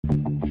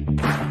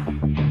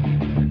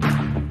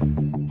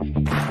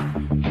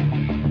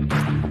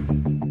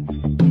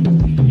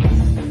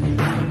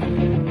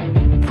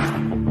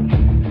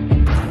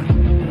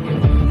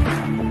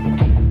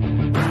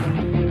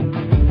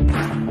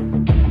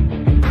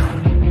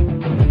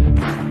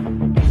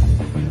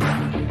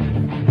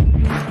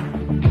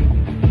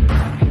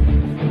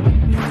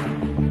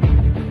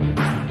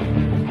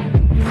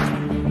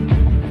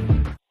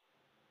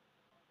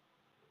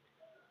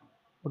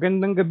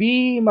Magandang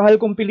gabi,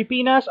 mahal kong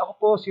Pilipinas. Ako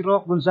po si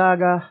Rock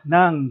Gonzaga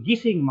ng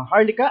Gising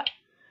Maharlika.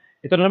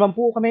 Ito na naman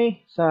po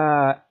kami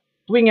sa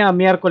tuwing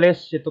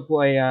Miyerkules. Ito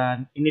po ay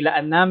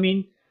inilaan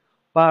namin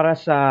para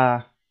sa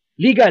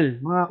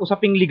mga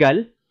usaping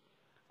legal.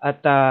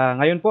 At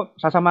ngayon po,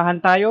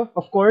 sasamahan tayo,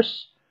 of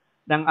course,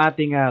 ng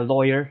ating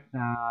lawyer,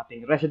 na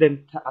ating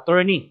resident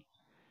attorney.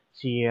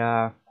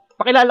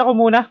 Pakilala ko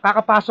muna,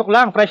 kakapasok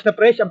lang, fresh na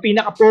fresh, ang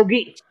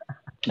pinaka-pogi.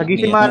 Sa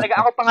Gising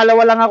Maharlika, ako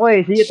pangalawa lang ako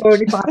eh. Si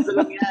attorney, pangatlo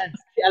lang yan.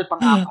 Si Al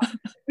pang-apat.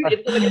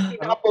 Ito talaga yung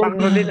pinaka-pogi.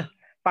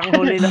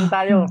 Panghuli lang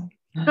tayo.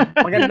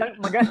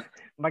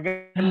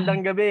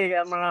 Magandang gabi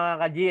mga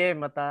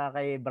ka-GM at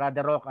kay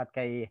Brother Rock at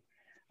kay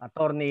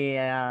Attorney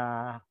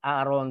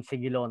Aaron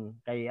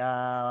Sigilon, kay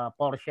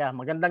Portia.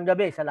 Magandang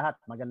gabi sa lahat.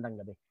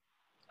 Magandang gabi.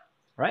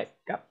 Right,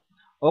 Cap.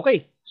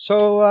 Okay.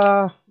 So,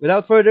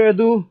 without further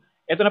ado,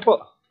 ito na po,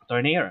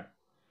 Attorney Aaron.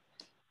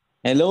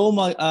 Hello,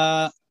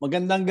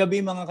 magandang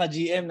gabi mga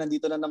ka-GM.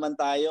 Nandito na naman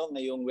tayo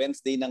ngayong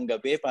Wednesday ng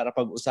gabi para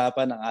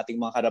pag-usapan ang ating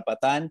mga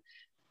karapatan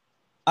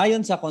ayon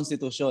sa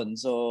konstitusyon.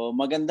 So,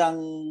 magandang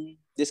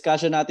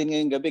discussion natin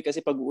ngayong gabi kasi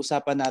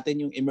pag-uusapan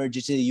natin yung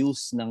emergency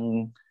use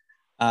ng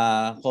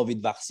COVID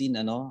vaccine.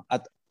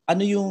 At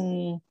ano yung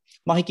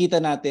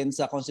makikita natin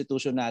sa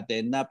konstitusyon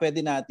natin na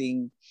pwede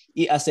nating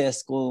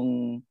i-assess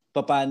kung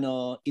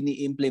paano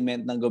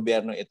ini-implement ng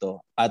gobyerno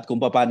ito at kung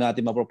paano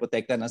natin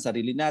maproprotekta ang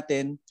sarili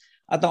natin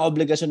at ang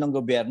obligasyon ng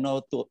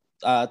gobyerno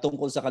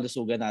tungkol sa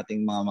kalusugan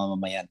nating mga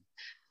mamamayan.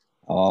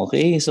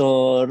 Okay,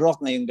 so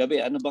Rock, ngayong gabi,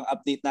 ano bang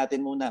update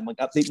natin muna?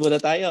 Mag-update muna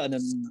tayo.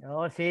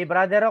 Si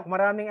Brother Rock,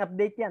 maraming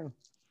update yan.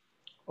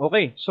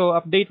 Okay, so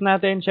update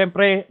natin.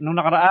 Siyempre, nung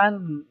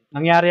nakaraan,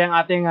 nangyari ang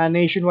ating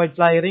nationwide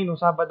flyering nung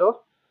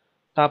Sabado.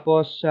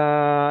 Tapos,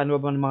 ano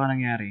ba mga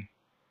nangyari?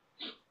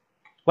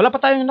 Wala pa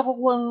tayong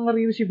nakukuha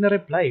receive na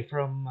reply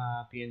from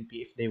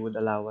PNP if they would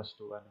allow us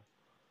to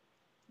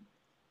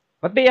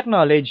But they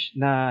acknowledge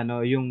na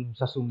yung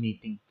sa Zoom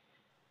meeting.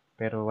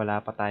 Pero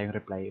wala pa tayong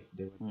reply if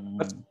they would.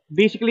 But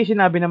basically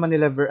sinabi naman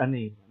nila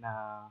na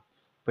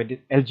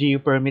pwede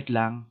LGU permit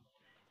lang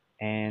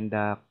and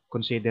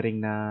considering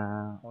na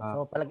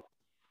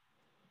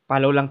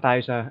follow lang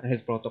tayo sa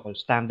health protocols,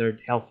 standard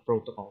health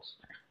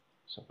protocols.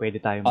 So pwede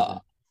tayo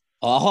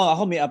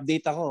ako may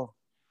update ako.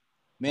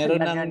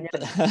 Meron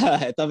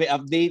ito may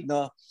update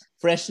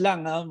fresh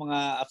lang mga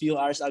a few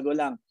hours ago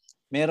lang.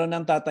 Meron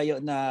ng tatayo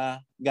na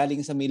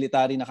galing sa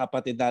military na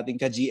kapatid natin,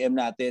 ka-GM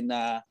natin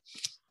na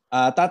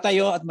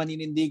tatayo at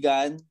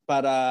maninindigan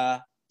para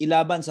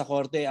ilaban sa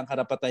korte ang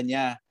karapatan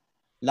niya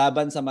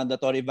laban sa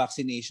mandatory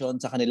vaccination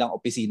sa kanilang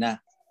opisina.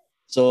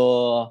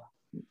 So,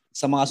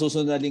 sa mga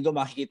susunod na linggo,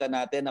 makikita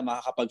natin na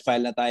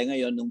makakapag-file na tayo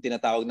ngayon ng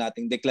tinatawag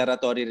nating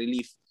declaratory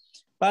relief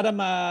para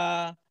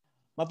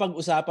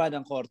mapag-usapan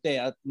ng korte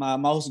at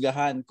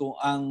mahusgahan kung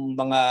ang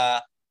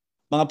mga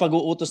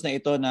pag-uutos na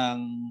ito ng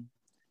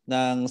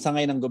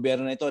sangay ng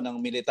gobyerno na ito,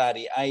 ng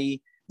military, ay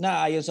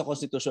naayon sa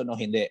konstitusyon o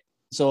hindi.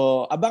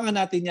 So,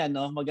 abangan natin yan.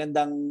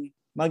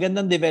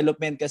 Magandang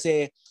development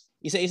kasi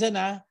isa-isa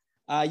na.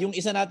 Yung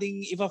isa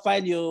nating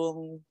ipa-file,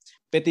 yung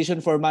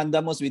petition for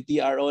mandamus with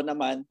TRO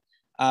naman,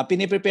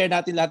 piniprepare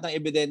natin lahat ng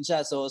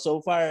ebidensya. So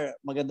far,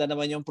 maganda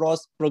naman yung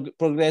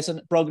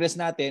progress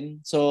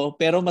natin. So,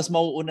 pero mas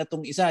mauuna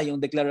tong isa, yung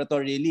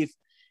declaratory relief.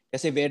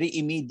 Kasi very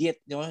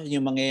immediate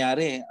yung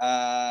mangyayari.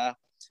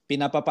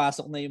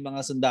 Pinapapasok na yung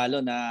mga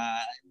sundalo na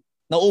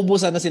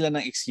naubusan na sila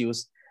ng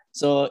excuse.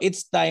 So,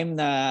 it's time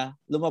na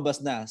lumabas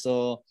na.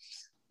 So,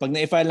 pag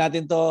na-file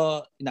natin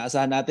to,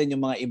 inaasahan natin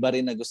yung mga iba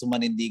rin na gusto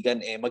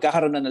manindigan,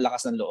 magkakaroon na ng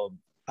lakas ng loob.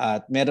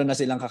 At meron na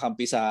silang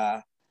kakampi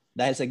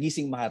dahil sa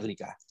Gising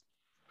Maharlika.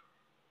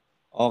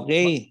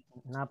 Okay.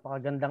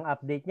 Napakagandang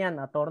update niyan,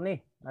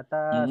 attorney. At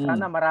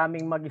sana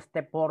maraming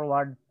mag-step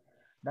forward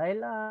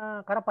dahil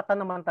karapatan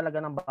naman talaga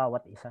ng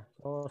bawat isa.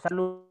 So,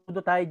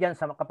 saludo tayo dyan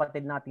sa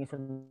kapatid nating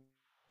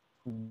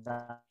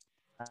sundalo.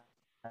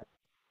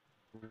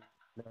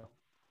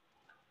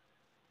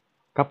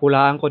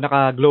 Kapulaan ko,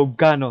 naka-globe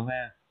ka,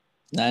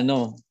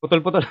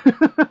 Putol-putol.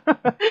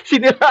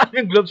 Siniraan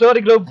yung globe. Sorry,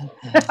 globe.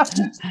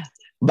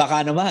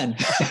 Baka naman.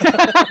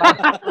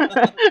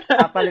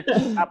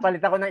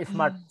 Kapalit ako ng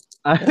smart.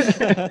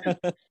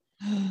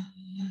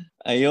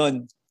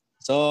 Ayun.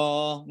 So,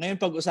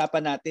 ngayon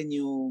pag-usapan natin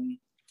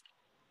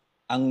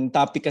ang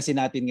topic kasi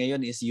natin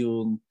ngayon is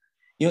yung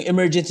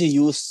emergency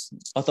use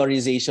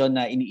authorization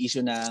na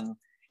ini-issue ng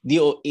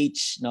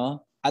DOH,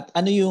 At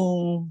ano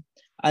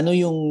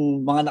yung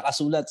mga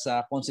nakasulat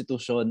sa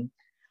konstitusyon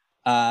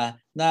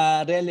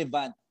na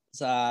relevant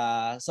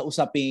sa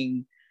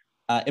usaping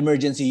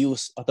emergency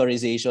use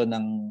authorization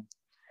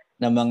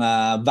ng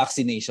mga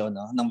vaccination,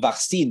 ng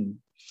vaccine.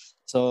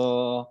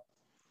 So,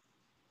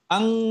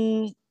 ang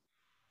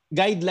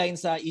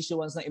guidelines sa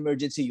issuance ng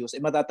emergency use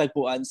ay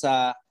matatagpuan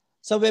sa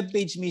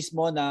webpage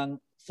mismo ng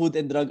Food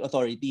and Drug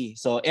Authority.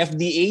 So,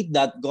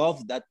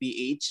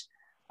 fda.gov.ph,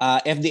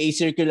 FDA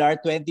Circular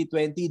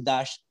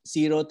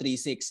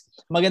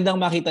 2020-036.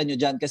 Magandang makita nyo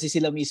dyan kasi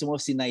sila mismo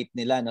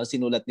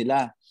sinulat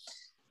nila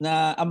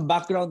na ang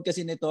background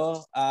kasi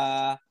nito,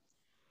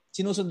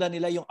 sinusundan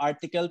nila yung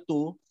Article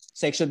 2,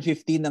 Section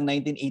 15 ng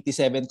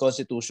 1987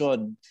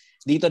 Constitution.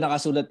 Dito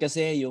nakasulat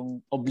kasi yung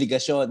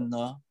obligasyon,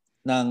 no,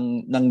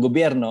 ng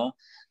gobyerno.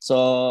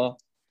 So,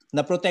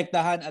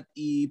 naprotektahan at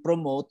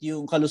i-promote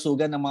yung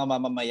kalusugan ng mga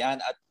mamamayan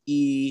at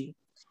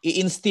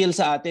i-instill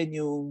sa atin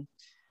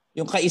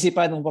yung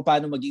kaisipan kung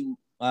paano maging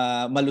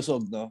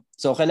malusog, no.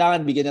 So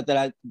kailangan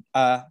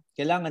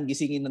kailangan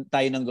gisingin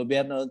tayo ng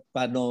gobyerno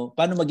paano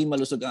maging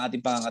malusog ang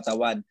ating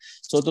pangangatawan.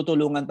 So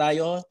tutulungan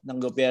tayo ng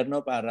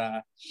gobyerno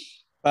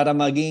para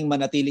maging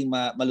manatiling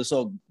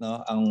malusog, no,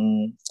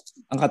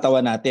 ang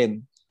katawan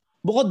natin.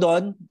 Bukod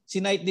doon,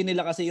 sinite din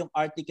nila kasi yung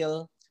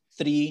Article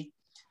 3,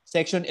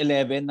 Section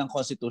 11 ng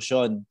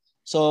Constitution.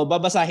 So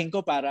babasahin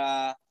ko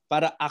para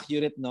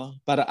accurate,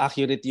 no? Para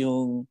accurate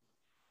yung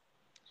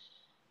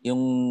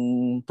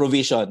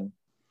provision.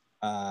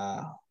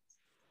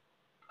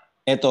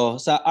 Ito,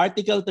 sa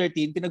Article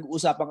 13,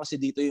 pinag-uusapan kasi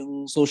dito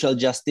yung social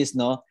justice,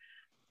 no?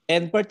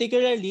 And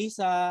particularly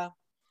sa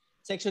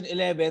Section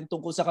 11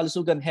 tungkol sa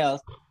kalusugan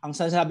health, ang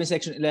sinasabi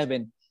Section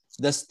 11,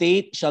 the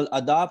state shall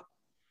adopt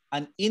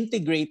an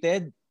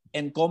integrated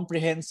and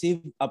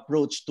comprehensive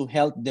approach to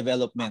health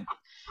development,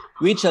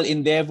 which shall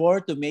endeavor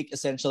to make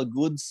essential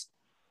goods,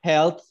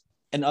 health,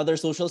 and other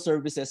social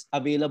services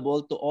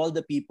available to all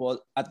the people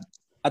at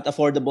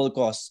affordable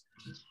cost.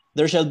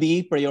 There shall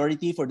be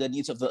priority for the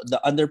needs of the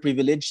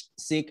underprivileged,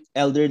 sick,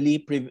 elderly,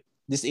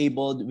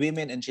 disabled,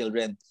 women, and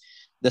children.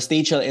 The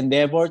state shall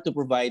endeavor to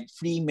provide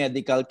free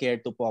medical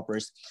care to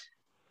paupers.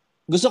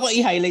 Gusto ko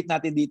i-highlight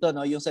natin dito,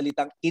 no, yung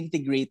salitang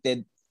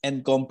integrated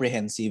and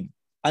comprehensive.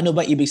 Ano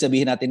ba ibig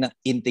sabihin natin ng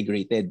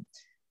integrated?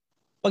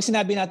 Pag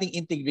sinabi nating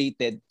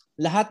integrated,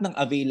 lahat ng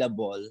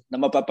available na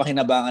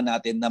mapapakinabangan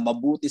natin na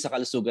mabuti sa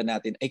kalusugan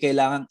natin ay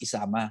kailangang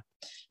isama.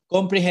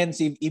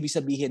 Comprehensive, ibig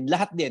sabihin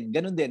lahat din,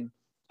 ganun din.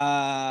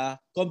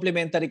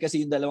 Complementary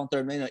kasi yung dalawang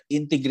term na yun,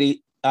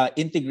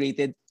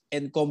 integrated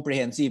and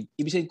comprehensive.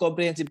 Ibig sabihin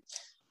comprehensive,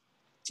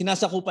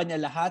 sinasakupan niya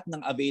lahat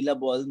ng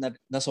available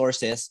na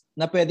sources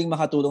na pwedeng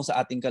makatulong sa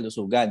ating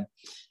kalusugan.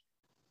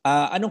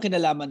 Anong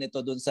kinalaman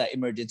nito doon sa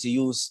emergency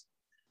use?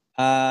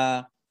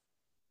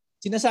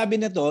 Sinasabi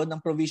nito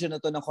ng provision na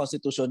to ng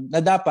Constitution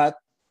na dapat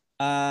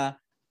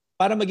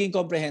para maging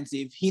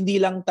comprehensive, hindi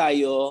lang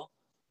tayo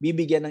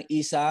bibigyan ng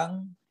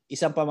isang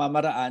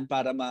pamamaraan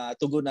para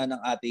matugunan ng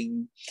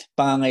ating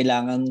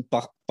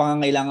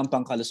pangangailangan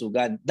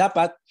pangkalusugan.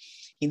 Dapat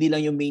hindi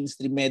lang yung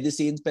mainstream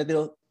medicine,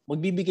 pero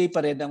magbibigay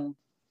pa rin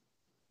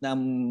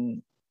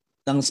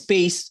ng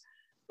space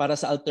para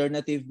sa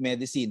alternative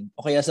medicine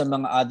o kaya sa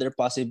mga other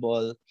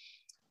possible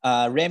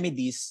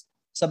remedies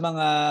sa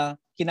mga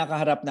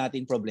kinakaharap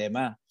nating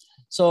problema.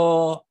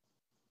 So,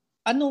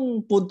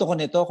 anong punto ko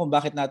nito kung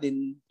bakit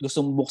natin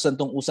gustong buksan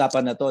tong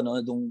usapan na to,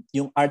 no?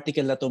 Yung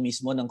article na to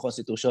mismo ng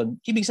Constitution.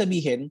 Ibig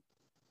sabihin,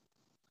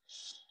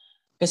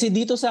 kasi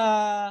dito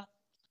sa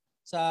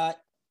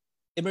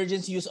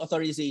emergency use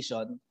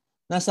authorization,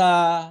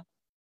 nasa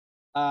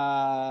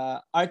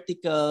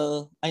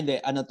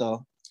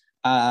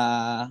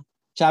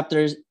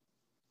chapter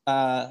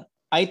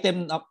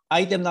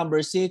item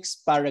number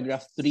 6,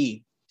 paragraph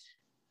 3.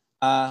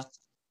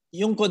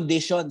 Yung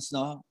conditions,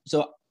 no?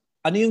 So,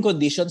 ano yung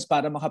conditions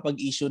para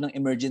makapag-issue ng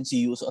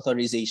emergency use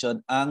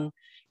authorization ang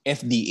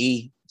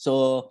FDA?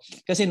 So,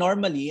 kasi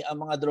normally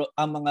ang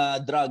mga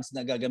drugs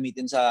na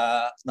gagamitin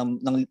ng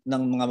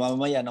mga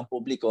mamamayan, ng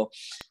publiko,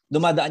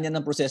 dumadaan yan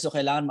ng proseso,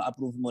 kailangan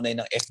ma-approve muna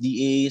ng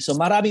FDA. So,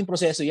 maraming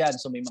proseso yan.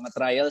 So, may mga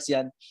trials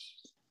yan.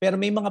 Pero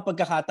may mga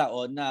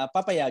pagkakataon na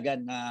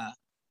papayagan na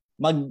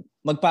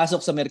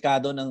magpasok sa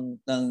merkado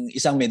ng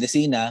isang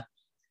medisina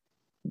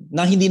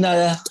na hindi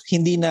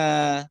na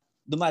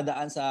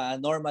dumadaan sa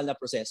normal na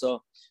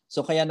proseso.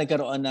 So kaya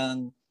nagkaroon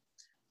ng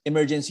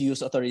emergency use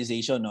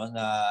authorization, no,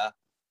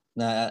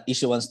 na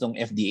issuance ng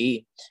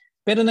FDA.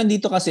 Pero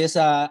nandito kasi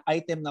sa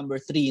item number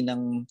 3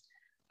 ng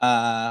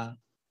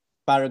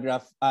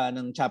paragraph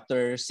ng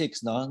chapter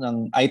 6, no,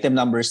 ng item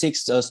number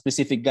 6,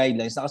 specific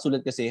guidelines,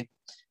 nakasulat kasi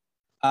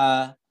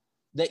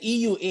the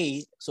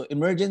EUA, so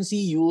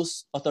emergency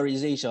use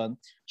authorization,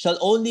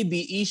 shall only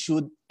be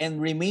issued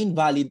and remain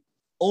valid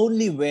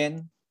only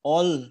when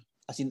all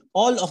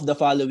of the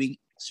following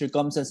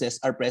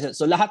circumstances are present.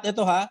 So lahat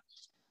ito, ha.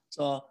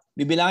 So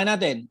bibilangin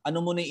natin.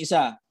 Ano muna yung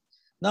isa?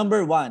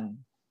 Number 1,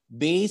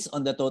 based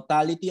on the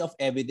totality of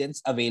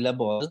evidence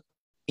available,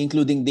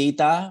 including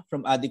data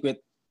from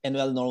adequate and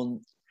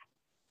well-known.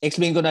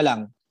 Explain ko na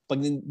lang.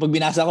 Pag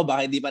binasa ko,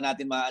 baka hindi pa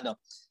natin maano.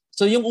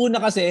 So yung una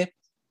kasi,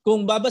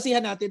 kung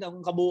babasihan natin ang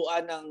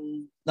kabuuan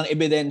ng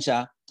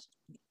ebidensya,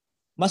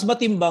 mas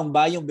matimbang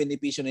ba yung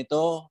benepisyo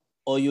nito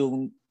o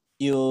yung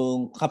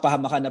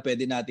kapahamakan na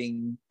pwede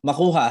nating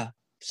makuha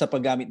sa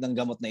paggamit ng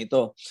gamot na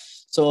ito.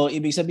 So,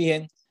 ibig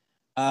sabihin,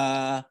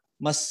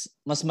 mas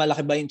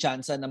malaki ba yung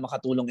tsansa na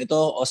makatulong ito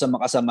o sa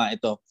makasama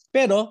ito?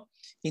 Pero,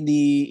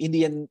 hindi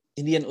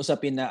yan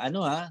usapin na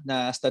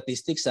na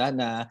statistics,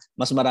 na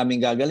mas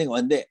maraming gagaling o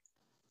hindi.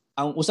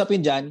 Ang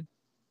usapin diyan,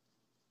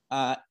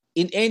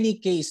 in any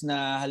case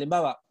na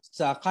halimbawa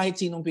sa kahit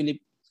sinong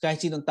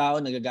tao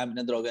na gagamit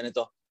ng droga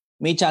nito,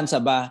 may tsansa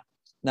ba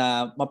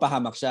na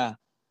mapahamak siya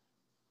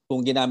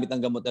kung ginamit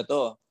ang gamot na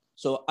to.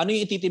 So ano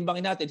yung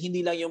ititimbangin natin?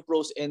 Hindi lang yung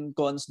pros and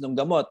cons ng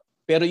gamot,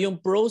 pero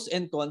yung pros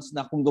and cons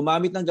na kung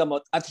gumamit ng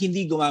gamot at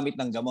hindi gumamit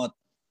ng gamot.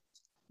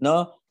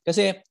 No?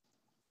 Kasi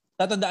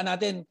tatandaan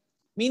natin,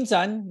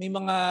 minsan may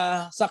mga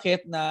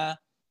sakit na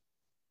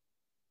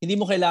hindi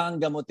mo kailangan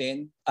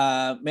gamutin.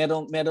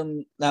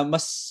 Meron na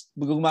mas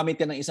gumamit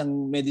ka ng isang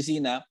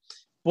medisina,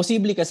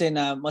 posible kasi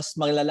na mas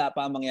maglala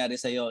pa ang mangyari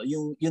sa iyo.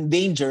 Yung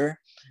danger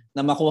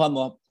na makuha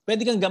mo,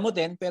 pwede kang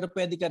gamutin pero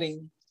pwede ka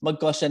ring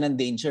mag-cause siya ng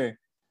danger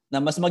na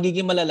mas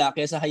magiging malala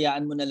kaysa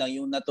hayaan mo na lang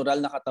yung natural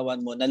na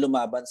katawan mo na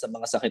lumaban sa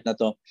mga sakit na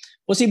to.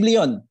 Posible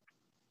 'yon.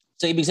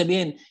 So ibig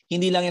sabihin,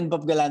 hindi lang yan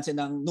pagbalanse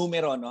ng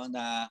numero, no,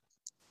 na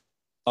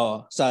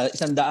sa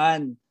 100,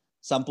 10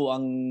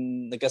 ang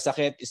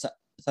nagkasakit,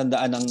 100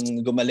 ang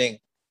gumaling.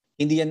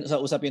 Hindi yan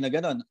sa usapin na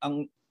gano'n.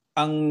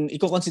 Ang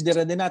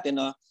iko-consider din natin,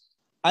 no,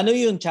 ano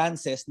yung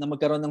chances na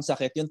magkaroon ng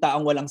sakit yung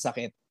taong walang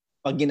sakit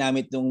pag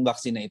ginamit yung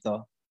vaccine na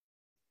ito.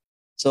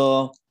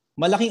 So,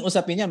 malaking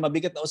usapin yan,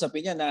 mabigat na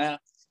usapin yan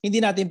na hindi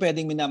natin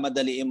pwedeng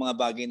minamadali yung mga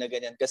bagay na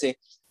ganyan. Kasi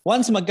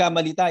once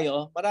magkamali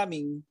tayo,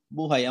 maraming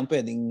buhay ang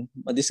pwedeng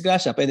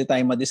madisgrasya. Pwede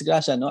tayong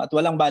madisgrasya, no? At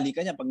walang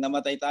balikan yan. Pag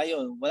namatay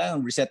tayo,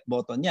 walang reset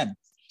button yan.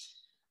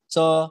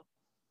 So,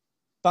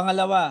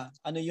 pangalawa,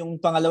 ano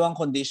yung pangalawang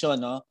condition,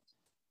 no?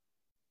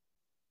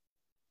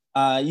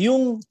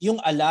 Yung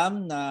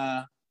alam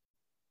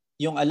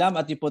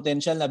at yung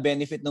potential na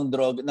benefit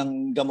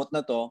ng gamot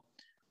na to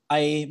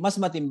ay mas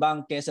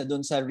matimbang kaysa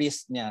dun sa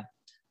risk niya.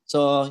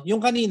 So,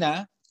 yung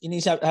kanina,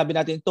 sabi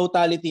natin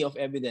totality of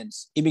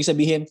evidence. Ibig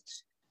sabihin,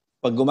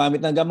 pag gumamit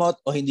ng gamot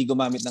o hindi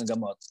gumamit ng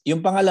gamot.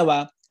 Yung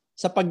pangalawa,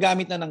 sa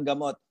paggamit na ng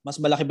gamot, mas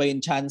malaki ba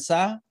yung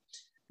tsansa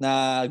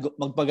na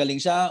magpagaling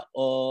siya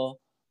o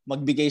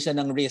magbigay siya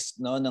ng risk,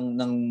 no,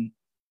 ng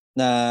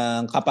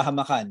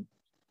kapahamakan.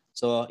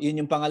 So,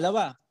 yun yung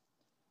pangalawa.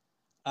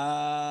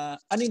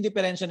 Ano yung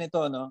diferensya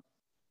nito, no?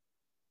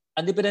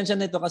 Ang diferensya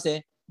nito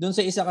kasi, dun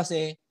sa isa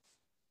kasi,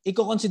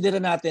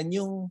 i-consider natin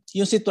yung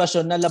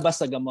sitwasyon na labas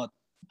sa gamot.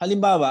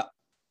 Halimbawa,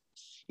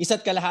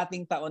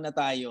 1.5 taon na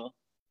tayo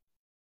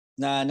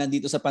na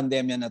nandito sa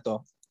pandemya na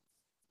to.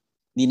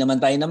 Hindi naman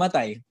tayo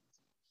namatay.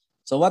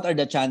 So what are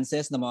the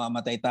chances na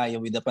mamamatay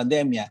tayo with the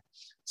pandemya?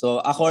 So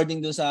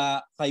according dun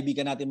sa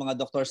kaibigan natin mga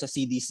doktor sa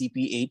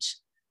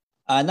CDC-PH,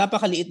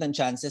 napakaliit ng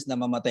chances na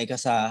mamatay ka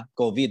sa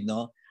COVID,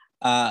 no?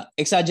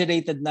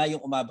 Exaggerated na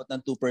yung umabot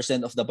ng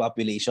 2% of the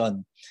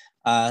population.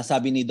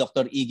 Sabi ni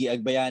Dr. Iggy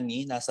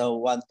Agbayani, nasa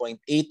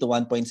 1.8 to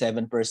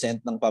 1.7%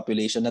 ng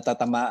population na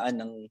tatamaan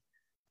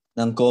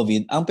ng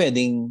COVID ang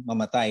pwedeng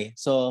mamatay.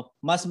 So,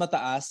 mas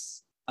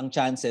mataas ang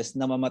chances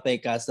na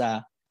mamatay ka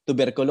sa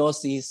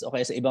tuberculosis o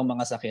kaya sa ibang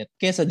mga sakit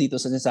kaysa dito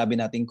sa sinasabi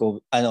nating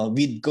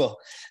VIDCO.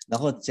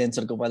 Naku,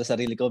 censor ko pala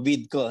sarili ko,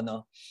 VIDCO,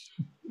 no?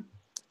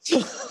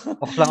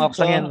 Ox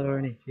lang yan,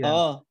 Lorne.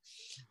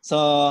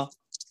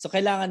 So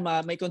kailangan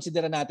may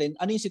consider natin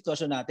ano yung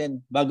sitwasyon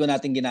natin bago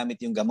natin ginamit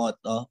yung gamot,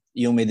 no?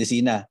 Yung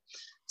medisina.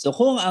 So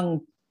kung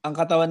ang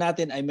katawan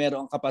natin ay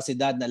mayroong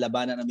kapasidad na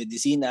labanan ng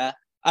medisina,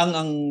 ang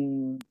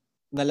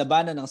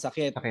nalabanan ng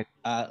sakit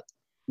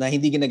na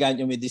hindi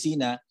ginagamit yung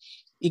medisina,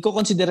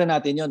 i-consider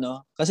natin 'yon,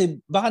 no? Kasi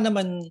baka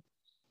naman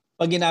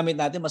pag ginamit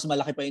natin mas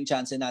malaki pa yung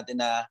chance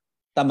natin na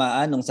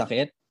tamaan ng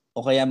sakit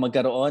o kaya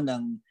magkaroon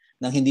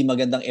ng hindi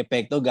magandang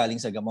epekto galing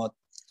sa gamot.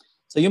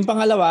 So yung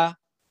pangalawa,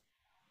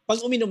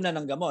 pag uminom na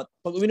ng gamot.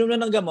 Pag uminom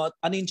na ng gamot,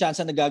 ano yung chance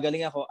na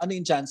gagaling ako? Ano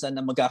yung chance na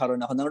magkakaroon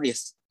ako ng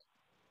risk?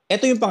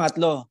 Ito yung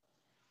pangatlo.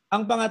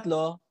 Ang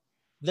pangatlo,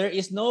 there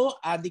is no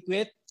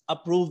adequate,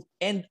 approved,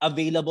 and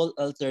available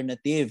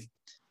alternative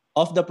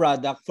of the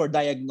product for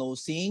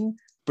diagnosing,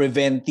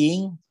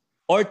 preventing,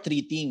 or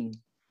treating.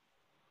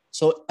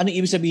 So, ano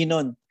ibig sabihin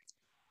nun?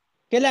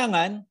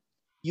 Kailangan,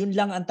 yun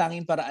lang ang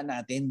tanging paraan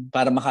natin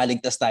para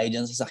makaligtas tayo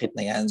dyan sa sakit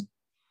na yan.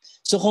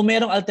 So, kung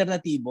merong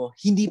alternatibo,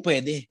 hindi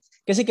pwede.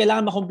 Kasi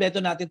kailangan makompleto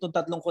natin itong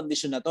 3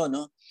 kondisyon na to,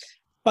 no?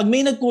 Pag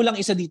may nagkulang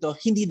isa dito,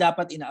 hindi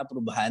dapat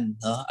inaaprubahan,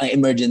 no, ang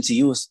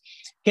emergency use.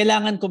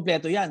 Kailangan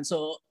kompleto 'yan.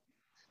 So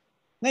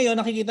ngayon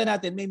nakikita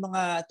natin may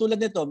mga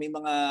tulad nito, may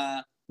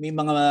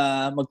mga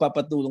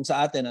magpapatulong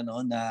sa atin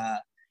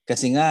na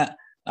kasi nga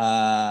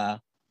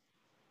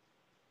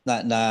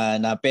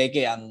na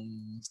peke ang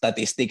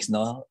statistics,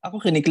 no. Ako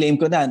kini-claim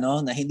ko na,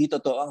 no, na hindi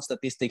totoo ang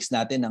statistics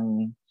natin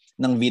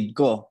ng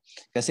VIDCO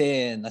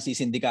kasi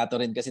nasisindikato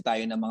rin kasi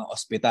tayo ng mga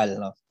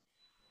ospital, no?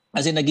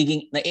 Kasi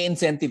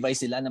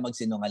na-incentivize sila na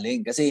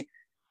magsinungaling kasi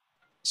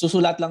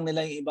susulat lang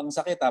nila yung ibang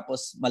sakit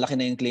tapos malaki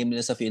na yung claim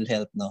nila sa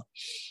PhilHealth, no?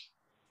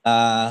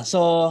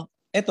 So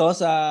ito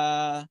sa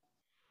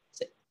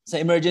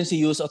emergency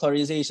use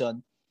authorization,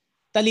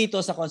 talito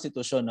sa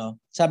konstitusyon,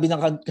 no? Sabi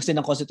kasi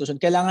ng konstitusyon,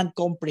 kailangan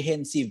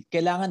comprehensive,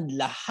 kailangan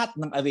lahat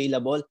ng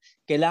available,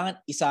 kailangan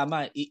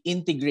isama,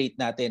 i-integrate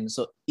natin.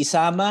 So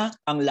isama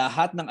ang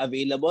lahat ng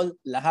available,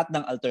 lahat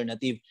ng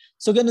alternative.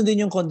 So ganoon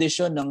din yung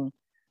condition ng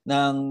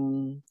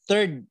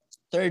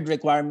third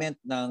requirement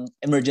ng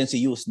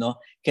emergency use, no?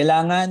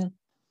 Kailangan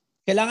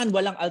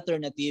walang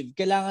alternative,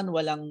 kailangan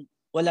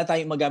wala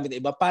tayong magamit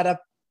na iba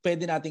para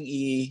pwede nating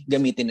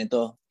i-gamitin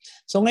ito.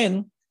 So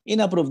ngayon,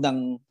 in-approve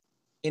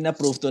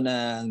to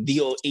ng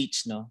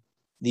DOH, no?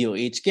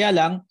 DOH. Kaya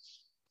lang,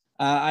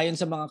 ayon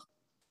sa mga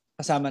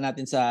kasama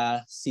natin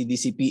sa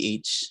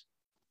CDCPH,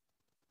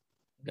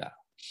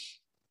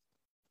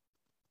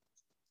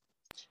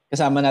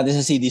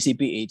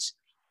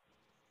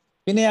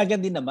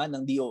 pinayagan din naman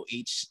ng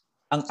DOH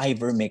ang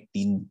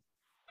ivermectin.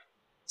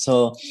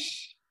 So,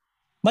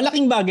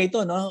 malaking bagay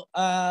ito, no?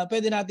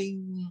 Pwede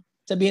nating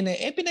sabihin na,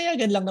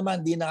 pinayagan lang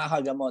naman, di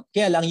nakakagamot.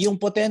 Kaya lang, yung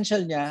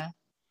potential niya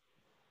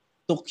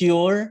to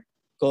cure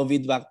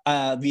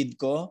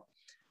VIDCO,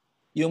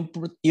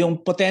 yung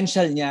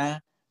potential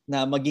niya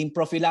na maging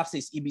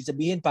prophylaxis, ibig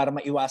sabihin para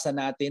maiwasan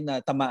natin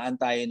na tamaan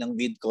tayo ng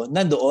VIDCO,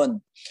 nandoon.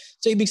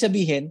 So, ibig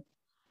sabihin,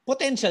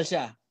 potential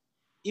siya.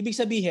 Ibig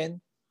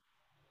sabihin,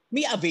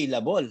 may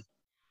available.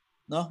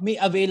 No? May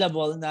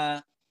available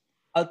na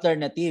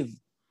alternative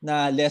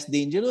na less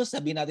dangerous.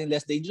 Sabihin natin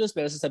less dangerous,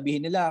 pero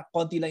sasabihin nila,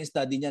 konti lang yung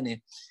study niyan eh.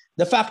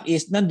 The fact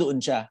is, nandoon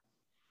siya.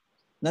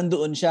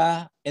 Nandoon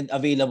siya and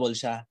available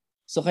siya.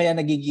 So kaya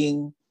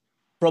nagiging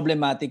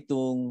problematic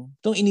tong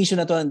issue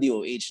na to ng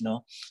DOH.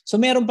 No? So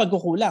merong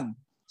pagkukulang.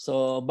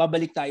 So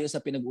babalik tayo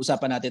sa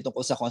pinag-uusapan natin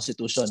tungkol sa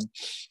Constitution.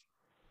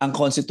 Ang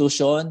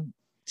Constitution,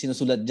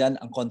 sinusulat dyan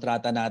ang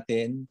kontrata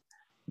nating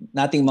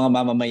mga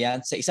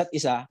mamamayan sa isa't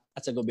isa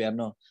at sa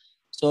gobyerno.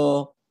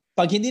 So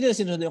pag hindi nila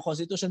sinusunod yung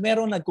Constitution,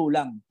 merong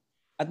nagkulang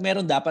at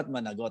meron dapat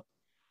managot.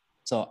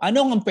 So,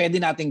 anong ang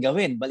pwede natin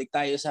gawin? Balik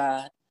tayo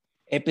sa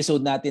episode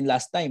natin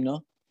last time,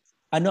 no?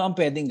 Ano ang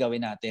pwedeng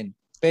gawin natin?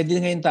 Pwede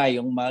ngayon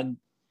tayong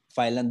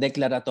mag-file ng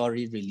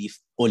declaratory relief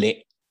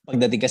uli.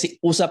 Pagdating kasi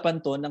usapan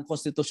to ng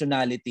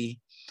constitutionality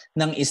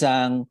ng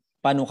isang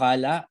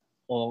panukala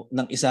o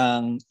ng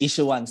isang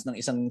issuance ng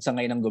isang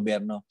sangay ng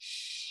gobyerno.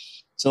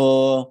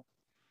 So,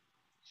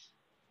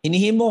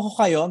 hinihimo ko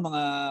kayo,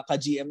 mga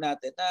ka-GM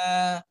natin, na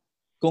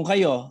kung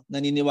kayo,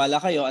 naniniwala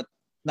kayo at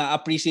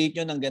na-appreciate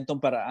nyo ng ganitong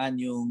paraan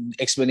yung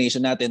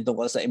explanation natin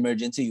tungkol sa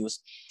emergency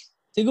use,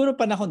 siguro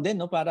panahon din,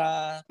 no,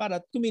 para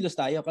kumilos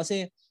tayo.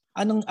 Kasi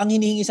ang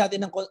hinihingi sa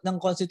atin ng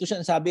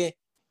Constitution, sabi,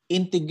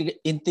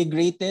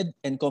 integrated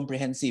and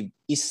comprehensive.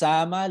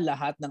 Isama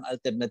lahat ng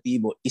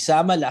alternatibo.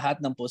 Isama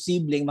lahat ng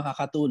posibleng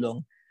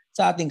makakatulong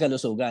sa ating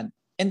kalusugan.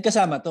 And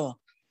kasama to.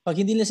 Pag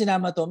hindi nila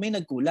sinama to, may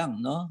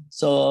nagkulang, no?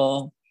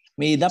 So,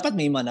 dapat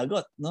may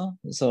managot, no?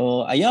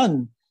 So,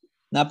 ayun.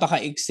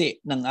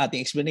 Napaka-iksi ng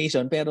ating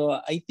explanation, pero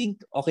I think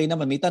okay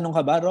naman. May tanong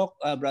ka ba, Rock,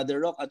 Brother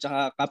Rock, at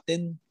saka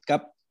Captain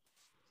Cap?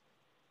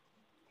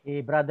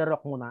 Brother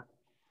Rock muna.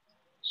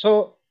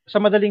 So, sa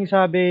madaling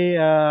sabi,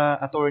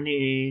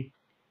 attorney,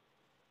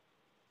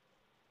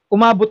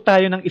 umabot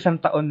tayo ng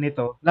 1 taon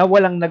nito na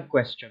walang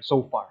nag-question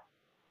so far.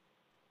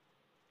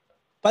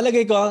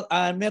 Palagay ko,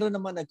 meron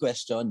naman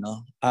nag-question,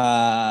 no?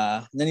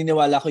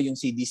 Naniniwala ko yung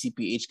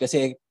CDCPH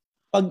kasi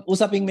pag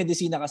usaping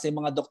medisina kasi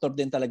mga doktor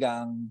din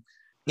talaga ang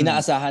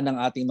inaasahan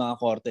ng ating mga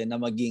korte na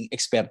maging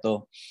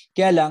eksperto.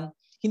 Kaya lang,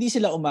 hindi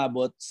sila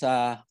umabot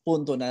sa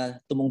punto na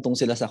tumungtong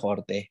sila sa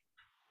korte.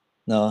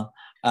 No?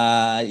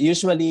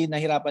 Usually,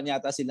 nahirapan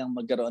yata silang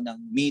magkaroon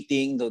ng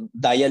meeting,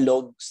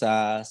 dialogue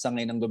sa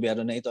sangay ng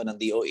gobyerno na ito, ng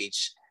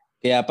DOH.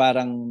 Kaya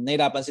parang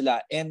nahirapan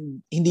sila.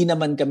 And hindi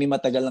naman kami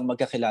matagal lang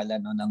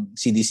magkakilala, no, ng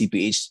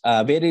CDCPH.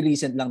 Very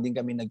recent lang din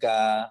kami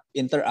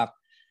nagka-interact.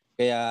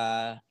 Kaya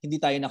hindi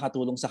tayo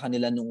nakatulong sa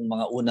kanila nung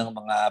mga unang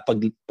mga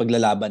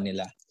paglalaban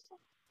nila.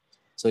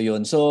 So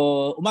yun. So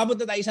umabot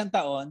na tayo 1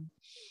 taon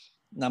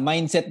na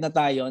mindset na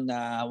tayo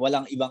na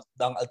walang ibang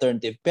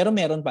alternative. Pero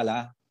meron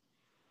pala.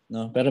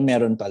 No? Pero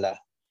meron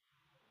pala.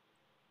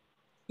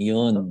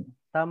 Yun.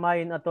 Tama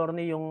yun,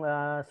 attorney, yung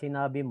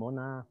sinabi mo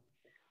na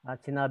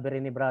at sinabi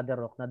rin ni Brother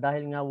Rock na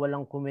dahil nga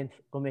walang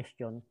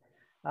commission,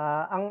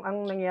 ang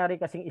nangyari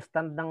kasing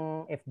stand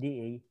ng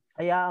FDA,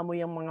 hayaan mo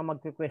yung mga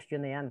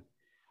magque-question na yan.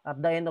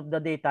 At the end of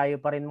the day, tayo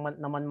pa rin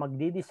naman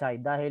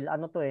magdi-decide dahil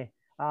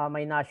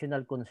may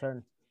national concern.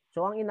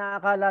 So ang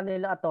inaakala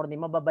nila,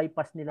 attorney,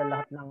 mababypass nila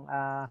lahat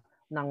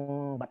ng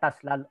batas,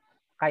 lalo,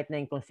 kahit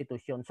na yung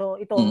constitution. So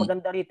ito,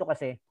 maganda rito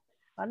kasi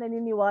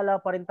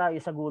naniniwala pa rin tayo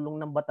sa gulong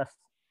ng batas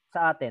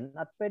sa atin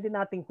at pwede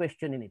nating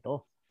questionin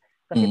ito.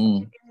 Kasi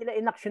kung hindi nila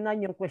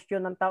inaksyonan yung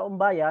question ng taong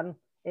bayan,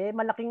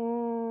 malaking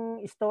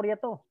istorya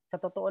to, sa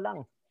totoo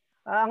lang.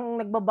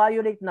 Ang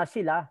nagbabiolate na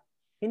sila,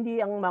 hindi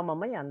ang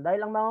mamamayan.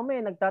 Dahil ang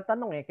mamamayan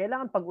nagtatanong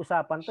kailangan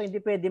pag-usapan to, hindi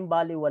pwedeng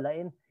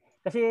baliwalain.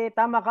 Kasi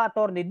tama ka,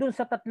 attorney, dun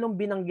sa 3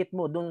 binanggit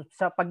mo, dun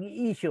sa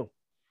pag-i-issue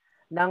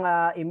ng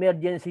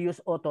emergency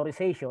use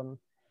authorization,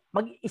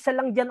 mag-isa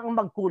lang dyan ang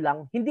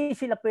magkulang, hindi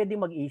sila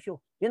pwedeng mag-issue.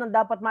 Yun ang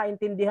dapat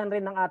maintindihan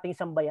rin ng ating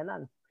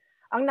sambayanan.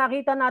 Ang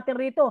nakita natin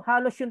rito,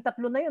 halos yung 3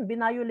 na yun,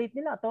 binayolate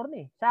nila,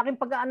 attorney. Sa aking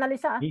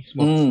pag-aanalisa.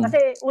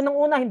 Kasi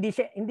unang-una, hindi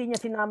niya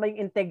sinama yung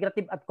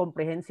integrative at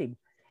comprehensive.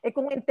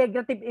 Kung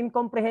integrative and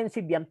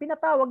comprehensive yan,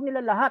 pinatawag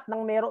nila lahat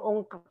ng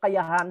merong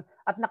kakayahan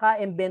at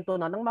naka-imbento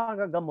na ng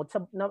mga gamot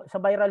sa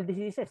viral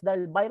diseases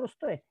dahil virus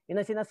to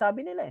Yun ang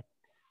sinasabi nila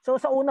So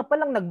sa una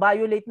pa lang,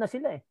 nag-violate na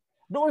sila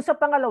Doon sa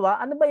pangalawa,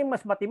 ano ba yung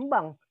mas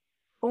matimbang?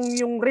 kung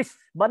yung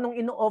risk ba nung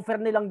ino-offer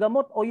nilang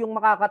gamot o yung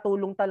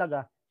makakatulong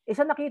talaga.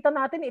 Isa nakita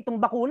natin itong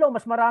Bacolod,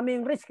 mas marami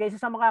yung risk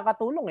kaysa sa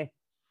makakatulong eh.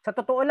 Sa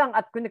totoo lang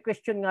at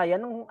question nga yan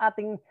ng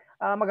ating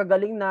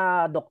magagaling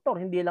na doktor,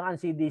 hindi lang ang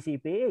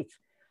CDCPH.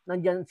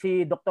 Nandiyan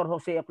si Dr.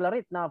 Jose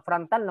Eclarit na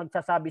frontal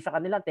nagsasabi sa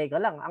kanila, teka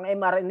lang, ang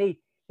mRNA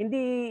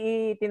hindi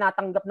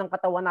tinatanggap ng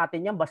katawan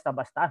natin yan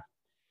basta-basta.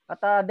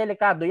 At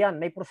delikado yan,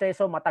 may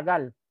proseso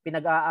matagal,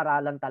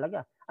 pinag-aaralan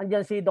talaga.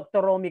 Andiyan si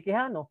Dr. Romy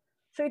Quijano.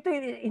 So ito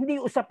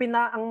hindi usapin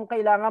na ang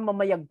kailangan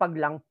mamayagpag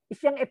lang, is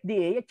yung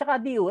FDA at saka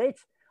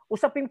DOH.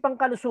 Usapin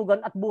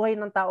pangkalusugan at buhay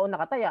ng tao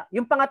nakataya.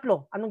 Yung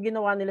pangatlo, anong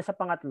ginawa nila sa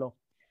pangatlo?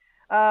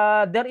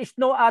 There is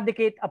no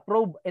adequate,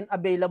 approved, and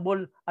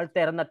available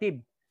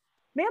alternative.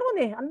 Meron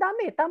ang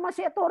dami. Tama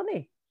si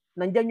attorney.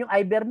 Nandiyan yung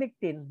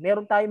ivermectin.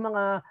 Meron tayong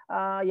mga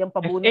yung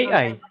pabuno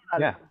ng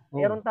Yeah.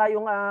 Meron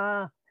tayong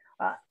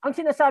ang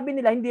sinasabi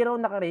nila hindi raw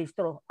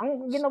nakarehistro.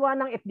 Ang ginawa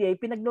ng FDA,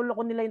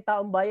 pinagloloko nila yung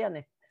taong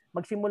bayan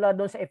magsimula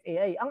doon sa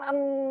FAI.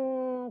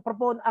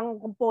 Ang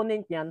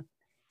component niyan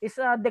is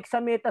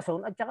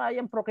dexamethasone at saka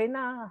yung procaine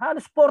na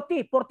halos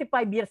 45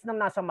 years nang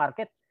nasa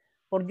market.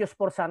 For Diyos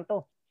por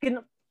Santo.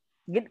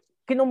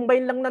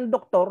 Kinumbine lang ng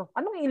doktor,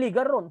 anong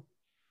illegal ron?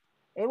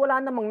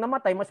 Wala namang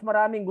namatay, mas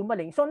maraming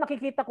gumaling. So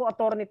nakikita ko,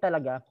 attorney,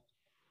 talaga,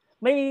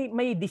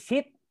 may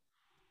deceit,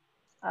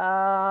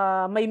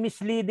 may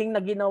misleading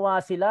na ginawa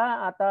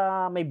sila at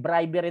may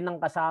bribery ng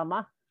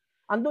kasama.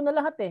 Andun na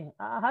lahat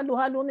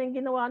halo-halo na yung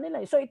ginawa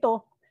nila. So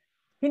ito,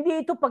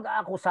 hindi ito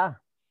pag-aakusa.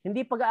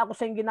 Hindi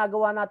pag-aakusa yung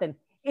ginagawa natin.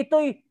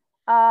 Ito'y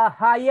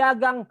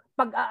hayagang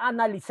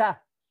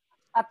pag-aanalisa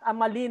at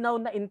malinaw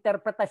na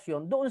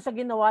interpretasyon doon sa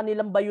ginawa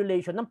nilang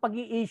violation ng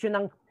pag-i-issue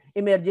ng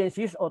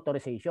emergency use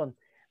authorization.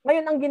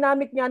 Ngayon, ang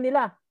ginamit nga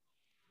nila,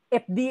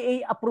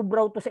 FDA approved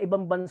raw to sa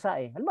ibang bansa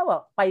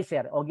Halimbawa,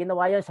 Pfizer,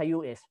 ginawa yan sa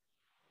US.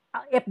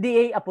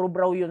 FDA approved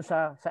raw yun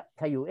sa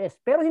US.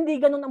 Pero hindi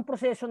ganun ang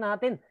proseso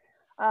natin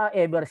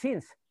ever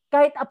since.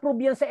 Kahit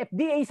approve yan sa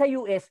FDA sa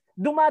US,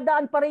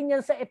 dumadaan pa rin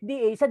yan sa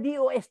FDA sa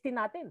DOST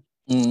natin.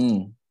 Mm-hmm.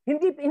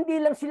 Hindi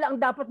lang sila ang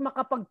dapat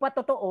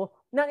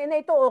makapagpatotoo na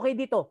ito okay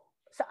dito.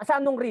 Sa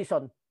anong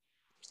reason?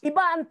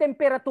 Iba ang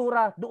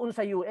temperatura doon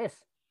sa US.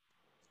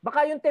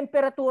 Baka yung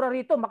temperatura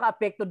rito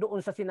makaapekto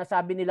doon sa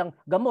sinasabi nilang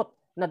gamot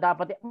na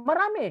dapat.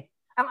 Marami.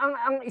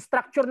 Ang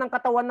structure ng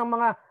katawan ng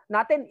mga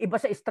natin iba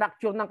sa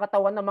structure ng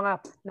katawan ng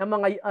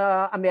mga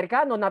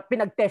Amerikano na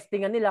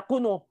pinagtestingan nila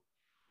kuno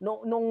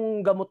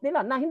nung gamot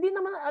nila na hindi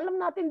naman alam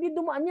natin, hindi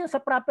dumaan yan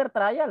sa proper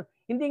trial.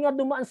 Hindi nga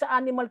dumaan sa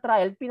animal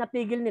trial,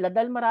 pinatigil nila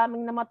dahil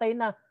maraming namatay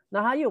na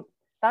hayop.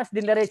 Tapos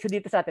diniretso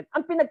dito sa atin.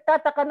 Ang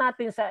pinagtataka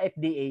natin sa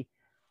FDA,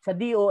 sa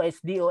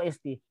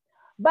DOST,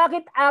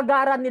 bakit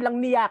agaran nilang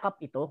niyakap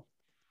ito?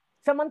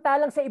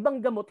 Samantalang sa ibang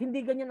gamot,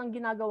 hindi ganyan ang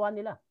ginagawa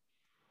nila.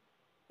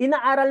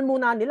 Inaaral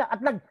muna nila at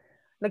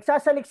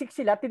nagsasaliksik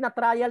sila,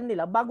 tinatrial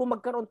nila bago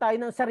magkaroon tayo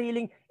ng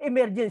sariling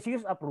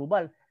emergency use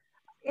approval.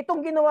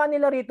 Itong ginawa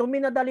nila rito,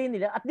 minadali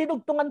nila at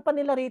dinugtungan pa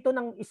nila rito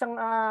ng isang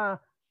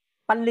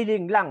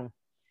panliling lang.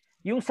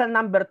 Yung sa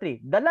number 3,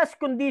 the last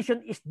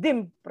condition is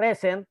deemed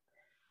present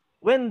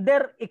when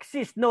there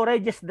exists no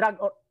registered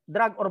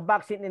drug or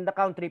vaccine in the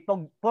country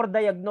for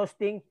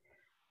diagnosing,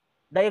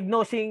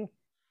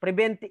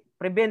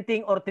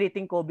 preventing or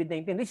treating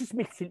COVID-19. This is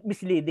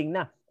misleading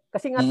na.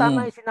 Kasi nga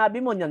tama yung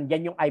sinabi mo,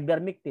 nandiyan yung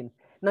ivermectin,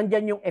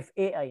 nandiyan yung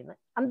FAI.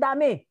 Ang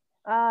dami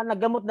na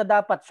gamot na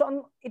dapat. So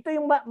ito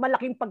yung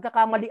malaking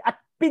pagkakamali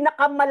at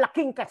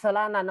pinakamalaking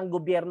kasalanan ng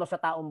gobyerno sa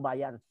taong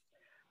bayan.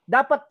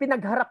 Dapat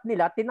pinagharap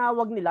nila,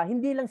 tinawag nila,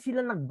 hindi lang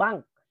sila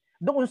nagbank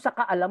doon sa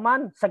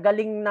kaalaman, sa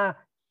galing na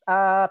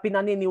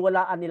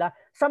pinaniniwalaan nila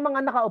sa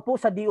mga nakaupo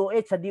sa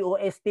DOH, sa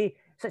DOST,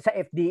 sa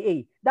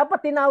FDA.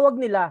 Dapat tinawag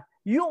nila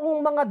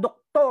yung mga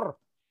doktor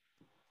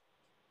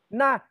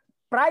na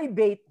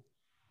private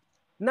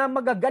na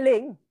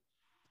magagaling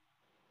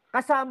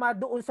kasama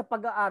doon sa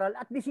pag-aaral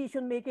at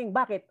decision making.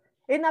 Bakit?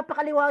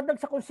 Napakaliwanag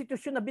sa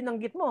konstitusyon na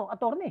binanggit mo,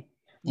 attorney.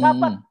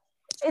 Dapat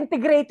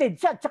integrated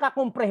siya at saka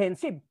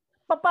comprehensive.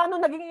 Paano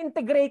naging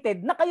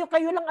integrated na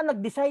kayo-kayo lang ang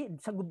nag-decide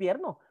sa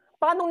gobyerno?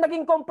 Paano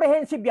naging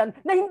comprehensive yan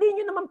na hindi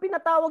nyo naman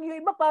pinatawag yung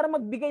iba para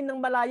magbigay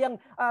ng malayang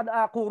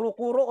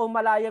kuro-kuro o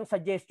malayang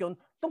suggestion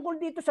tungkol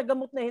dito sa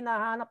gamot na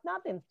hinahanap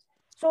natin?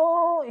 So,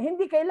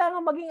 hindi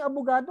kailangan maging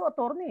abogado,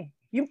 attorney.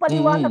 Yung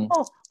paliwanag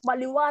mo,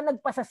 maliwanag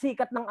pa sa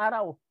sikat ng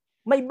araw.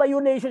 May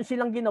violation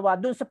silang ginawa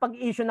doon sa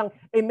pag-issue ng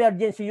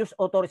emergency use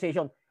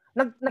authorization.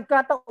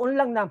 Nagkataon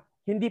lang na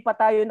hindi pa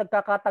tayo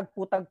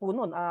nagkakatagpo-tagpo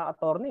noon,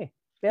 attorney.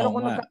 Pero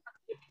kung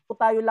nagkakatagpo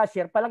tayo last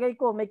year, palagay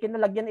ko may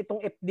kinalagyan itong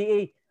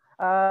FDA,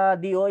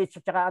 DOH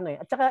at saka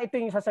At saka ito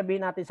yung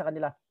sasabihin natin sa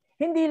kanila.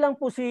 Hindi lang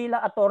po sila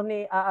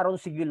attorney Aaron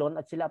Sigilon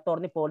at sila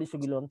attorney Polly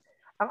Sigilon.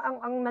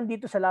 Ang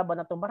nandito sa laban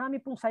na to, marami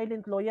pong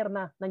silent lawyer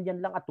na nandyan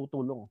lang at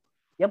tutulong.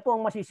 Yan po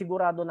ang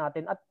masisigurado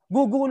natin at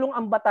gugulong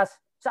ang batas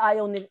sa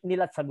ayaw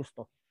nila at sa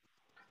gusto.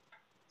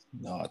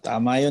 No,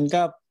 tama 'yun,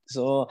 Kap.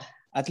 So,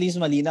 at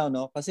least malinaw,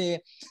 no? Kasi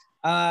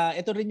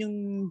ito rin yung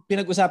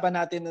pinag-usapan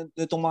natin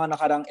nitong mga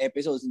nakarang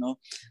episodes,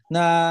 no?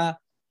 Na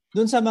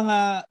doon sa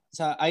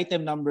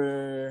item number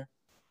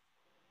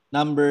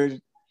number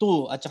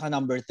 2 at saka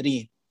number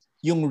 3,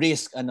 yung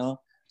risk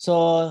ano. So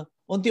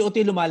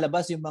unti-unti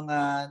lumalabas yung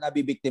mga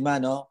nabibiktima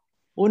no.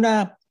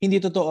 Una, hindi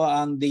totoo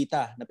ang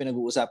data na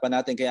pinag-uusapan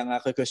natin, kaya nga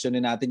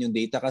questionin natin yung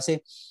data kasi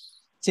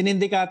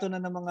sinindikato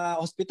na ng mga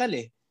ospital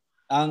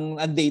ang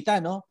data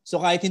no. So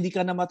kahit hindi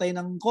ka namatay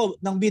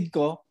ng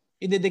BIDCO,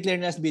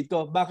 i-declare na as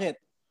BIDCO. Bakit?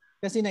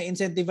 Kasi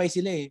na-incentivize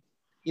sila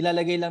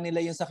Ilalagay lang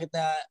nila yung sakit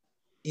na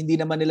hindi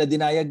naman nila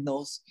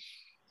diniagnose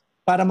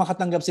para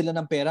makatanggap sila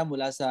ng pera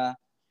mula sa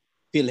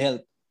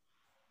PhilHealth.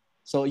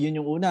 So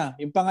yun yung una.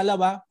 Yung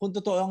pangalawa, kung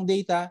totoo ang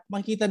data,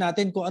 makikita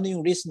natin kung ano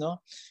yung risk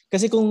no.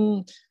 Kasi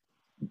kung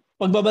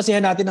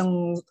pagbabasehan natin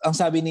ang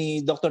sabi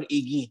ni Dr.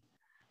 Iggy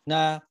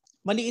na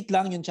maliit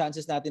lang yung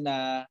chances natin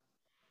na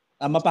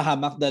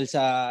mapahamak dahil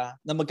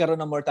na magkaroon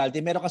ng mortality.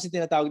 Meron kasi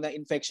tinatawag na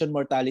infection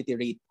mortality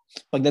rate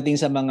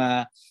pagdating sa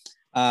mga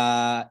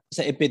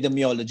sa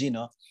epidemiology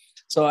no.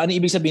 So ano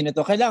ibig sabihin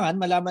nito? Kailangan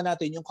malaman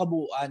natin yung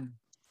kabuuan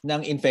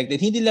ng infected.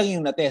 Hindi lang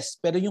yung na-test,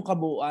 pero yung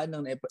kabuuan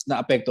ng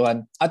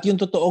naapektuhan at yung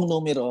totoong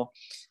numero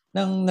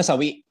ng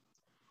nasawi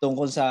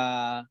tungkol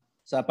sa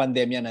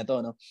pandemya na ito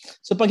no.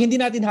 So pag hindi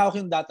natin hawak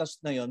yung data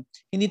na yon,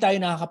 hindi tayo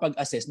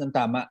nakakapag-assess ng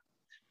tama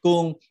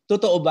kung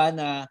totoo ba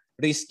na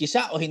risky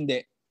siya o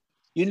hindi.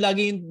 Yun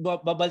lagi yung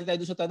babalik tayo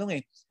doon sa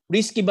tanong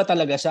risky ba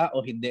talaga siya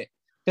o hindi?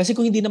 Kasi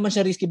kung hindi naman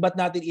siya risky, ba't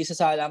natin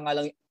isasalang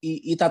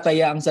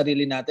itataya ang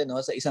sarili natin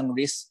no, sa isang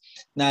risk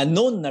na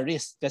known na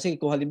risk? Kasi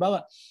kung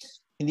halimbawa,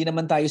 hindi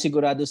naman tayo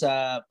sigurado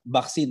sa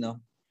vaccine,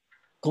 no?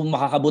 Kung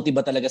makakabuti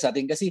ba talaga sa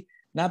atin? Kasi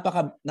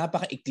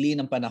napaka-ikli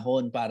ng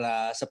panahon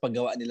para sa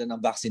paggawa nila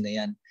ng vaccine na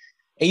yan.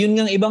 Yun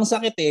nga ibang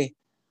sakit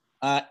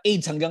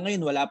AIDS, hanggang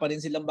ngayon, wala pa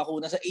rin silang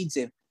bakuna sa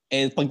AIDS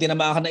pag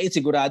tinamaan ka na AIDS,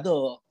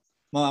 sigurado,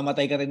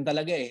 mamamatay ka rin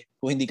talaga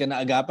kung hindi ka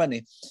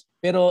naagapan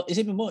Pero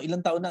isipin mo,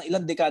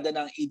 ilang dekada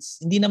na ang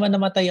AIDS, hindi naman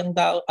namatay ang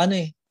tao,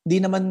 hindi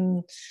naman,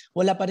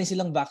 wala pa rin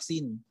silang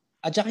vaccine.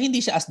 At saka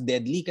hindi siya as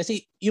deadly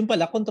kasi yun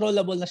pala,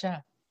 controllable na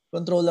siya.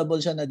 Controllable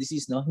siya na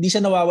disease, no? Hindi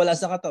siya nawawala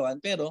sa katawan,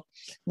 pero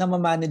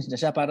namamanage na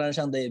siya, para na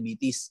siyang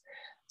diabetes.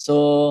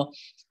 So,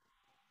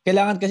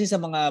 kailangan kasi sa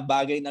mga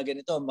bagay na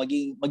ganito,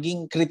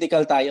 maging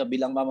critical tayo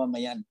bilang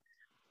mamamayan.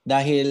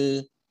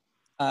 Dahil,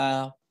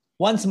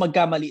 once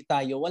magkamali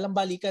tayo, walang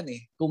balikan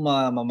Kung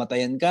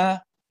mamatayan ka,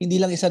 hindi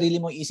lang sarili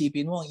mo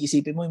isipin mo, ang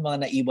isipin mo yung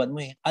mga naiwan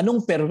mo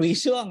Anong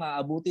perwisyo ang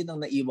aabutin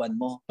ng naiwan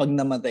mo pag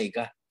namatay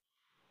ka?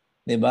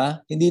 'Di ba?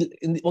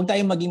 Huwag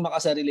tayong maging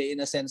makasarili in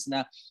a sense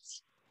na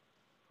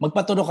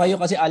magpaturo kayo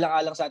kasi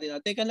alang-alang sa atin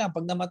na, teka lang,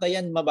 pag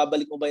namatayan,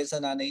 mababalik mo ba yan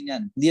sa nanay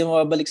niyan? Hindi mo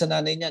mababalik sa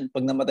nanay niyan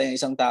pag namatay ang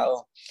isang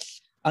tao.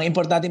 Ang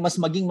importante, mas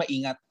maging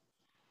maingat.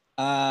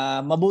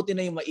 Mabuti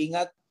na yung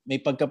maingat,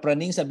 may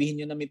pagkapraning,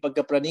 sabihin nyo na may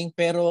pagkapraning,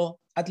 pero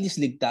at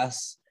least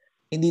ligtas.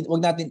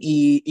 Wag natin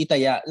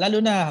itaya. Lalo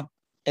na,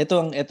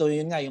 ito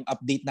yun nga, yung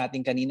update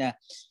natin kanina.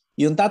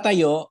 Yung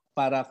tatayo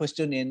para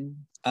questionin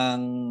ang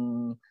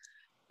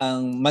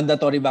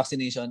mandatory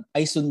vaccination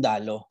ay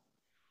sundalo.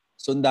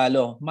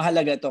 Sundalo.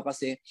 Mahalaga ito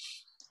kasi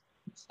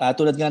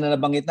tulad nga na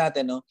nabanggit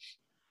natin, no?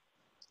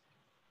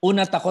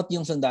 Una, takot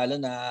yung sundalo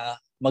na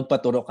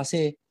magpaturo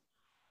kasi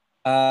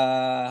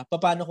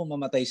paano kung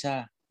mamatay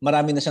siya?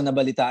 Marami na siyang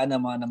nabalitaan na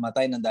mga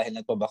namatay nang dahil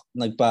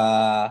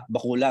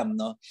nagpabakulam,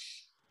 no?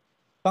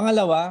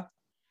 Pangalawa,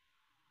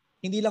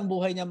 hindi lang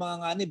buhay niya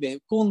mga nganib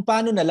kung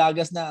paano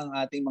nalagas na ang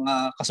ating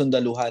mga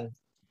kasundaluhan.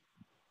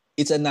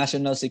 It's a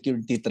national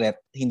security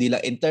threat. Hindi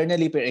lang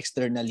internally pero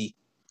externally.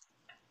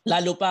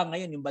 Lalo pa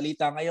ngayon, yung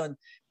balita ngayon,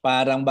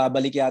 parang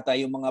babalik yata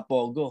yung mga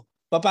pogo.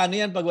 Paano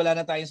yan pag wala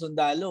na tayong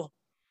sundalo?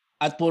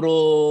 At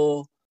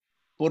puro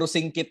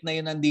singkit na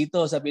yun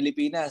nandito sa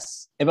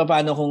Pilipinas.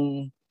 Paano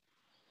kung,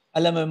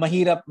 alam mo,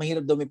 mahirap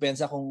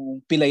dumipensa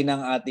kung pilay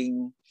ng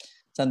ating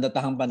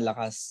sandatahang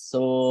panlakas.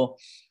 So,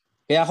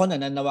 kaya ako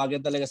nananawagan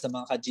talaga sa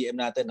mga ka-GM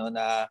natin no,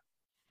 na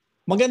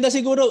maganda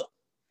siguro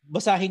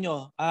basahin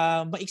nyo.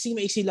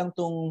 Maiksi lang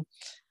tong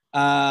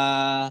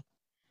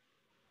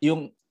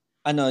yung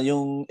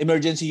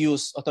emergency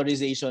use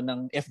authorization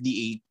ng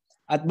FDA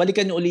at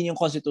balikan nyo uli yung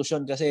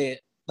constitution kasi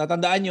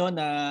tatandaan nyo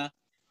na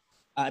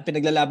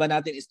pinaglalaban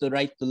natin is the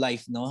right to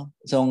life, no?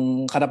 So,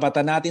 ang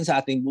karapatan natin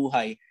sa ating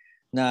buhay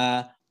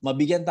na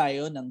mabigyan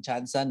tayo ng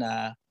tsansa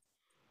na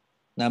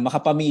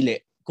makapamili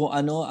kung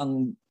ano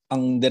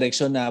ang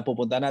direksyon na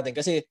pupunta natin.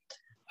 Kasi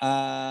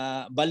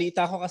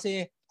balita ko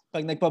kasi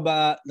pag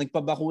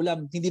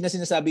nagpabakulam, hindi na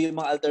sinasabi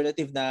yung mga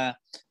alternative na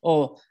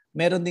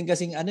meron din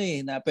kasing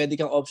na pwede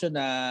kang option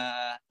na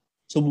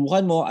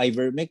subukan mo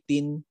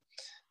ivermectin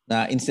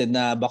na instead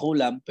na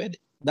bakulam, pwede.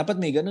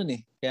 Dapat may ganun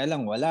Kaya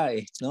lang wala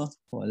no?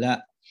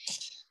 Wala.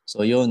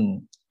 So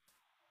yun.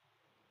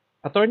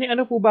 Attorney,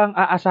 ano po ba ang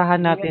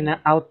aasahan natin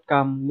na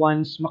outcome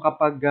once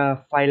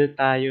makapag-file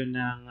tayo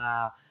ng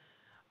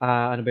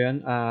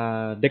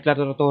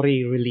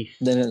declaratory relief?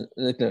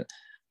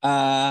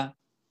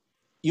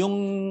 Yung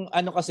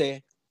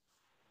kasi,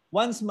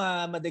 once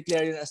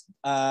ma-declare yun as,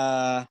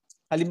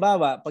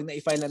 halimbawa, pag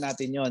na-file na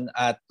natin yon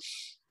at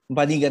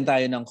panigan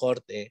tayo ng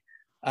korte,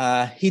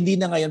 hindi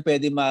na ngayon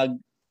pwede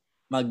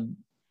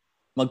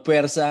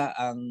magpuwersa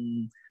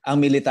ang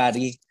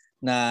military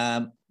na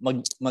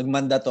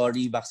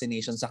mag-mandatory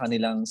vaccination sa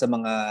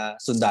mga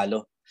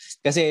sundalo.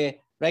 Kasi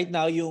right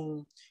now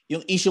yung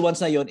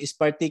issuance na yon is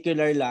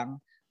particular lang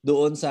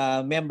doon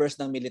sa members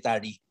ng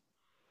military.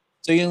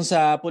 So yung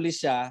sa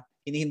pulisya,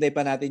 hinihintay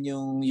pa natin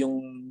yung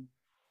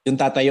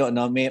tatayo,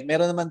 no?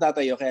 Meron naman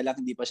tatayo, kaya lang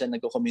hindi pa siya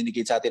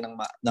nagko-communicate sa atin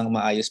ng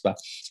maayos pa.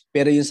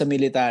 Pero yung sa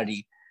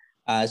military,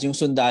 yung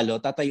sundalo,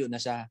 tatayo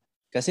na siya.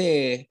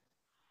 Kasi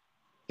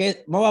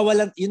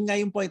mawawalan, yun nga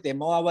yung point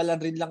mawawalan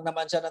rin lang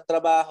naman siya ng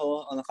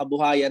trabaho o ng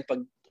kabuhayan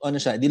pag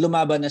di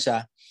lumaban na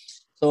siya.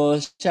 So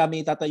siya may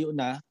tatayo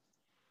na.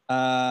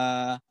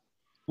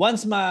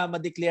 Once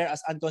ma-declare as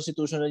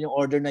unconstitutional yung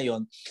order na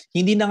yon,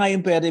 hindi na nga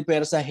yung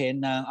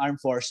pwede-persahin ng armed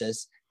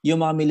forces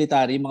yung mga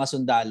military, mga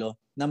sundalo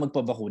na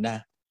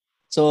magpabakuna.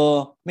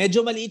 So,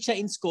 medyo maliit siya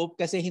in scope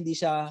kasi hindi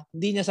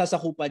niya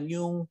sasakupan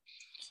yung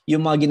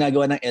mga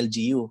ginagawa ng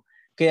LGU.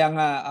 Kaya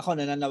nga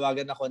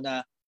nananawagan ako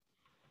na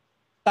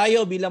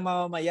tayo bilang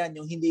mamamayan,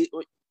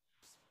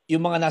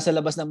 yung mga nasa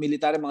labas ng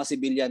military, mga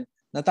civilian,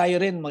 na tayo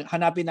rin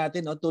hanapin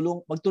natin,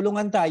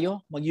 magtulungan tayo,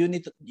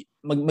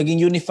 maging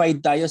unified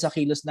tayo sa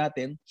kilos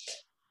natin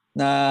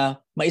na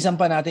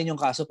maisampa natin yung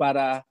kaso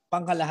para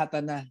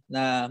pangkalahatan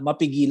na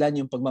mapigilan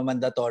yung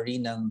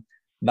pagmamandatory ng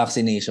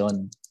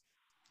vaccination.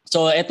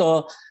 So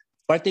ito,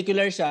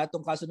 particular siya,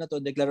 itong kaso na to,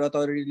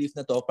 declaratory relief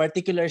na to,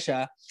 particular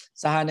siya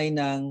sa hanay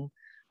ng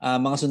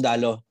mga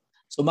sundalo.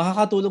 So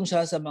makakatulong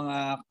siya sa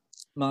mga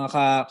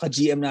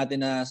ka-GM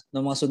natin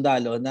ng mga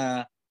sundalo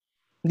na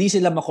hindi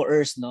sila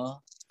ma-coerce,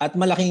 no? At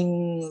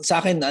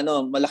sa akin,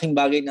 malaking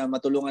bagay na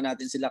matulungan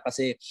natin sila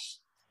kasi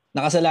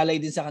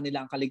nakasalalay din sa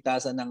kanila ang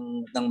kaligtasan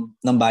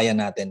ng bayan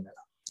natin.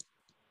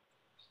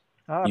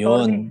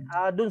 Attorney,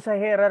 dun sa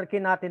hierarchy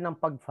natin ng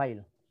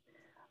pag-file.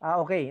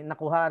 Okay,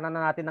 nakuha na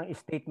natin ng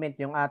statement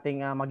yung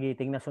ating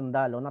magiting na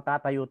sundalo,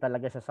 natatayo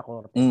talaga siya sa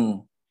korte.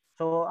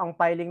 So, ang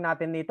filing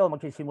natin nito,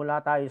 magsisimula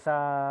tayo sa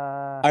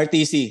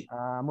RTC.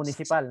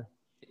 Municipal.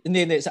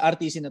 Hindi, sa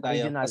RTC na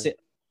tayo. Regional. Kasi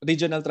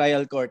Regional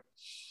Trial Court.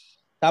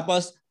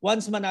 Tapos,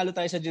 once manalo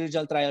tayo sa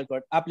Regional Trial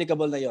Court,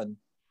 applicable na yon.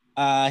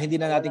 Hindi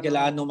na natin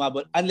kailangan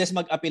humabol unless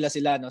mag-apela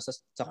sila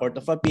sa Court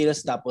of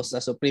Appeals tapos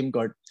sa Supreme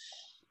Court.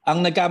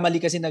 Ang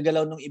nagkamali kasi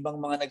nagalaw ng ibang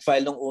mga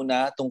nag-file nung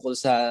una tungkol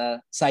sa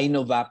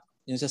Sinovac.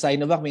 Yung sa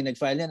Sinovac, may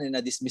nag-file yan,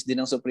 na-dismiss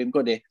din ng Supreme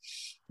Court eh.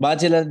 Bakit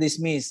sila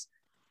na-dismiss?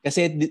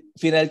 Kasi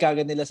final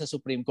kagad nila sa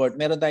Supreme Court.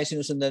 Meron tayong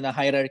sinusundan na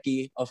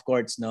hierarchy of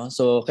courts, no?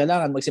 So,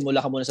 kailangan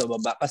magsimula ka muna sa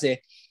baba. Kasi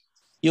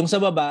yung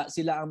sa baba,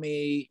 sila ang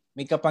may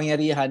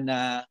kapangyarihan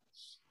na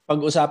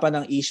pag-usapan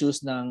ng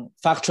issues, ng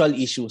factual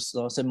issues,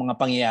 no? Sa mga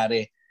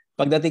pangyayari.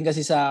 Pagdating kasi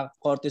sa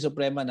Korte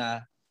Suprema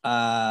na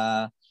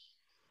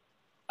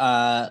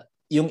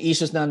yung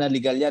issues na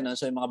legal yan, no?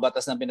 So yung mga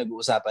batas na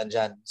pinag-uusapan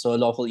dyan. So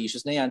lawful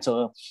issues na yan.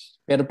 So,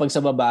 pero pag sa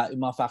baba,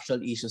 yung mga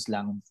factual issues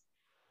lang.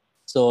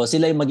 So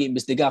sila yung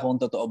mag-iimbestiga kung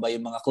totoo ba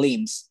yung mga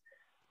claims.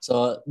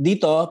 So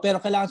dito,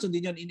 pero kailangan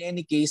sundin yun. In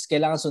any case,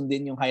 kailangan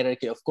sundin yung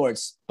hierarchy of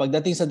courts.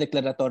 Pagdating sa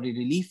declaratory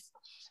relief,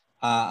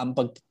 ang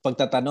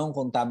pagtatanong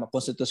kung tama,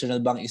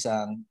 constitutional bang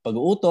isang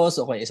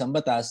pag-uutos o kaya isang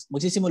batas,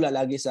 magsisimula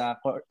lagi sa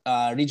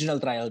Regional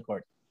Trial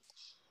Court.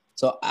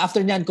 So after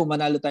nyan, kung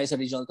manalo tayo sa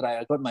Regional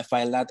Trial Court, may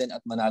file natin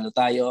at manalo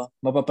tayo,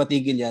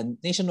 mapapatigil yan.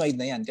 Nationwide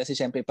na yan kasi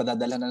syempre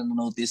padadala na ng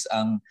notice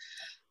ang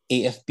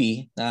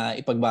AFP na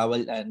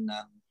ipagbawal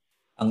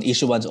ang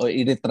issuance o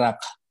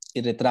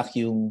i-retract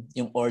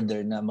yung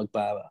order na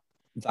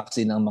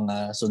magpa-vaccine ng mga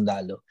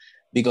sundalo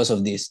because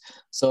of this.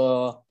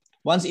 So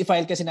once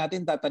i-file kasi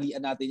natin,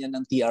 tatalian natin yan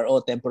ng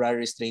TRO, Temporary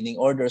Restraining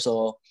Order.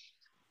 So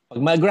pag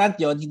mag-grant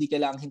yon, hindi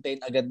kailangang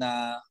hintayin agad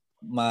na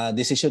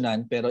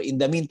ma-desisyonan. Pero in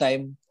the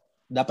meantime,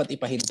 dapat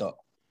ipahinto.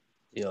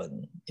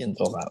 Yun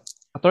po, Kap.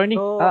 Attorney,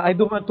 So, I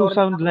don't want to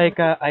sound like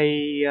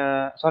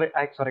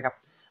sorry Kap.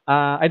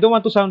 I don't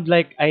want to sound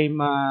like I'm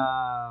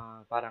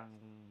parang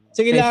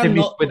sige lang,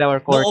 pessimist with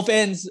our court. No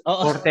offense.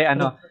 Korte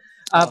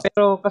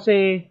pero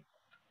kasi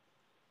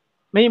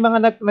may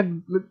mga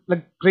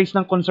nag-raise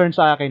ng concern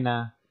sa akin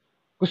na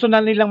gusto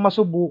na nilang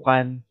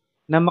masubukan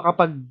na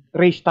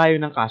makapag-raise tayo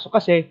ng kaso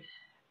kasi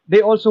they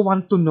also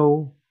want to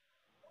know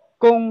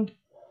kung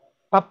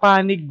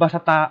papanig ba sa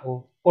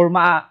tao or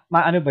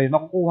ano ba yun,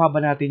 makukuha ba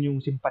natin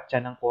yung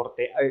simpatsya ng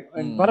korte?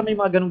 Para may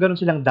mga ganun-ganun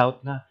silang doubt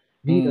na.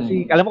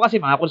 Kasi, alam mo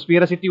kasi, mga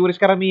conspiracy theories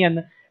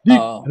karamihan na,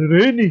 ano na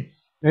yun eh,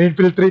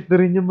 na-infiltrate na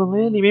rin yung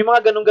mga yan eh. May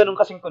mga ganun-ganun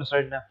kasing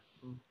concern na.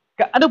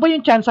 Ano ba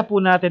yung chance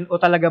po natin o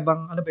talaga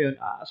bang, ano ba yun?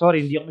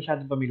 Sorry, hindi ako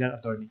masyadong familiar,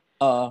 attorney.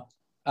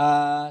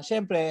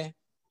 Siyempre,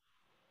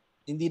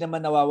 hindi naman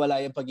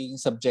nawawala yung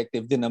pagiging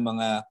subjective din ng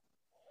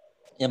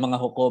mga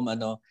hukom,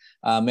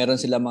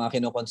 meron sila mga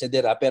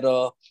kinokonsidera,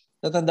 pero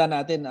tatanda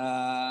natin,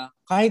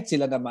 kahit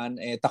sila naman,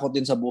 takot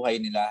din sa buhay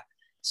nila.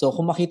 So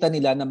kung makita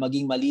nila na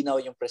maging malinaw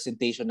yung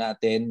presentation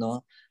natin,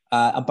 no?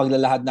 Ang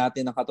paglalahad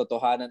natin ng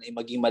katotohanan ay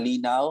maging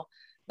malinaw,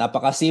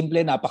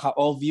 napaka-simple,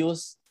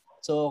 napaka-obvious.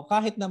 So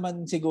kahit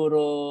naman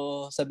siguro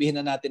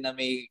sabihin na natin na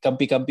may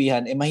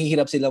kampi-kampihan,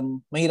 mahirap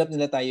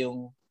nila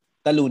tayong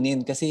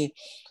talunin kasi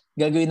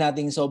gagawin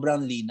natin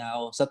sobrang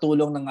linaw. Sa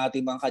tulong ng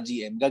ating mga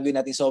ka-GM, gagawin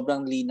natin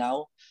sobrang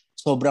linaw,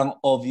 sobrang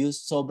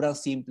obvious, sobrang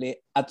simple,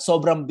 at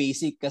sobrang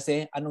basic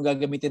kasi anong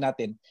gagamitin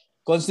natin?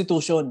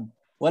 Constitution.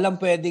 Walang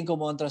pwedeng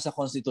kumontra sa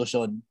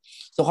Constitution.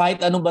 So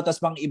kahit anong batas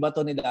pang iba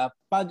to nila,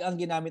 pag ang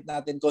ginamit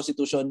natin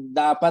Constitution,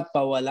 dapat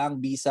pawalang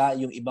bisa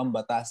yung ibang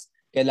batas.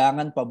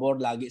 Kailangan pabor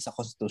lagi sa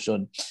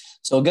Constitution.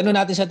 So ganun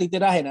natin siya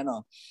titirahin,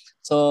 ano?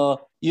 So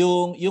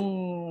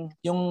yung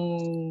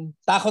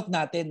takot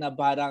natin na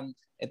parang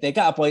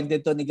teka,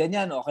 appointed to ni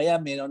ganyan o kaya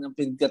meron ng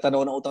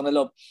pinagtatanong ng utang na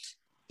loob.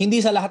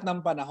 Hindi sa lahat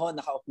ng panahon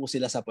nakaupo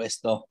sila sa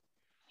pwesto.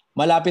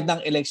 Malapit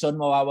ng eleksyon,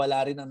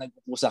 mawawala rin ang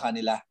nag-upo sa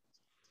kanila.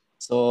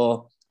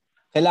 So,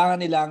 kailangan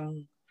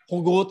nilang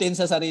hugutin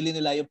sa sarili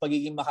nila yung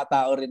pagiging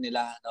makatao rin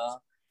nila. No?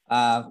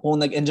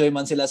 Kung nag-enjoy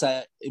man sila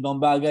sa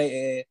ibang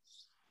bagay,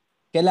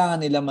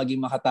 kailangan nila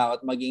maging makatao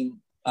at maging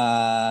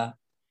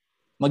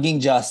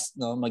just,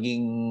 no?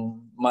 Maging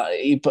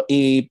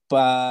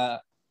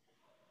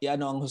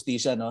ang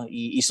hustisya, no?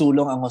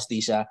 Isulong ang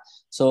hustisya.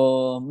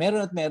 So,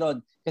 meron at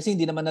meron. Kasi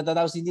hindi naman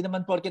natatapos. Hindi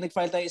naman porke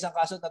nag-file tayo isang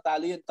kaso,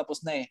 natalo yun, tapos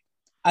na eh.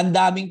 Ang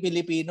daming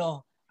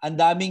Pilipino, ang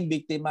daming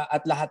biktima,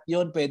 at lahat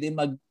yun pwede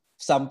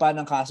magsampa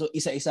ng kaso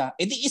isa-isa.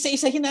 E di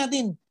isa-isahin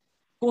natin.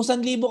 Kung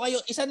 1,000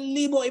 kayo,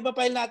 1,000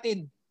 ipapile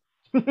natin.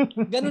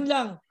 Ganun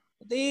lang.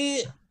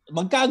 Di,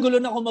 magkagulo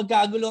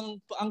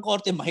ang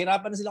korte,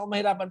 mahirapan na sila kung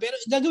mahirapan. Pero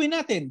gagawin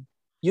natin.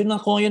 Yun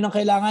ang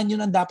kailangan,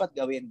 yun ang dapat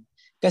gawin.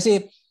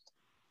 Kasi,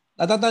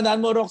 natatandaan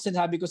mo, Rox,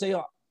 sinabi ko sa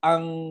iyo,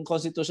 ang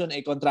konstitusyon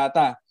ay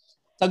kontrata.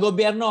 Sa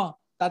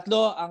gobyerno, 3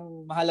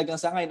 ang mahalagang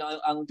sangay, no?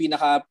 Ang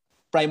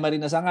pinaka-primary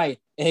na sangay,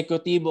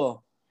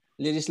 ehekutibo,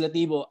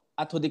 legislatibo,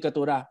 at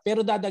hudikatura.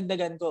 Pero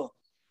dadagdagan ko,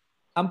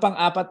 ang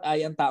pang-4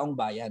 ay ang taong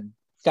bayan.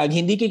 Kag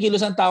hindi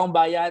kikilos ang taong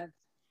bayan,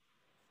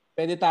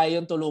 pwede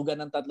tayong tulugan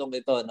ng 3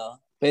 ito,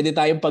 no? Pwede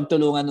tayong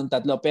pagtulungan ng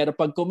 3. Pero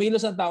pag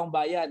kumilos ang taong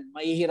bayan,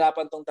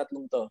 mahihirapan tong 3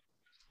 to.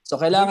 So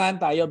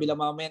kailangan tayo bilang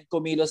mamayan,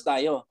 kumilos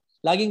tayo.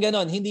 Laging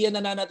ganon, hindi yan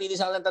nananatili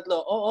sa kanilang 3.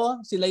 Oo,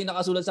 sila yung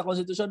nakasulat sa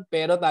konstitusyon,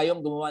 pero tayong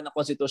gumawa ng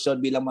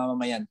konstitusyon bilang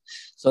mamamayan.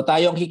 So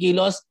tayong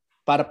kikilos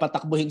para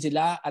patakbuhin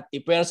sila at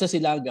ipersa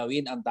sila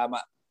gawin ang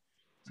tama.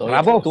 So,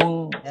 Bravo!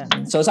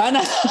 So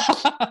sana.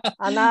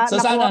 So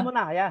nakuha mo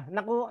na. Yeah.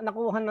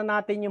 Nakuha na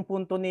natin yung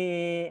punto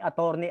ni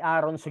Attorney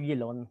Aaron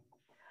Sugilon.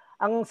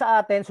 Ang sa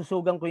atin,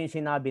 susugan ko yung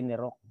sinabi ni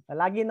Rock.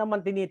 Lagi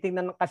naman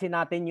tinitingnan kasi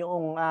natin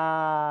yung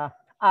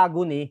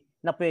agony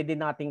na pwede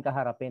nating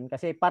kaharapin.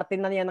 Kasi parte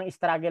na yan ng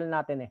struggle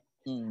natin eh.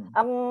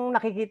 Ang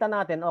nakikita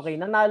natin,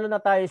 okay, nanalo na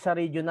tayo sa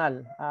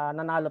regional.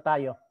 Nanalo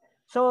tayo.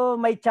 So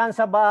may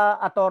chance ba,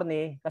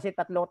 attorney, kasi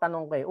 3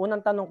 tanong ko eh. Unang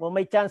tanong ko,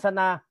 may chance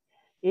na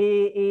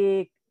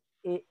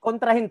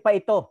kontrahin pa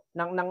ito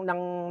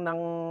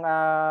ng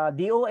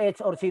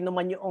DOH or sino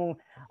man yung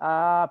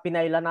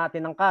pinaila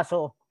natin ng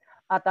kaso.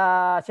 At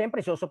siyempre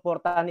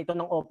susuportahan ito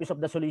ng Office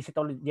of the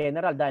Solicitor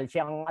General dahil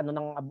siya ang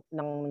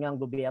ng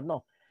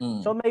gobyerno.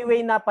 So may way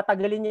na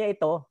patagalin niya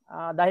ito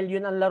dahil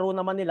yun ang laro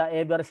naman nila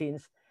ever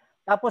since.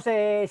 Tapos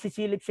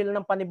sisilip sila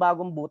ng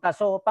panibagong butas.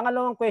 So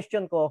pangalawang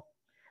question ko,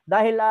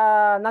 dahil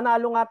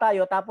nanalo nga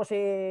tayo tapos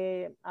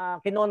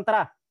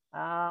kinontra,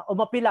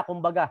 umapila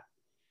kumbaga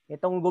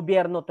itong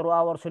gobyerno through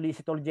our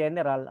Solicitor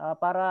General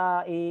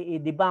para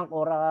i-debunk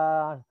or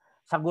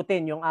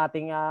sagutin yung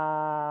ating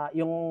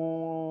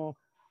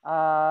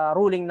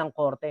ruling ng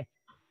korte.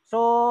 So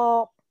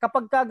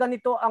kapag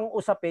ganito ang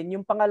usapin,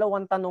 yung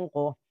pangalawang tanong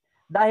ko,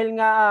 dahil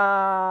nga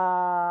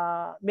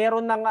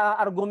meron ng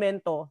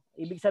argumento,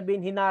 ibig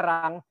sabihin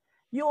hinarang,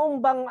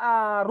 yung bang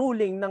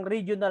ruling ng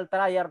Regional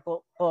Trial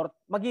Court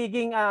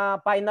magiging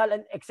final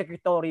and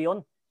executory yun?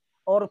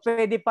 Or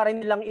pwede pa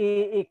rin nilang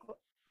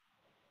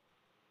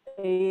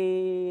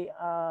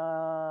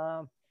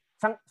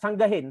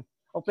sanggahin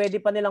o pwede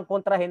pa nilang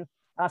kontrahin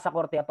sa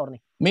korte, attorney?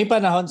 May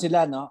panahon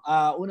sila, no?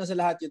 Una sa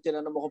lahat, yung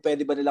tinanong mo kung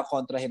pwede ba nilang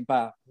kontrahin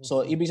pa.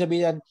 So, ibig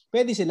sabihin,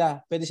 pwede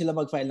sila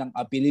mag-file ng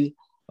appeal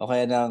o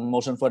kaya ng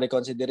motion for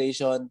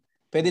reconsideration.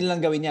 Pwede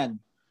nilang gawin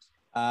yan.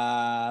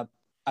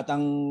 At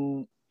ang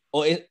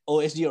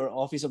OSG or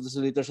Office of the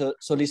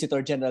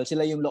Solicitor General,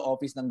 sila yung law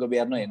office ng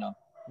gobyerno, no?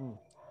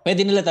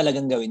 Pwede nila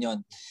talagang gawin yon.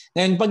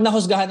 Ngayon, pag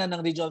nahusgahan na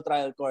ng Regional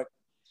Trial Court,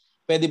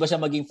 pwede ba siya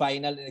maging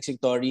final and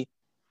executory?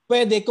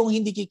 Pwede kung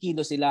hindi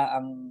kikilo sila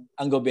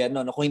ang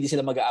gobyerno, no? Kung hindi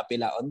sila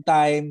mag-aapila on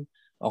time,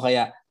 o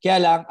kaya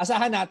lang,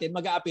 asahan natin,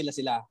 mag-aapila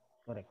sila.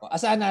 Correct.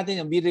 Asahan natin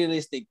yung be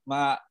realistic.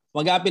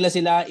 Mag-aapila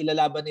sila,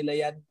 ilalaban nila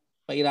yan,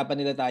 pahirapan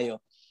nila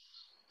tayo.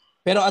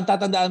 Pero ang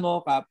tatandaan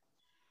mo, Kap,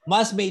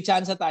 mas may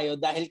chance tayo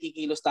dahil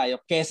kikilos tayo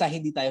kesa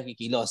hindi tayo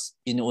kikilos.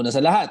 Yun yung una sa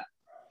lahat.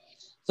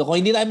 So kung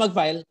hindi tayo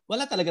mag-file,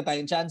 wala talaga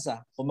tayong chance.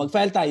 Kung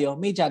mag-file tayo,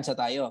 may chance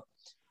tayo.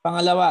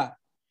 Pangalawa,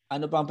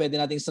 ano pang pwede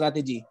nating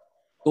strategy?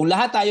 Kung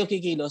lahat tayo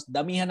kikilos,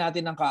 damihan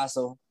natin ng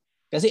kaso.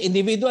 Kasi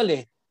individual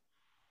eh.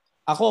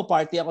 Ako,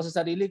 party ako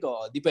sa sarili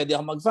ko. Di pwede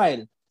ako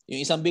mag-file.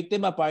 Yung isang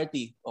biktima,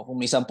 party. O kung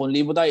may 10,000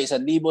 tayo,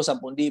 1,000,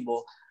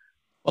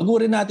 10,000,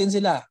 pagurin natin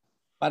sila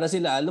para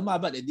sila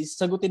lumaban. Di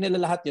sagutin nila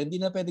lahat yun. Hindi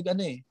na pwede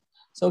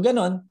So,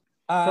 ganon.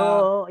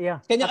 So,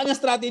 yeah. Kanya-kanya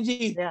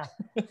strategy. Yeah.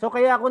 So,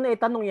 kaya ako na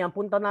itanong yan,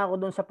 punta na ako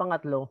doon sa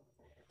pangatlo.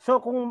 So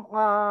kung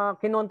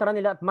kinontra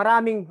nila at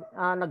maraming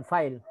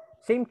nag-file,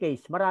 same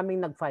case,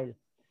 maraming nag-file,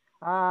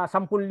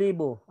 10,000,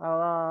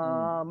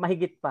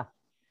 mahigit pa.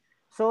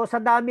 So sa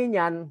dami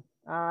niyan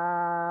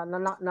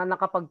na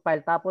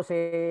nakapag-file, tapos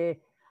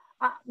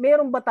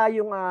meron ba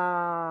tayong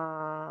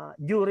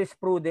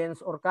jurisprudence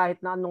or kahit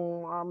na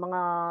anong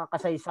mga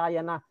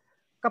kasaysayan na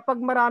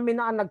kapag marami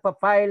na ang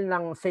nagpa-file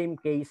ng same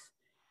case,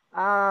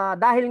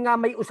 dahil nga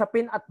may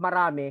usapin at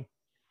marami,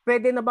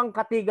 pwede na bang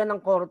katigan ng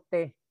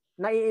korte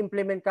na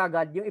i-implement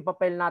kagad yung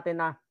ipapile natin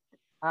na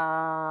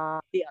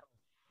TR?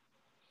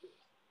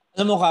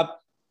 Alam mo,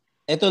 Kap,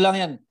 ito lang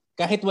yan.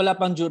 Kahit wala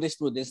pang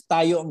jurisprudence,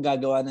 tayo ang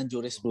gagawa ng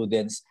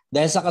jurisprudence.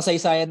 Dahil sa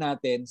kasaysayan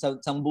natin,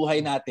 sa buhay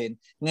natin,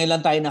 ngayon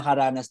lang tayo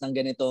nakaranas ng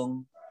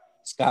ganitong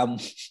scam.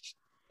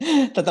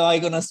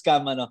 Tatawagin ko ng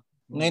scam, ano?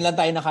 Ngayon lang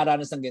tayo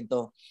nakaranas ng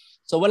ganito.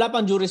 So wala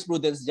pang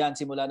jurisprudence diyan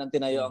simula nang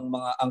tinayo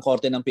ang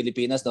Korte ng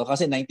Pilipinas, no?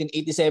 Kasi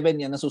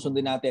 1987 yan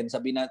nasusundin natin.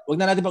 Wag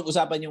na natin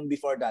pag-usapan yung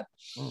before that.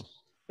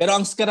 Pero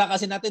ang skra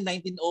kasi natin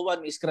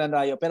 1901 may skra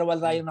rayo, pero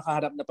wala tayong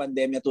nakaharap na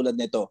pandemya tulad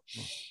nito.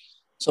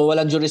 So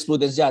walang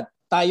jurisprudence diyan.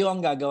 Tayo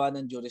ang gagawa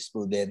ng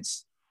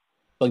jurisprudence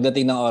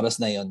pagdating ng oras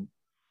na 'yon.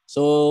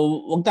 So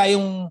wag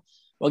tayong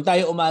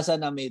umasa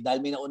na dahil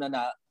may nauna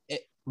na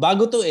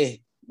bago to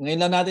Ngayon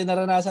lang natin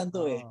naranasan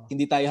to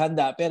Hindi tayo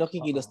handa pero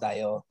kikilos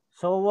tayo.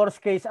 So worst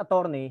case,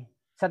 attorney,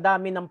 sa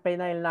dami ng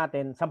penal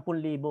natin, 10,000.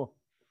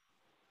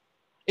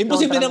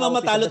 Imposible naman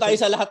matalo tayo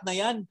sa lahat na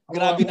yan.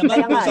 Grabe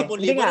naman. Kung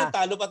 10,000,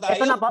 talo pa tayo.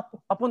 Ito na,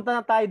 papunta na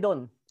tayo doon.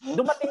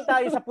 Dumating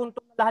tayo sa punto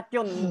na lahat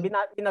yun,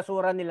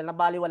 binasura nila,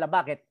 nabaliwala.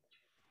 Bakit?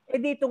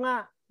 Dito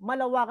nga,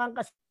 malawakang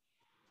kasi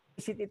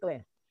ito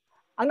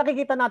Ang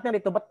nakikita natin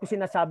rito, ba't ko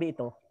sinasabi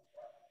ito?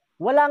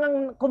 Wala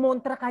ngang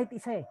kumontra kahit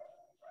isa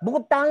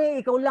Bukod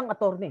tangi, ikaw lang,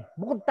 attorney.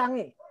 Bukod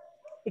tangi.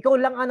 Ikaw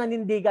lang ang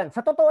nanindigan.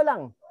 Sa totoo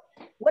lang,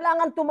 wala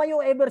ngang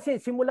tumayo ever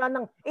since. Simula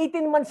ng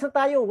 18 months na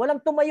tayo,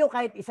 walang tumayo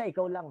kahit isa,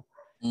 ikaw lang.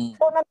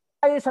 So,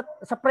 tayo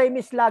sa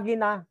premise lagi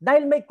na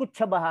dahil may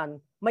kutsabahan,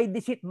 may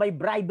deceit, may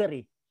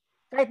bribery.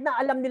 Kahit na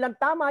alam nilang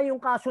tama yung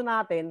kaso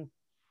natin,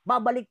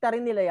 babalik ta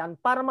rin nila yan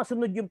para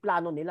masunod yung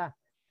plano nila.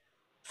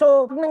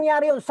 So, pag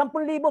nangyari yun,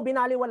 10,000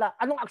 binaliwala,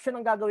 anong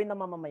aksyon ang gagawin ng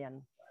mamamayan?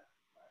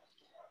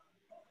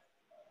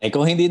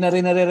 Kung hindi na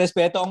rin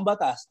nare-respeto ang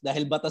batas,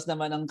 dahil batas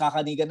naman ang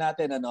kakanigan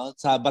natin,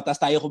 sa batas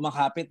tayo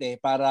kumakapit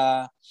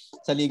para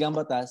sa ligang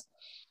batas,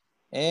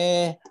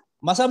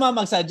 masama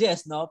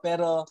mag-suggest, no?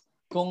 Pero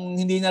kung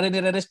hindi na rin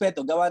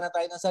nire-respeto, gawa na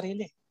tayo ng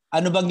sarili.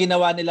 Ano bang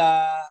ginawa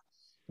nila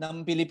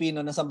ng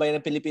Pilipino, ng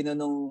sambayan ng Pilipino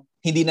nung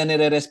hindi na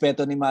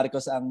nire-respeto ni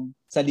Marcos ang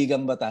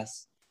saligang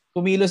batas?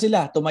 Kumilo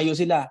sila, tumayo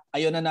sila.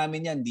 Ayaw na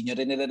namin yan, hindi nyo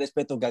rin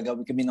nire-respeto,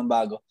 gagawin kami ng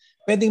bago.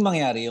 Pwedeng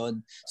mangyari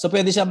yon. So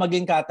pwede siya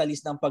maging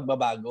catalyst ng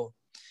pagbabago.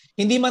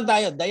 Hindi man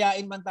tayo,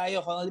 dayain man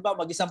tayo. Kung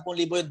halimbawa mag-10,000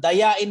 yun,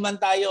 dayain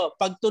man tayo,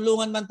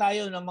 pagtulungan man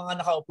tayo ng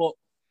mga nakaupo.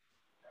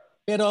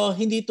 Pero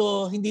hindi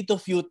to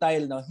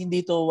futile, no?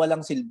 Hindi to walang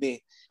silbi.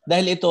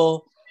 Dahil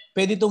ito,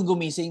 pwede itong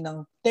gumising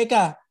ng,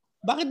 teka,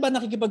 bakit ba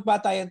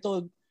nakikipagpatayan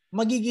to?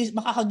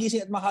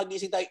 Makakagising at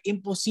makagising tayo.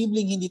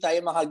 Imposibleng hindi tayo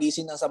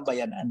makagising ng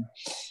sambayanan.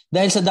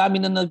 Dahil sa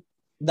dami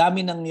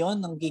ng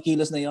yon, ng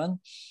kikilos na yon,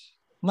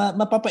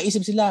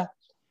 mapapaisip sila,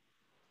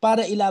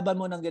 para ilaban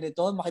mo ng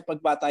ganito,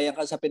 makipagpatayan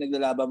ka sa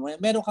pinaglalaban mo,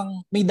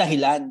 may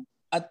dahilan.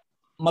 At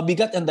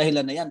mabigat ang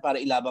dahilan na yan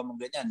para ilaban mo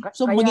ganyan.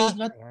 So,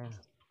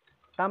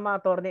 tama,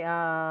 attorney.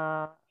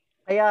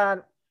 Kaya,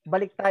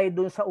 balik tayo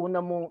dun sa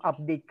una mong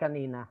update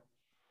kanina.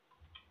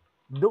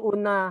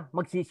 Doon na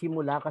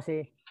magsisimula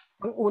kasi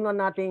ang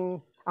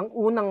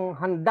unang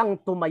handang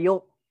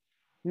tumayo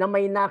na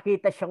may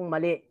nakita siyang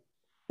mali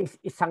is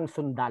isang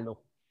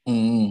sundalo.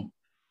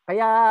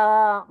 Kaya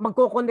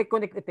magko-connect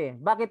ito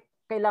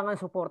Bakit kailangan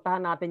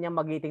suportahan natin yung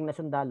magiting na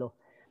sundalo?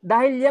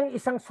 Dahil yung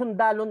isang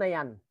sundalo na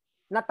yan,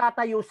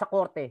 natatayo sa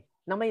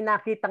korte na may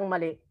nakitang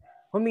mali,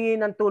 humingi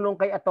ng tulong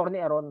kay Attorney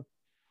Aaron,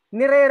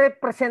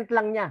 nire-represent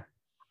lang niya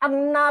ang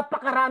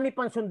napakarami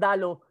pang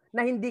sundalo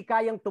na hindi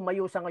kayang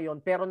tumayo sa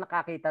ngayon pero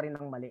nakakita rin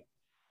ng mali.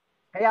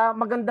 Kaya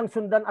magandang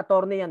sundan,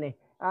 attorney yan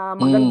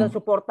magandang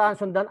suportahan,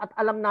 sundan, at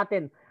alam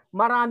natin,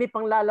 marami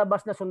pang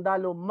lalabas na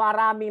sundalo,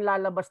 maraming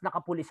lalabas na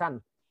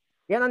kapulisan.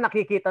 Yan ang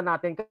nakikita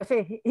natin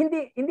kasi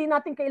hindi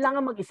natin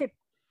kailangan mag-isip.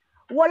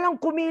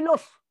 Walang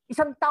kumilos,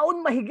 1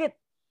 taon mahigit.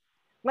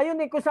 Ngayon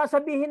kung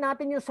sasabihin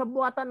natin yung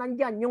sabuatan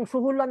nandyan, yung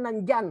suhulan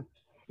nandyan,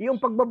 yung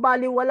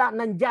pagbabaliwala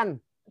nandyan,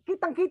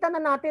 kitang-kita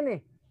na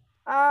natin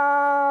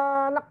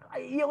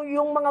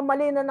yung mga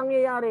mali na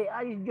nangyayari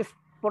ay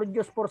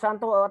Diyos por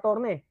santo,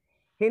 attorney.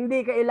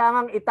 Hindi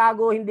kailangang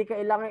itago, hindi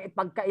kailangang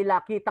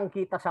ipagkaila,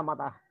 kitang-kita sa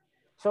mata.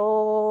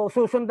 So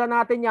susundan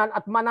natin yan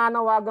at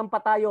mananawagan pa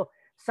tayo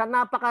sa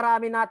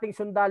napakarami nating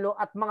sundalo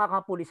at mga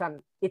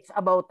kapulisan. It's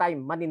about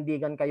time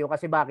manindigan kayo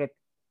kasi bakit?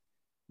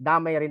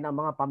 Damay rin ang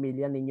mga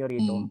pamilya ninyo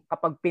rito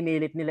kapag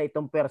pinilit nila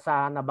itong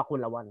persahan na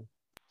bakulawan.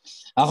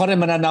 Ako rin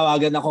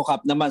mananawagan ako,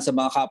 Kap, naman sa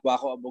mga kapwa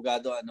ko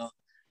abogado.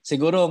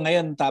 Siguro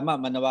ngayon tama,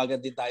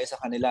 manawagan din tayo sa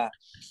kanila.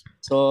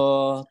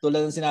 So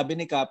tulad ng sinabi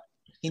ni Kap,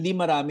 hindi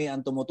marami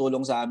ang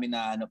tumutulong sa amin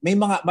na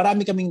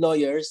marami kaming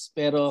lawyers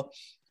pero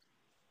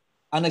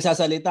ang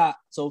nagsasalita.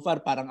 So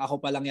far, parang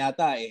ako pa lang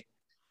yata eh.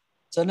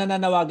 So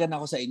nananawagan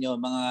ako sa inyo,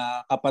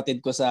 mga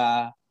kapatid ko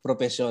sa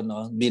profesyon,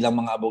 no, bilang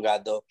mga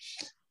abogado.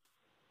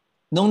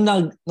 Nung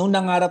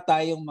nangarap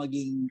tayong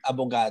maging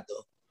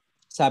abogado,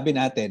 sabi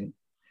natin,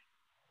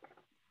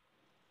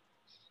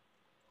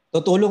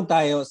 tutulong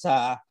tayo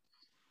sa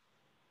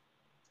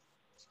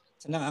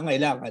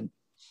nangangailangan.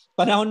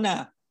 Panahon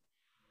na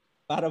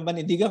para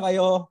manindigan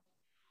kayo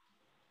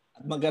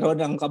at magkaroon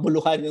ng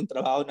kabuluhan yung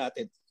trabaho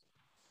natin.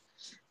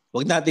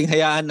 Huwag nating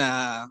hayaan na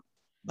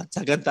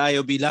matsagan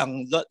tayo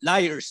bilang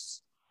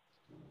liars.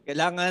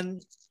 Kailangan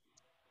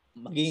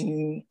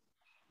maging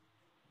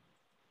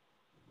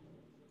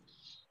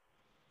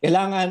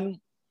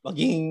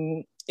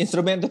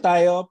instrumento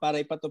tayo para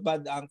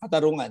ipatupad ang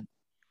katarungan.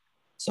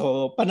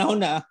 So,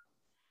 panahon na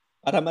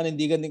para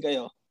manindigan din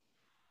kayo.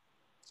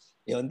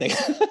 Yun, teka.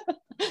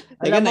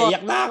 Teka,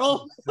 naiyak na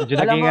ako.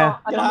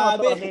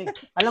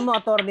 Alam mo,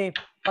 attorney,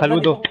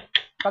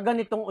 pag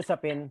ganitong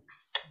usapin,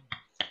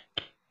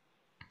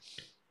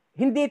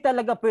 hindi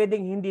talaga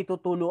pwedeng hindi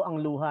tutulo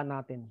ang luha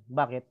natin.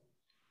 Bakit?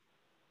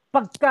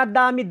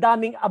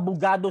 Pagkadami-daming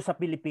abogado sa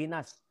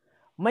Pilipinas,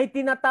 may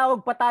tinatawag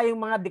pa tayong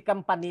mga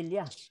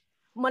dekampanilya.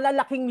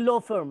 Malalaking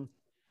law firm.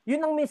 Yun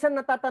ang minsan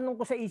natatanong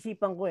ko sa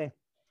isipan ko eh.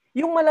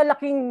 Yung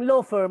malalaking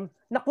law firm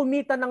na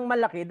kumita ng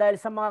malaki dahil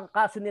sa mga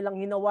kaso nilang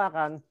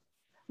hinawakan,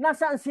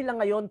 nasaan sila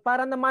ngayon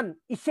para naman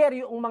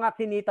i-share yung mga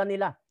kinita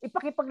nila?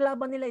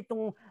 Ipakipaglaban nila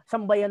itong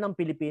sambayan ng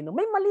Pilipino.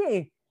 May mali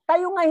eh.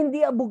 Tayo nga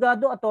hindi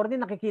abogado, attorney,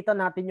 nakikita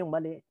natin yung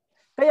mali.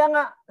 Kaya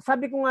nga,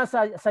 sabi ko nga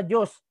sa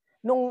Diyos,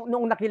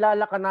 nung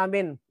nakilala ka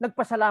namin,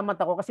 nagpasalamat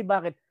ako kasi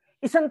bakit?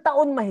 1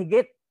 taon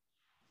mahigit.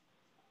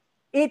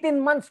 18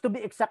 months to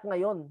be exact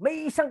ngayon.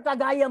 May isang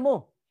kagaya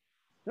mo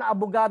na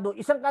abogado,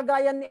 isang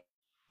kagaya ni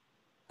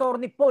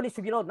Attorney Polly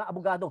Sugilod na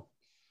abogado.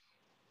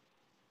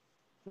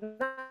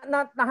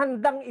 Na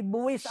handang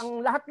ibuwis ang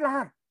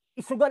lahat-lahat.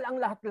 Isugal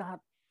ang lahat-lahat.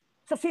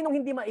 So sinong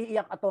hindi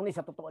maiiyak, attorney,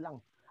 sa totoo lang?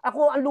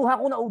 Ako, ang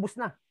luha ko naubos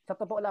na. Sa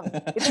totoo lang.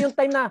 Ito yung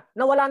time na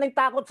nawala na yung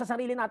takot sa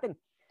sarili natin.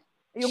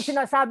 Yung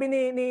sinasabi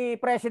ni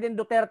President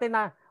Duterte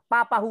na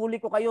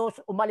papahuli ko kayo,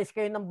 umalis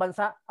kayo ng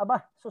bansa.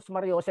 Aba, sus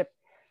Mariosep.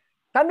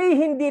 Kami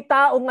hindi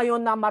tao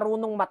ngayon na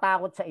marunong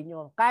matakot sa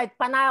inyo. Kahit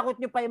panakot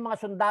nyo pa yung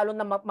mga sundalo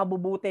na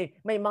mabubuti,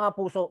 may mga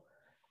puso.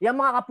 Yung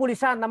mga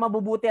kapulisan na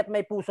mabubuti at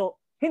may puso,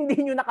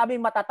 hindi nyo na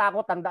kami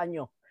matatakot, tandaan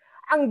nyo.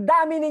 Ang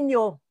dami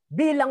ninyo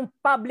bilang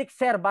public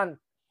servant,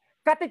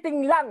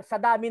 katiting lang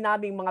sa dami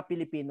naming mga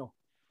Pilipino.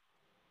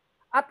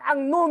 At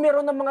ang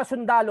numero ng mga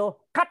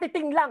sundalo,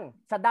 katiting lang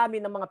sa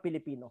dami ng mga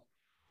Pilipino.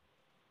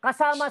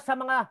 Kasama sa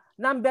mga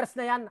numbers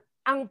na yan,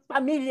 ang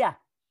pamilya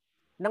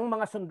ng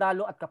mga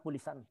sundalo at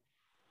kapulisan.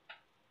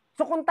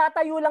 So kung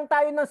tatayo lang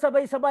tayo ng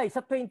sabay-sabay sa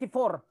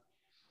 24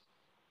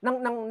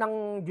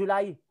 ng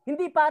July,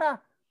 hindi para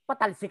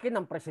patalsikin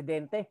ng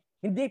presidente,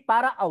 hindi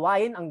para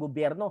awayin ang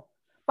gobyerno,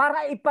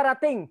 para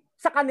iparating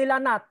sa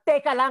kanila na,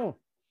 teka lang,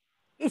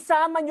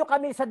 isama nyo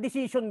kami sa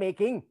decision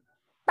making.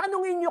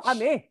 Tanungin nyo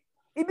kami.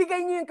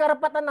 Ibigay nyo yung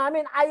karapatan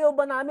namin. Ayaw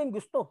ba namin?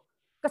 Gusto.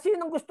 Kasi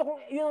yun ang gusto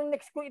kong, yun ang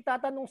next ko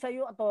itatanong sa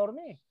iyo,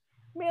 attorney.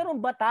 Meron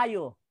ba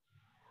tayo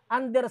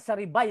under sa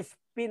revised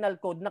penal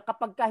code na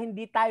kapag ka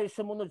hindi tayo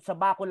sumunod sa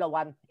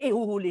bakulawan,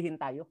 ihuhulihin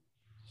tayo?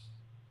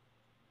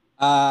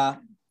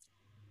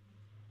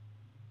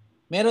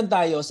 Meron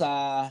tayo sa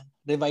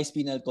revised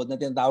penal code na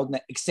tinatawag na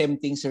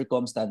exempting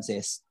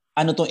circumstances.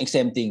 Ano tong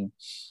exempting?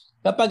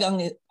 Kapag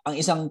ang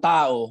isang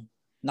tao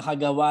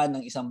nakagawa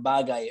ng isang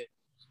bagay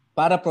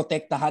para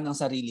protektahan ang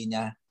sarili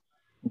niya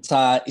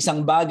sa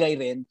isang bagay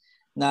rin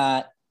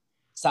na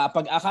sa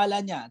pag-akala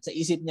niya, sa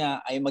isip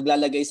niya ay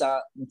maglalagay sa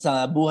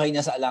buhay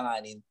niya sa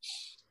alanganin,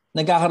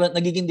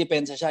 nagiging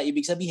depensa siya.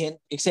 Ibig sabihin,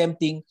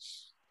 exempting,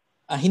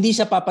 hindi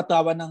siya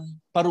papatawan ng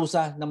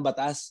parusa ng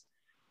batas.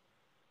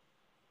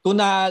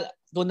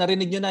 Kung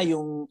narinig nyo na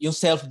yung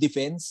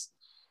self-defense,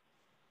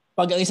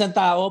 pag ang isang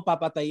tao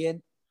papatayin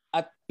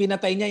at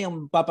pinatay niya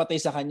yung papatay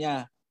sa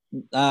kanya,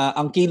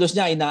 ang kilos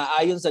niya ay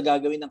naaayon sa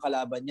gagawin ng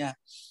kalaban niya,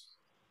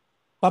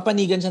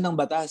 papanigan siya ng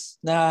batas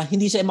na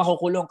hindi siya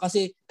makukulong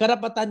kasi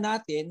karapatan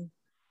natin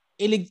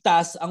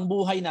iligtas ang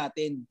buhay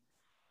natin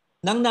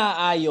nang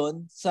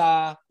naaayon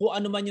sa kung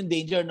ano man yung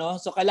danger, no?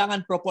 So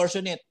kailangan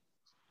proportionate.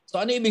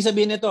 So ano ibig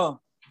sabihin nito?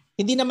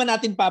 Hindi naman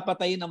natin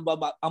papatayin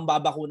ang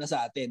babakuna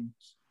sa atin.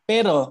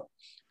 Pero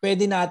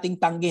pwede nating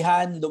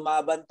tanggihan,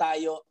 lumaban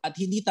tayo at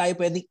hindi tayo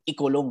pwedeng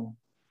ikulong.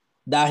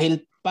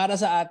 Dahil para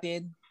sa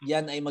atin,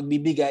 yan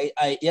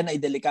ay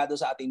delikado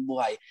sa ating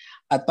buhay.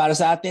 At para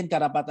sa atin,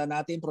 karapatan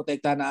natin,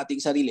 protektahan na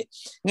ating sarili.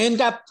 Ngayon,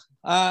 Kap,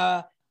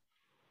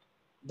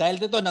 dahil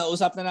dito,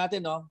 nausap na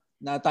natin, no,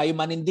 na tayo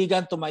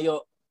manindigan,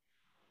 tumayo.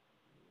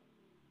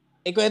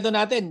 Ikwento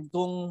natin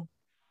kung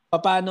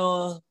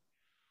paano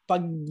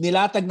pag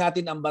nilatag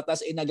natin ang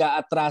batas ay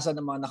nag-aatrasan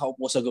ng mga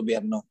nakaupo sa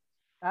gobyerno.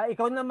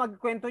 Ikaw na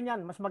magkwento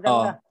niyan, mas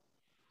maganda.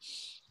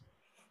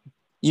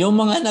 Yung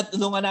mga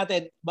natulungan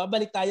natin,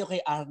 babalik tayo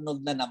kay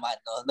Arnold na naman.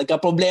 No?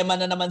 Nagka-problema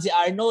na naman si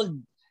Arnold.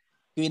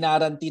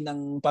 Quinarantin ng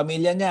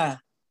pamilya niya.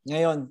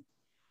 Ngayon,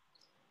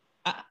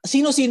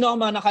 sino-sino ang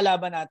mga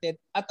nakalaban natin.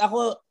 At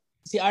ako,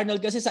 si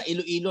Arnold kasi sa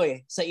Iloilo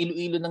eh. Sa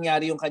Iloilo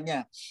nangyari yung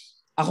kanya.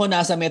 Ako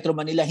nasa Metro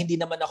Manila, hindi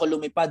naman ako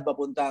lumipad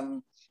papuntang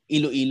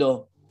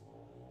Iloilo.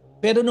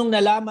 Pero nung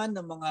nalaman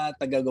ng mga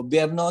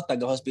taga-gobyerno,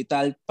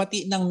 taga-hospital,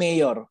 pati ng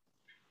mayor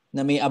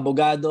na may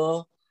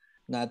abogado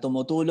na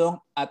tumutulong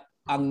at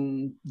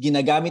ang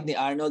ginagamit ni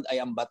Arnold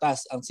ay ang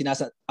batas. Ang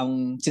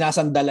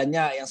sinasandalan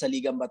niya ay ang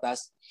saligang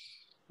batas.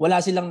 Wala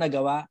silang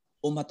nagawa,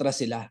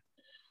 umatras sila.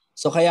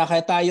 So kaya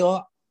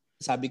tayo,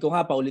 sabi ko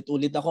nga,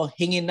 paulit-ulit ako,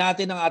 hingin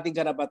natin ang ating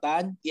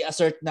karapatan,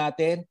 i-assert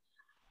natin,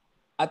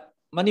 at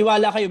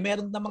maniwala kayo,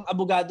 meron namang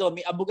abogado.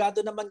 May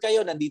abogado naman kayo.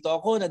 Nandito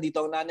ako,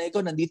 nandito ang nanay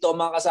ko, nandito ang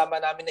mga kasama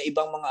namin na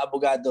ibang mga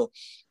abogado.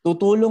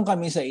 Tutulong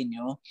kami sa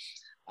inyo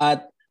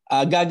at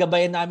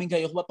gagabayan namin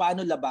kayo kung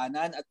paano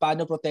labanan at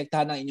paano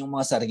protektahan ang inyong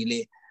mga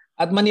sarili.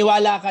 At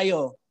maniwala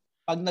kayo,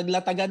 pag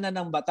naglatagan na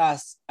ng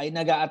batas, ay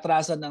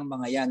nag-aatrasan ng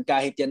mga yan.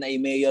 Kahit yan ay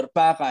mayor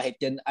pa, kahit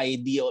yan ay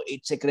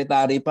DOH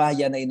secretary pa,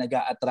 yan ay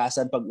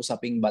nag-aatrasan pag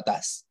usaping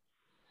batas.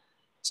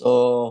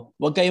 So,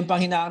 huwag kayong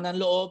panghinaan ng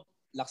loob.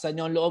 Laksan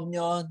nyo ang loob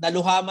nyo.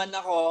 Naluhaman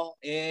ako,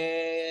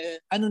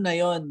 ano na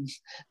yon?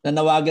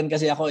 Nanawagan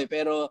kasi ako eh.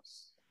 Pero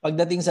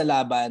pagdating sa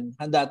laban,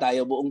 handa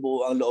tayo,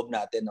 buong-buo ang loob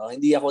natin. No?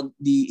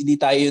 Hindi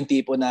tayo yung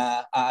tipo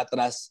na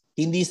aatras.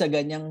 Hindi sa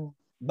ganyang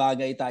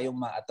bagay tayong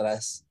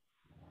maatras.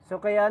 So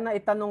kaya na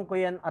itanong ko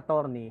yan,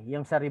 attorney,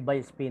 yung sa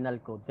revised penal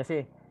code.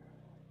 Kasi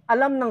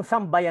alam ng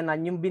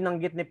sambayanan yung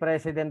binanggit ni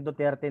President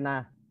Duterte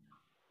na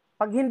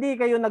pag hindi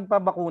kayo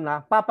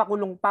nagpabakuna,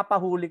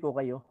 papahuli ko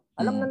kayo.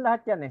 Alam ng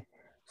lahat yan eh.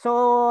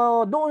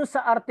 So, doon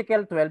sa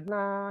Article 12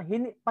 na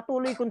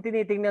patuloy kong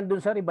tinitingnan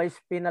doon sa revised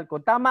penal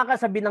code, tama ka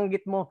sa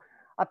binanggit mo,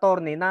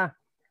 attorney, na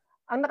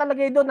ang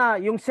nakalagay doon na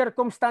yung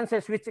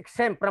circumstances which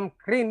exempt from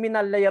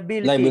criminal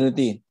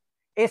liability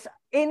is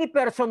any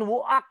person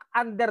who act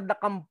under the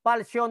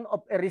compulsion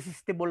of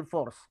irresistible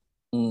force.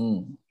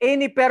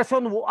 Any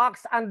person who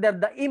acts under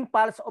the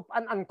impulse of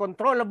an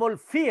uncontrollable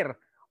fear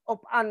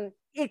of an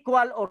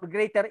equal or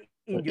greater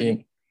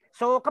injury.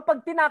 So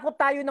kapag tinakot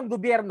tayo ng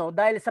gobyerno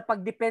dahil sa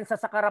pagdepensa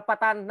sa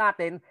karapatan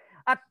natin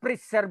at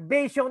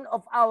preservation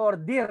of our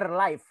dear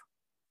life,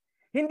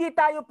 hindi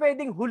tayo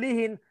pwedeng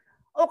hulihin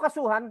o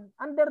kasuhan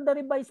under the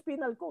revised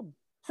penal code.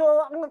 So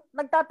ang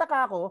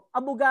nagtataka ako,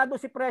 abogado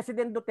si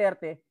President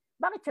Duterte,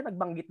 bakit siya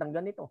nagbanggit ng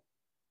ganito?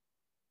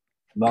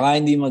 Baka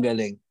hindi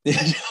magaling.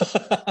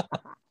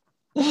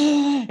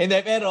 Hindi,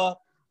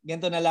 pero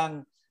ganito na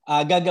lang.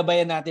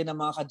 Gagabayan natin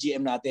ang mga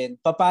ka-GM natin.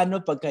 Paano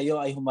pag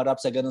kayo ay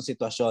humarap sa ganong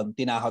sitwasyon?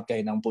 Tinakot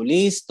kayo ng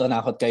pulis,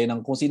 tinakot kayo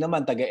ng kung sino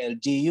man,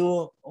 taga-LGU,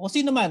 o kung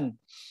sino man.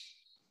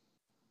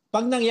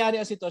 Pag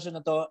nangyari ang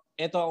sitwasyon na to,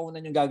 ito ang una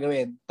nyo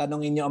gagawin.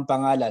 Tanungin nyo ang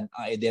pangalan,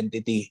 ang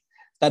identity.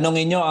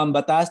 Tanungin nyo ang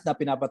batas na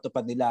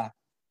pinapatupad nila.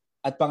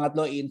 At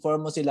pangatlo,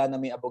 i-inform mo sila na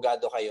may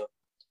abogado kayo.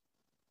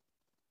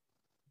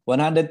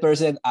 100%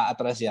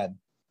 aatras yan.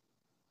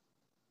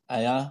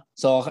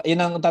 So,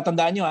 yun ang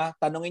tatandaan nyo ha.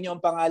 Tanungin nyo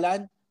ang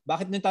pangalan.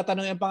 Bakit nyo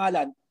tatanungin ang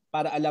pangalan?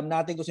 Para alam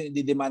natin kung sino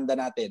i-demanda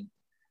natin.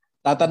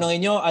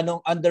 Tatanungin nyo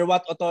under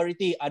what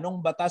authority,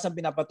 anong batas ang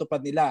pinapatupad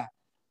nila.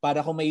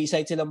 Para kung may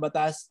cite silang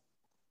batas,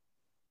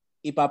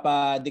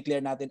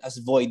 ipapa-declare natin as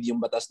void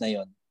yung batas na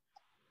yon.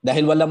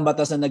 Dahil walang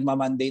batas na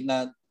nagmamandate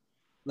na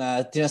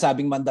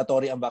sinasabing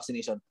mandatory ang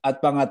vaccination.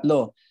 At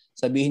pangatlo,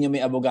 sabihin nyo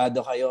may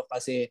abogado kayo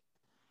kasi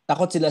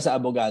takot sila sa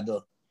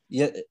abogado.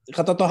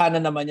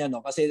 Katotohanan naman yan, no?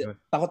 Kasi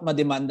takot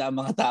mademanda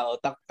ang mga tao.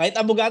 Kahit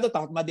abogado,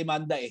 takot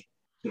mademanda eh.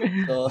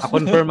 So,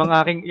 confirm ang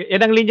aking,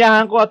 yan ang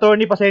linyahan ko,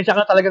 attorney, pasensya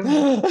ka talagang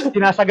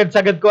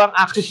sinasagad-sagad ko ang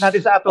access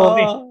natin sa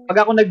attorney.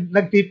 Pag ako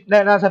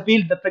nasa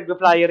field at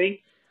nag-flyering,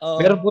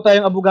 meron po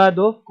tayong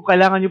abogado, kung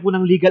kailangan nyo po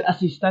ng legal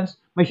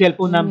assistance, may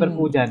cellphone number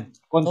po dyan.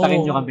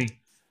 Kontakin nyo kami.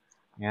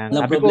 Yan.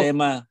 No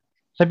problema.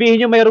 Sabihin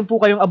nyo mayroon po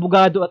kayong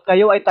abogado at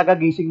kayo ay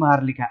taga-Gising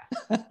Maharlika.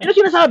 Yan ang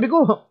sinasabi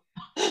ko.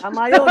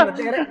 Tama yun.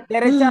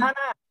 Diretsahan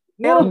na.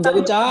 Meron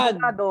tayong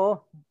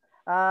abogado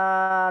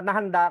na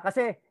handa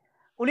kasi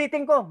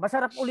ulitin ko,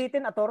 masarap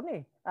ulitin,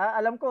 attorney.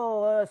 Alam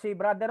ko, si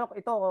Brother Rock,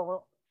 ito,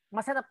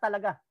 masarap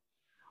talaga.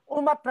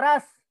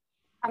 Umatras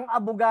ang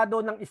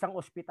abogado ng isang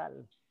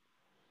ospital.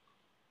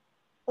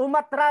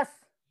 Umatras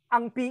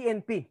ang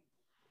PNP.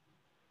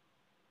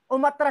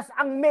 Umatras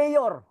ang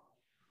mayor.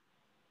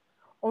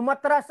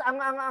 Umatras ang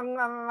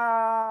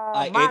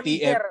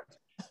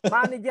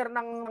manager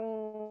ng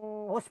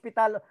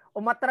hospital.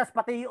 Umatras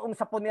pati yung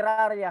sa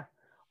punerarya.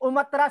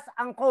 Umatras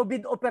ang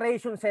COVID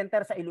Operation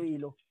Center sa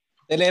Iloilo.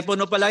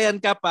 Telepono pala yan,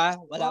 Kap, ha?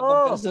 Wala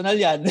pang personal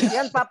yan.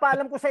 Yan,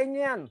 papaalam ko sa inyo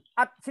yan.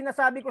 At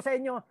sinasabi ko sa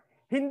inyo,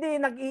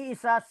 hindi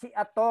nag-iisa si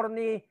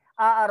Attorney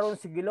Aaron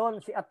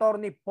Sigilon, si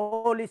Attorney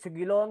Polly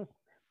Sigilon,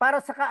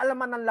 para sa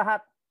kaalaman ng lahat.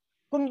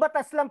 Kung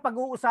batas lang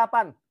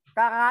pag-uusapan,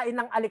 kakain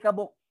ng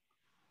alikabok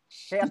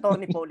si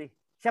Attorney Polly.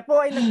 Siya po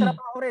ay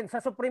nagtrabaho rin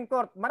sa Supreme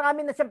Court.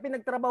 Marami na siyang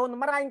pinagtrabaho ng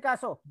maraming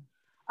kaso.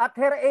 At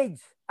her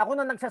age, ako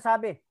na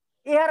nagsasabi,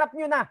 iharap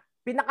nyo na,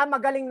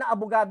 pinakamagaling na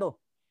abogado.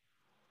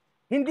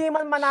 Hindi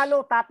man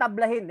manalo,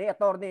 tatablahin ni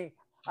Attorney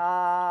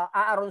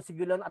Aaron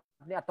Sigulon at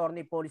ni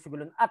Attorney Polly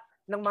Sigulon at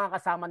ng mga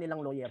kasama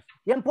nilang lawyers.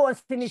 Yan po ang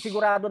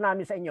sinisigurado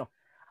namin sa inyo.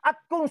 At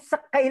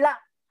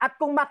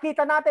kung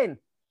makita natin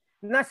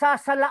na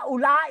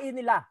sasalaulain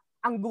nila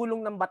ang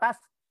gulong ng batas,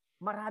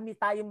 marami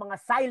tayong mga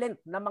silent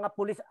na mga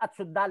pulis at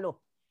sundalo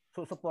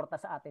susuporta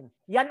sa atin.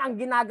 Yan ang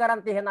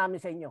ginagarantihan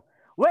namin sa inyo.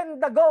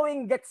 When the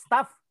going gets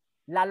tough,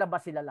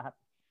 lalabas sila lahat.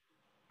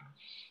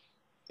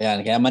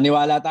 Yan, kaya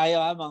maniwala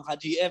tayo mga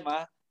ka-GM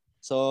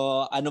So,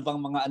 ano pang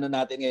mga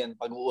natin ngayon,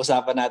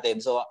 pag-uusapan natin.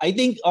 So, I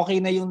think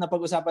okay na yung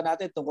napag-usapan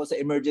natin tungkol sa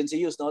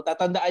emergency use, no?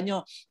 Tatandaan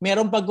nyo,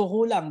 merong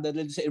pagkukulang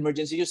dahil sa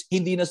emergency use,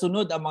 hindi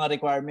nasunod ang mga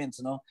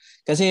requirements, no?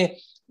 Kasi,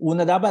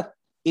 una dapat,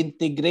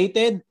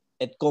 integrated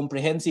at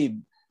comprehensive.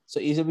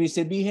 So, ibig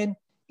sabihin,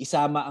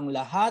 isama ang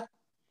lahat.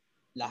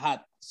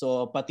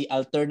 So, pati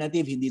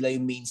alternative, hindi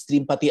lang yung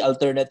mainstream, pati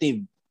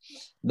alternative.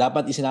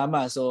 Dapat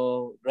isinama.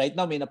 So, right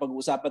now, may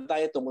napag-uusapan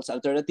tayo tungkol sa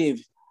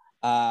alternative.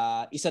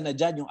 Isa na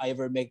dyan yung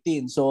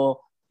ivermectin. So,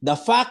 the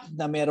fact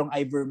na merong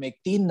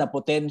ivermectin na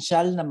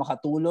potential na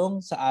makatulong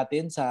sa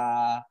atin sa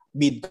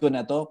bid ko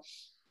na to,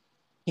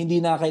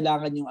 hindi na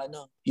kailangan yung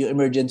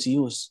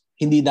emergency use.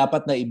 Hindi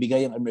dapat na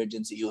ibigay yung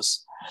emergency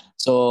use.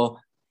 So,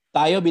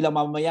 tayo bilang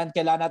mamamayan,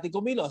 kailangan natin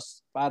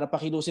kumilos para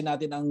pakilusin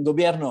natin ang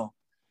gobyerno.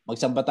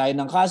 Magsampa tayo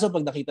ng kaso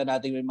pag nakita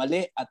natin may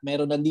mali at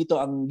meron nandito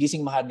ang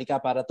Gising Maharlika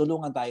para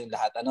tulungan tayong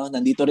lahat.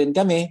 Nandito rin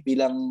kami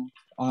bilang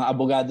mga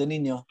abogado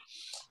ninyo.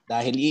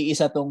 Dahil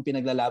iisa tong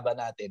pinaglalaban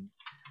natin.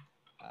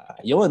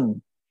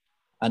 Yun.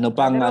 Ano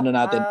pang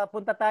natin?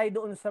 Punta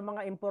tayo doon sa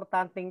mga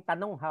importanteng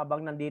tanong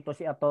habang nandito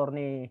si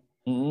Attorney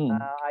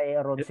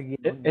Aaron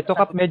Sigulon. Ito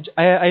Kap,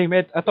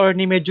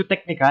 Attorney medyo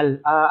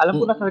technical. Alam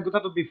ko na sagot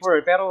na to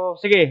before. Pero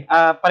sige,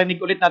 parinig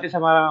ulit natin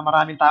sa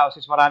maraming tao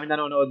since maraming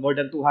nanonood. More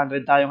than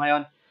 200 tayo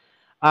ngayon.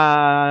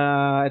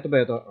 Ito ba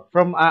ito?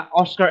 From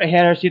Oscar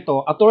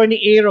Ejercito.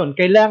 Attorney Aaron,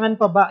 kailangan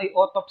pa ba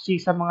i-autopsy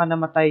sa mga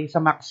namatay sa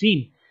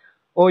Maxine?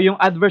 O yung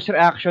adverse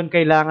reaction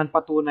kailangan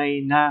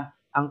patunay na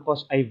ang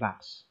cause ay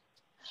vax?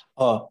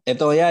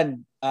 Ito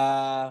yan.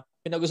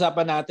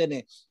 Pinag-usapan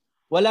natin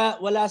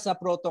Wala sa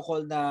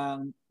protocol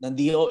ng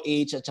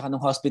DOH at saka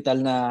ng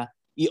hospital na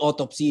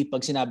i-autopsy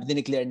pag sinabi,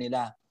 dineclare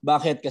nila.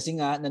 Bakit? Kasi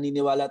nga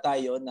naniniwala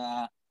tayo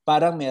na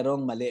parang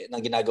merong mali na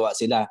ginagawa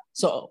sila.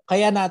 So,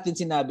 kaya natin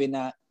sinabi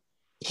na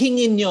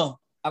hingin nyo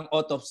ang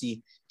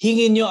autopsy,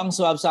 hingin nyo ang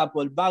swab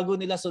sample bago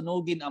nila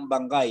sunugin ang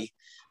bangkay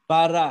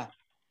para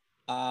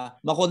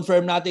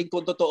ma-confirm natin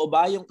kung totoo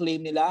ba yung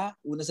claim nila,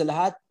 una sa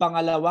lahat.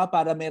 Pangalawa,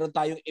 para meron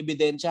tayong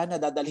ebidensya na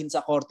dadalhin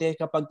sa korte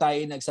kapag tayo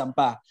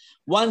nagsampa.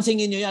 Once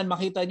hingin nyo yan,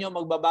 makita nyo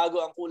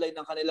magbabago ang kulay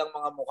ng kanilang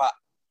mga muka.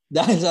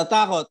 Dahil sa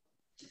takot,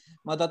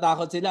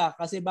 matatakot sila.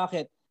 Kasi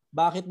bakit?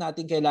 Bakit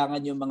natin kailangan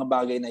yung mga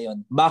bagay na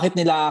yon? Bakit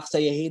nila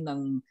aaksayahin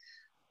ng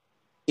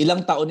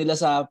ilang taon nila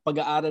sa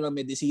pag-aaral ng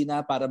medisina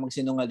para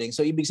magsinungaling?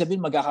 So ibig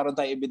sabihin, magkakaroon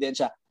tayo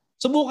ebidensya.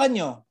 Subukan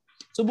nyo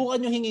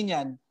hingin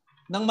yan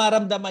nang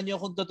maramdaman nyo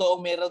kung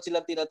totoong meron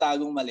silang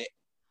tinatagong mali.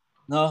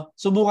 No?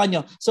 Subukan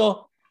nyo.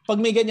 So, pag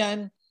may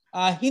ganyan,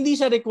 hindi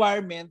siya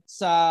requirement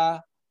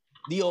sa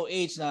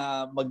DOH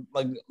na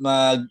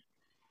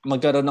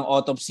magkaroon ng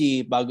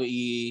autopsy bago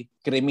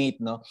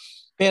i-cremate. No?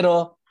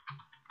 Pero,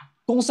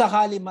 kung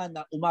sakali man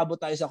na umabot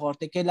tayo sa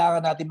korte,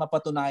 kailangan natin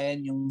mapatunayan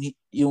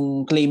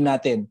yung claim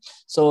natin.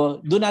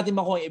 So, doon natin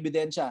makuha yung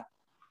ebidensya.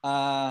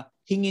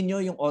 Hingin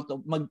nyo yung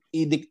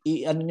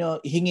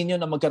hingin nyo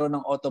na magkaroon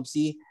ng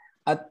autopsy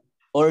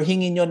or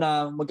hingin nyo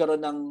na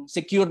magkaroon ng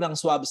secure ng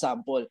swab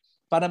sample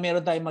para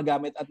meron tayong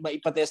magamit at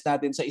maipatest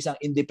natin sa isang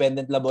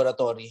independent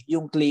laboratory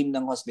yung claim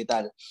ng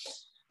hospital.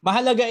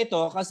 Mahalaga ito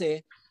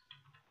kasi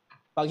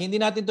pag hindi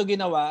natin ito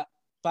ginawa,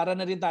 para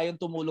na rin tayong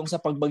tumulong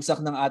sa pagbagsak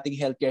ng ating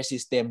healthcare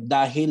system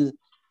dahil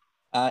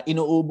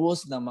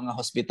inuubos ng mga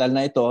hospital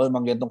na ito,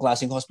 mga ganitong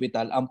klaseng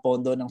hospital, ang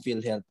pondo ng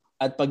PhilHealth.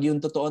 At pag yung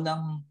totoo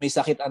ng may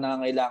sakit ang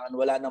nangangailangan,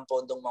 wala ng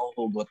pondong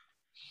mahuhugot.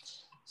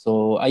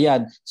 So,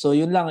 ayan. So,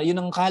 yun lang. Yun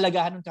ang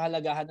kahalagahan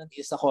nun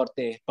is sa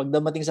korte. Pag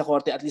dumating sa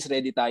korte, at least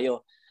ready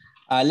tayo.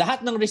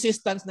 Lahat ng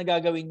resistance na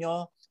gagawin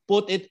nyo,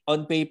 put it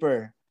on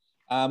paper.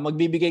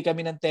 Magbibigay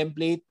kami ng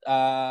template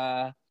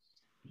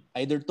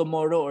either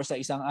tomorrow or sa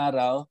isang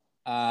araw.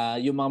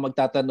 Yung mga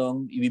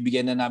magtatanong,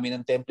 ibibigyan na namin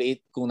ng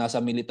template kung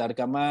nasa militar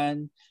ka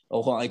man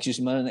o kung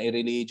excuse mo na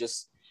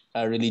religious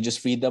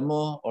freedom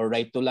mo or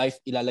right to life,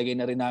 ilalagay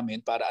na rin namin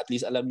para at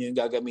least alam nyo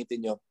yung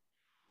gagamitin nyo.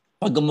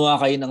 Pag gumawa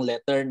kayo ng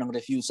letter, ng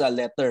refusal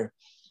letter,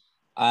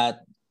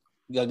 at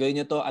gagawin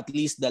nyo to at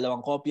least 2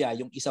 kopya.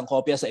 Yung isang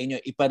kopya sa inyo,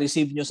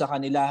 ipa-receive nyo sa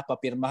kanila,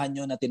 papirmahan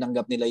nyo na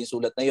tinanggap nila yung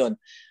sulat na yon.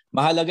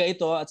 Mahalaga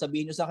ito at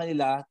sabihin nyo sa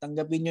kanila,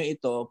 tanggapin nyo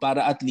ito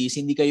para at least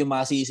hindi kayo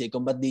masisi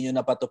kung ba't di nyo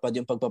napatupad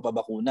yung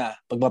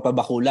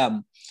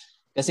pagpapabakulam.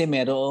 Kasi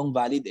merong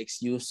valid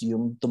excuse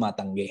yung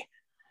tumatanggi.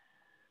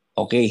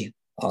 Okay.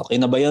 Okay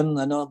na ba yun,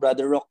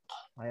 Brother Rock?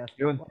 Ayos.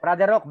 Yun.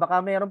 Brother Rock, baka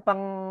mayroon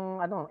pang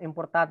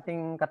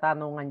importanteng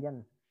katanungan diyan.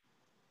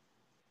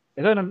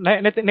 Ito,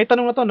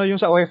 naitanong na to, no, yung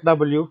sa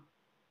OFW.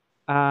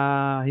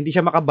 Hindi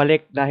siya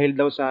makabalik dahil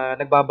daw sa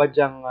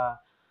nagbabadyang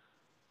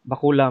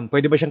bakulam.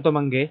 Pwede ba siyang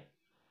tumanggi?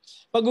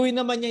 Pag-uwi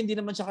naman niya, hindi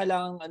naman siya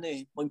kailangang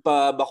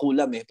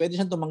magpabakulam eh. Pwede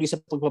siyang tumanggi sa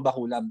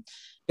pagpabakulam.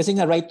 Kasi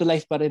nga, right to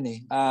life pa rin eh.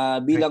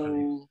 Bilang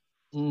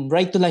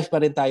right to life pa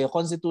rin tayo.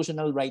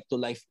 Constitutional right to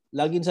life.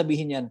 Laging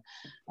sabihin yan.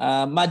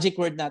 Magic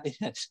word natin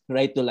yan.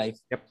 Right to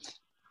life. Yep.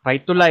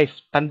 Right to life.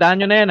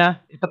 Tandaan nyo na yan ha.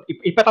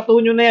 Ipatato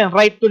nyo na yan.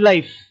 Right to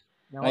life.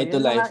 Right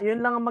to life.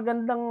 Yun lang ang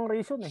magandang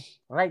reason eh.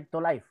 Right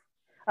to life.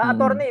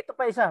 Attorney, ito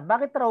pa isa.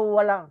 Bakit raw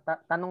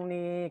tanong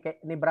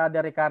ni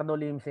Brother Ricardo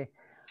Limse,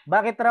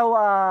 bakit raw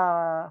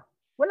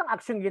walang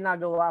action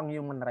ginagawa ang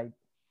human rights?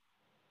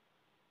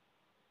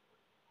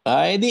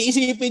 Di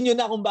isipin nyo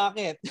na kung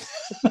bakit.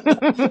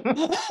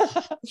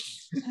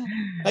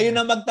 Ayun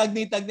na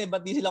magtagni-tagni,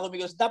 ba't di sila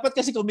kumikilos? Dapat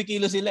kasi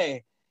kumikilos sila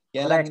eh.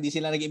 Kaya lang hindi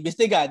sila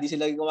nag-imbestiga, hindi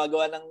sila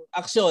gumagawa ng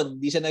aksyon,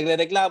 hindi sila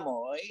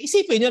nagre-reklamo.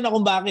 Isipin nyo na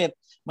kung bakit.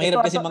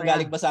 Mahirap kasi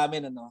manggaling pa sa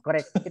amin. Ano?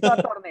 Correct. Ito,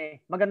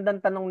 attorney, magandang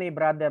tanong ni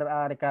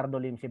Brother Ricardo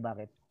Limsi,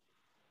 bakit?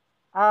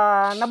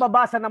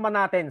 Nababasa naman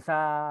natin sa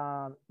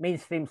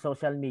mainstream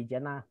social media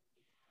na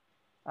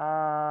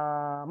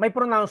may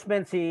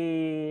pronouncement si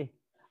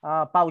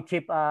PAW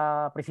Chief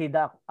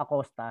Presida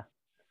Acosta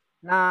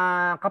na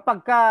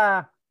kapag ka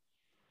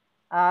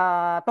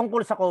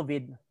tungkol sa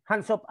COVID,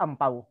 hands off ang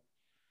PAW.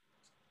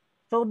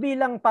 So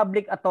bilang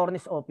public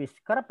attorney's office,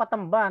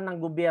 karapatan ba ng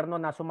gobyerno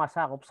na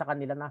sumasakop sa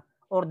kanila na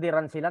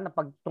orderan sila na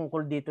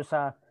pagtungkol dito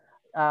sa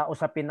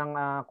usapin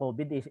ng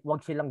COVID,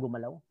 wag silang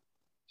gumalaw?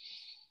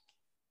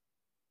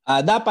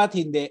 Dapat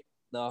hindi,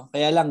 no?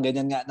 Kaya lang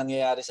ganyan nga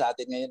nangyayari sa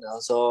atin ngayon,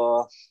 no? So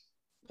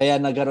kaya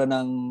nagkaroon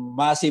ng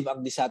massive ang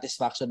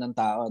dissatisfaction ng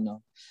tao,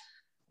 no?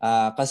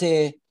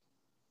 Kasi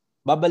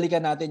babalikan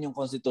natin yung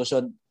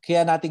constitution.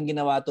 Kaya natin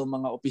ginawa itong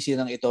mga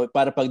opisinang ito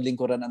para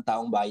paglingkuran ng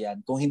taong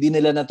bayan. Kung hindi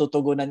nila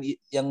natutugunan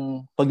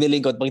yung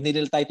paglilingkod, pag hindi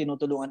nila tayo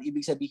tinutulungan,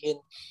 ibig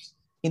sabihin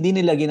hindi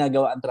nila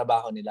ginagawa ang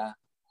trabaho nila.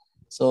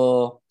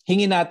 So,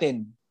 hingin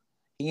natin,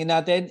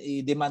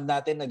 i-demand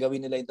natin na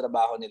gawin nila yung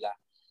trabaho nila.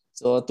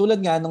 So,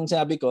 tulad nga nung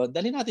sabi ko,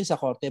 dali natin sa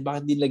korte,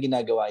 bakit hindi nila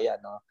ginagawa yan,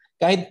 no?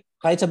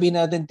 Kahit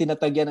sabihin natin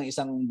tinatagyan ng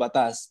isang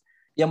batas,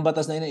 yung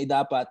batas na yun ay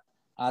dapat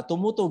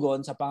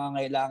tumutugon sa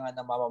pangangailangan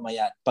ng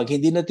mamamayan. Pag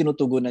hindi na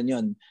tinutugunan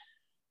yun,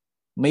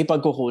 may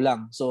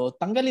pagkukulang. So,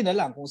 tanggalin na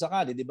lang kung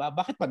sakali, di ba?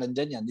 Bakit pa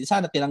nandyan yan? Di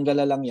sana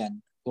tinanggala lang yan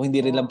kung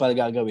hindi rin lang pala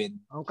gagawin.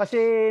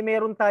 Kasi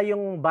meron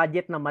tayong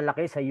budget na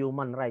malaki sa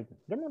human rights.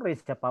 Ganun rin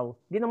siya, Pao.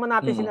 Hindi naman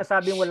natin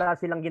sinasabing wala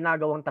silang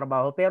ginagawang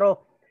trabaho.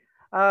 Pero,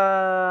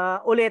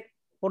 ulit,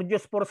 por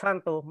Diyos por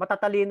Santo,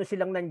 matatalino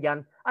silang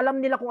nandyan. Alam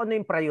nila kung ano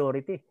yung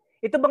priority.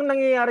 Ito bang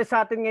nangyayari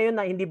sa atin ngayon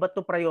na hindi ba ito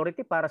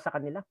priority para sa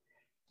kanila?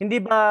 Hindi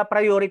ba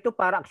priority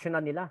para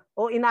aksyonan nila?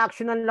 O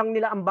ina-aksyonan lang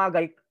nila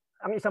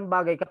ang isang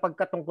bagay kapag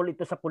katungkol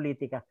ito sa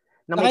politika?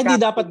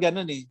 Hindi dapat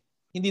ganun eh.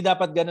 Hindi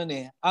dapat ganun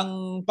eh.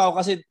 Ang PAW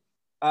kasi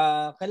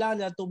kailangan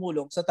nila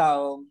tumulong sa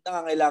taong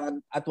nangangailangan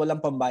at walang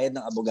pambayad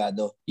ng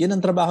abogado. Yun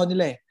ang trabaho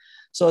nila eh.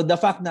 So the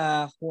fact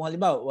na kung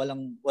halimbawa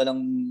walang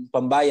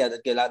pambayad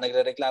at kailangan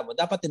nagrereklamo,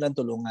 dapat nilang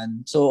tulungan.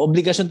 So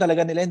obligasyon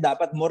talaga nila yan.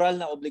 Dapat moral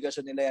na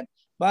obligasyon nila yan.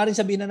 Maaaring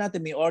sabihin na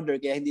natin may order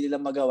kaya hindi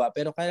nila magawa.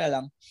 Pero kaya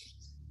lang,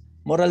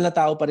 moral na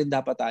tao pa rin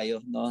dapat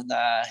tayo, no?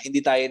 Na hindi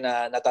tayo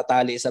na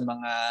natatali sa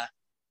mga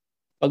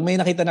pag may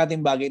nakita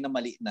nating bagay na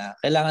mali na,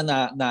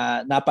 kailangan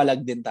na napalag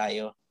din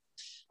tayo.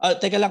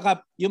 Teka lang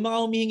Kap, yung mga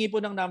humihingi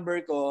po ng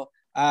number ko,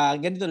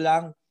 ganito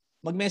lang,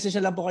 mag-message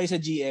na lang po kayo sa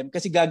GM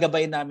kasi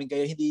gagabayin namin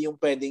kayo, hindi yung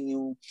pwedeng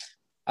yung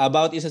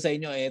about isa sa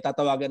inyo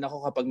tatawagan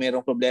ako kapag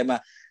mayroong problema.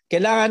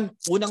 Kailangan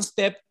unang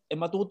step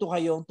matuto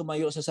kayong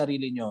tumayo sa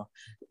sarili nyo.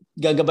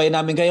 Gagabayin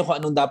namin kayo kung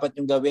anong dapat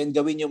yung gawin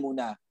nyo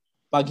muna.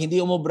 Pag hindi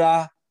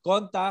umubra,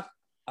 contact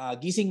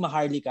Gising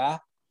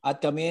Maharlika at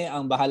kami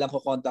ang bahalang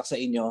ko-contact sa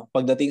inyo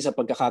pagdating sa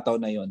pagkakataon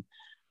na yon.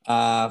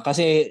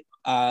 Kasi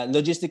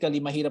logistically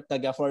mahirap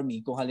talaga for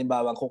me kung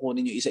halimbawa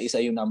kukunin nyo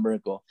isa-isa yung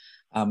number ko.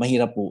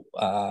 Mahirap po.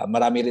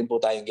 Marami rin po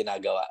tayong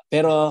ginagawa.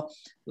 Pero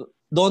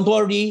don't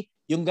worry,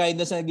 yung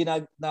guidance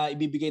na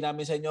ibibigay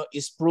namin sa inyo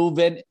is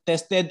proven,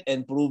 tested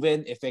and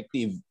proven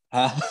effective.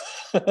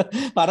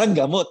 Parang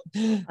gamot.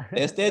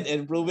 Tested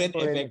and proven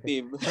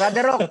effective.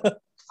 Brother Rock,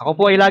 ako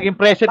po ay laging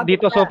present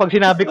dito, so pag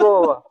sinabi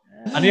ko,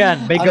 ano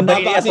yan, may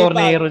gabay ni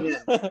attorney niya.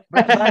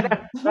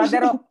 Brother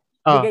Rock,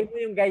 bigay mo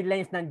yung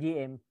guidelines ng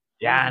GM.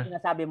 Yan.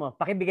 Sinasabi mo,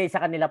 pakibigay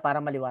sa kanila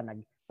para maliwanag.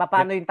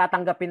 Paano yung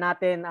tatanggapin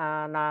natin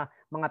na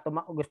mga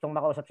gustong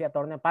makausap si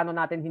attorney? Paano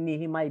natin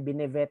hinihimay,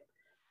 binevet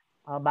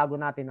bago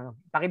natin?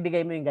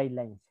 Pakibigay mo yung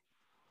guidelines.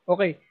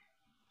 Okay.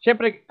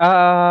 Siyempre,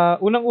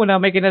 unang-una,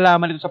 may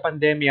kinalaman ito sa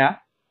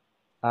pandemya.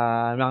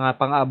 Mga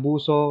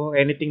pang-abuso,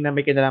 anything na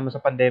may kinalaman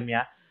sa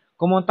pandemya.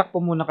 Kumontak po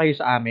muna kayo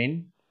sa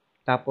amin.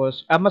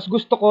 Tapos, mas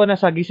gusto ko na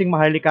sa Gising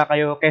Maharlika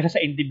kayo kaysa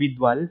sa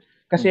individual.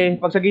 Kasi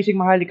pag sa Gising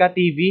Maharlika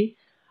TV,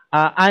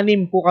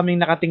 6 po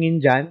kaming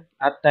nakatingin dyan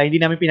at hindi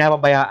namin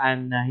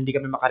pinapabayaan na hindi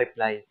kami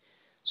makareply.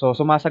 So,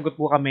 sumasagot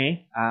po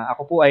kami.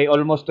 Ako po ay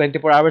almost 24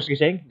 hours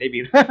gising.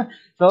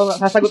 So,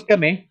 sasagot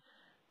kami.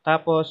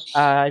 Tapos,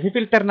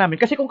 i-filter namin.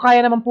 Kasi kung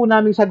kaya naman po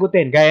namin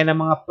sagutin, gaya ng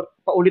mga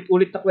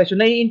paulit-ulit na question,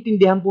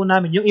 naiintindihan po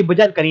namin. Yung iba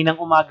dyan, kaninang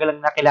umaga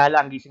lang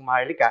nakilala ang Gising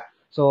Maharlika.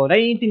 So,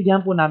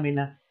 naiintindihan po namin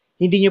na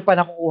hindi nyo pa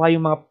nakukuha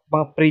yung mga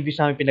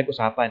previous namin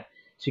pinag-usapan.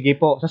 Sige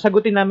po,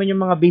 sasagutin namin yung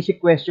mga basic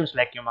questions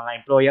like yung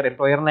mga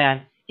employer na yan.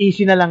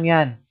 Easy na lang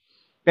yan.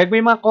 Pag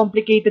may mga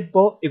complicated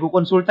po,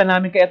 ikukonsulta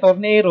namin kay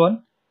Attorney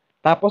Aaron,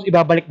 tapos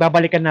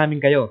babalikan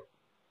namin kayo.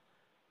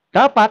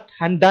 Dapat,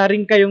 handa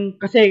rin kayong,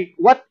 kasi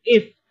what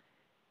if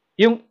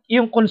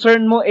yung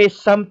concern mo is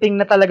something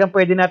na talagang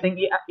pwede nating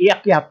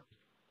iakyat.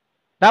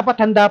 Dapat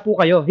handa po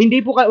kayo.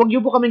 Wag niyo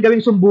po kaming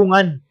gawing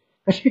sumbungan.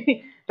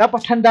 Kasi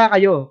dapat handa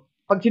kayo.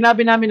 Pag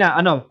sinabi namin na,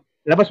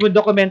 labas mo yung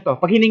dokumento,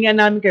 pag hiningian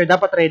namin kayo,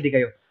 dapat ready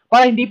kayo.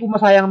 Para hindi po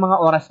masayang ang mga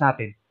oras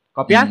natin.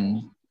 Kopya?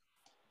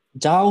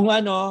 Tsaka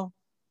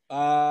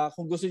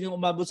kung gusto niyo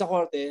umabot sa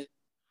korte,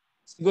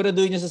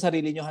 siguraduhin niyo sa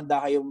sarili niyo,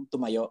 handa kayong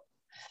tumayo.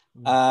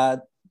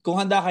 Kung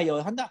handa kayo,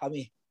 handa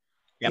kami.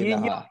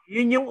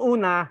 Yun yung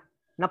una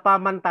na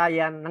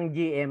pamantayan ng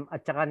GM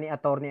at saka ni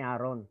Attorney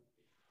Aaron.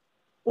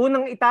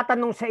 Unang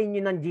itatanong sa inyo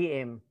ng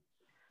GM,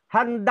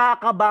 handa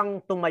ka bang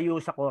tumayo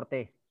sa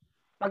korte?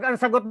 Pag ang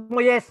sagot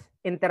mo yes,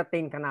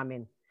 entertain ka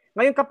namin.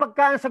 Ngayon kapag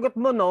ang sagot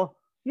mo no,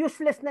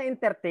 useless na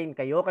entertain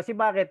kayo. Kasi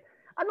bakit?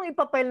 Anong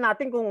ipapile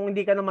natin kung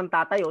hindi ka naman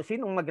tatayo?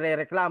 Sinong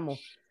magre-reklamo?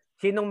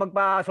 Sinong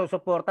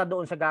magpa-susuporta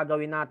doon sa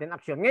gagawin natin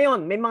aksyon?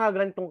 Ngayon, may mga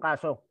ganitong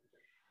kaso.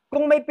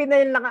 Kung may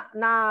pinail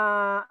na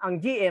ang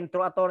GM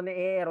through Attorney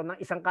Aaron ng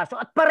isang kaso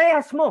at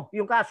parehas mo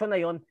yung kaso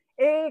na yon,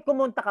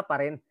 kumonta ka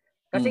pa rin.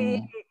 Kasi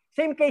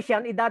same case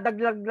yan,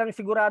 idadaglag lang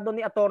sigurado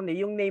ni attorney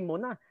yung name mo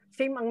na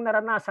same ang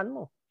naranasan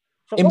mo.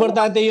 So,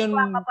 importante yun.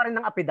 Ka pa rin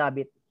ng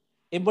affidavit.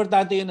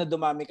 Importante yun na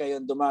dumami.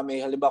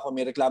 Halimbawa kung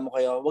may reklamo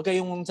kayo, huwag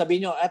kayong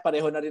sabihin nyo,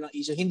 pareho na rin ang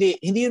issue.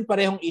 Hindi yun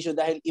parehong issue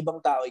dahil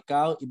ibang tao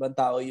ikaw, ibang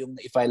tao yung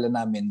na-file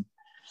na namin.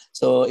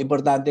 So,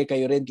 importante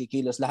kayo rin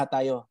kikilos. Lahat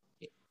tayo.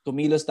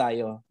 Kumilos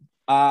tayo.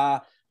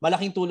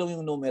 Malaking tulong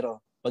yung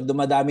numero. Pag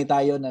dumadami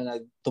tayo na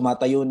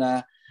tumatayo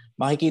na,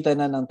 makikita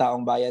na ng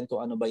taong bayan kung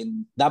ano ba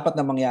yung dapat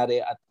na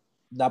mangyari at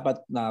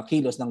dapat na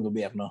kilos ng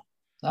gobyerno.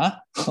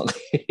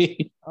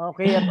 Okay.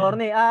 Okay,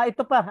 attorney.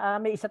 Ito pa,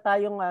 may isa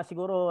tayong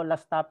siguro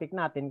last topic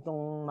natin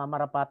kung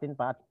mamarapatin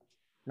pa at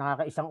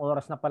nakakaisang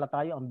oras na pala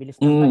tayo. Ang bilis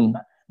ng time.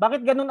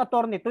 Bakit ganun,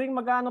 attorney? Tuwing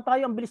mag-ano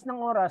tayo, ang bilis ng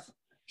oras.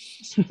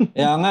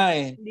 Kaya nga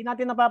Hindi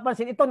natin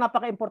napapansin. Ito,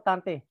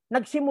 napaka-importante.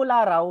 Nagsimula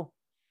raw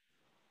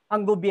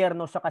ang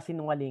gobyerno sa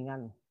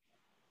kasinungalingan.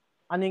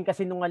 Ano yung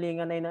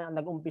kasinungalingan na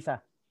nag-umpisa?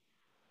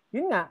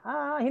 Yun nga,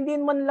 hindi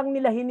man lang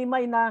nila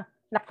hinimay na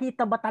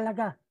nakita ba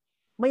talaga?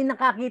 May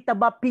nakakita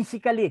ba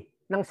physically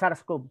ng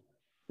SARS-CoV?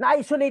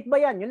 Na-isolate ba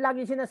yan? Yung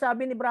laging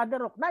sinasabi ni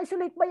Brother Rock,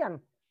 na-isolate ba yan?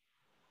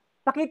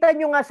 Pakita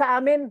nyo nga sa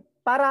amin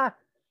para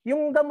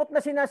yung gamot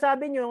na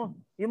sinasabi nyo,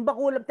 yung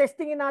bakulang,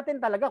 testingin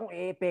natin talaga kung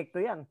e-epekto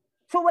yan.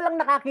 So walang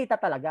nakakita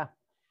talaga.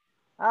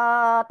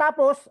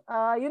 Tapos,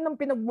 yun ang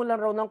pinagmulan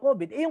raw ng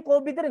COVID. Yung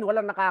COVID rin,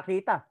 walang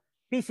nakakita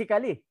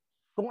physically.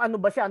 Kung ano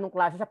ba siya, anong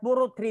klase siya.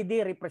 Puro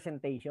 3D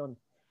representation.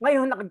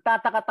 Ngayon,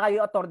 nagtataka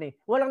tayo, attorney,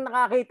 walang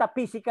nakakita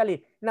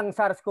physically ng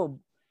SARS-CoV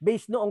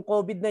based noong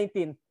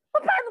COVID-19.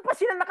 Paano pa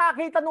sila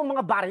nakakita ng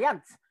mga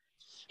variants?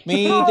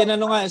 May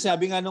tinanong nga,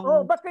 sabi nga nung...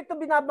 Ba't ito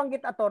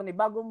binabanggit, attorney,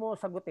 bago mo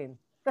sagutin?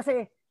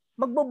 Kasi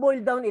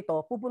magbo-boil down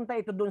ito, pupunta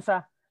ito dun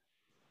sa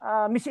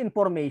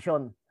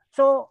misinformation.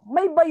 So,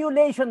 may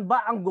violation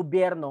ba ang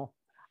gobyerno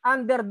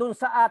under dun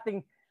sa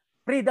ating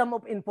freedom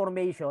of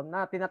information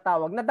na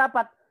tinatawag na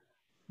dapat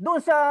doon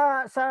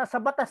sa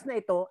batas na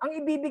ito, ang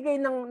ibibigay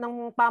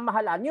ng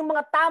pamahalaan, yung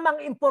mga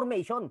tamang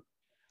information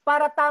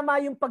para tama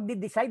yung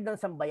pagdi-decide ng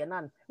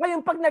sambayanan.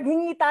 Ngayon, pag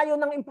naghingi tayo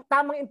ng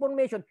tamang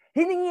information,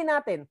 hiningi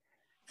natin.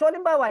 So,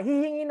 halimbawa,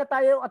 hihingi na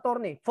tayo,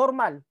 attorney,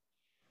 formal.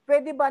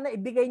 Pwede ba na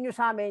ibigay nyo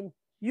sa amin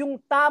yung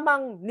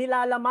tamang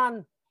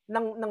nilalaman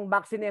ng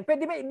vaccine?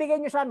 Pwede ba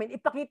ibigay nyo sa amin,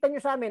 ipakita nyo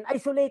sa amin,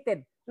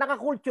 isolated,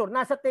 naka-culture,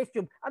 nasa test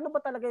tube, ano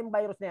ba talaga yung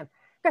virus na yan?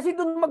 Kasi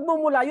doon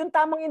magmumula yung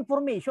tamang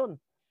information.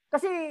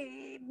 Kasi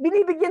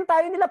binibigyan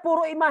tayo nila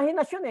puro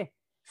imahinasyon eh.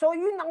 So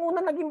yun ang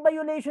unang naging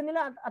violation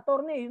nila,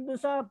 attorney, doon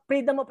sa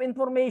freedom of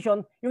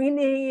information, yung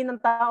hinihingi ng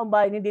taong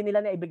bayan, hindi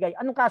nila naibigay.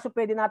 Anong kaso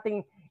pwede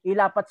nating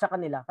ilapat sa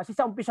kanila? Kasi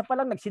sa umpisa pa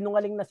lang,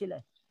 nagsinungaling na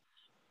sila.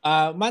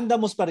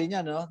 Mandamus pa rin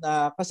yan, no?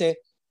 Kasi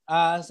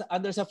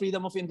under sa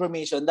freedom of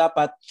information,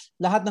 dapat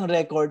lahat ng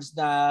records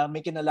na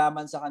may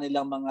kinalaman sa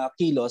kanilang mga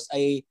kilos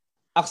ay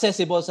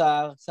accessible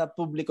sa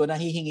publiko na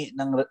hihingi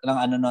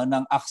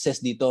ng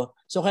access dito.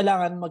 So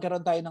kailangan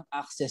magkaroon tayo ng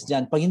access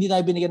diyan. Pag hindi tayo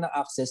binigyan ng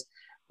access,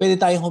 pwede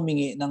tayong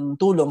humingi ng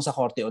tulong sa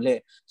korte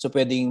uli. So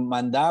pwedeng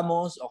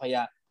mandamos o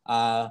kaya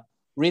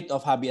writ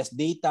of habeas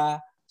data.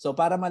 So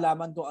para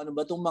malaman kung ano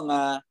ba tong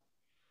mga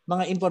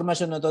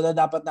impormasyon na to na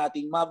dapat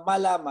nating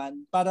malaman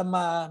para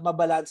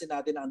mabalanse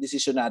natin ang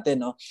desisyon natin,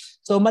 no?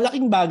 So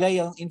malaking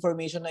bagay ang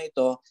information na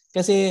ito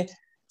kasi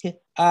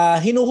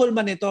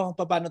hinuhulman nito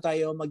kung paano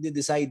tayo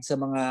magde-decide sa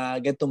mga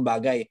ganitong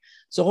bagay.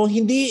 So kung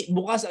hindi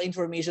bukas ang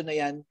information na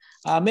yan,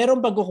 merong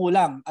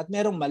pagkukulang at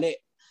merong mali.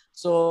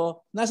 So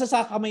nasa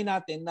sakamay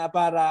natin na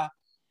para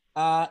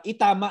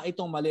itama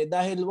itong mali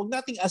dahil wag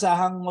nating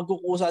asahang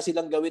magkukusa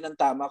silang gawin ng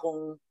tama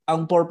kung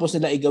ang purpose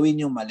nila ay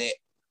gawin yung mali.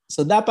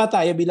 So dapat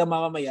tayo bilang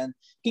mamamayan,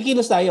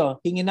 kikilos tayo.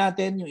 Hingin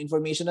natin yung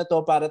information na to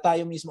para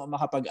tayo mismo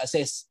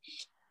makapag-assess.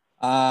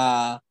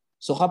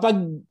 So kapag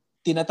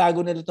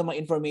tinatago nila itong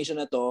mga information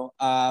na to,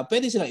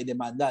 pwede silang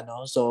i-demanda.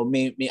 No? So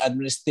may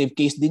administrative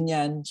case din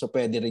yan. So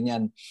pwede rin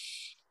yan.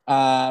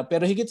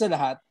 Pero higit sa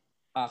lahat,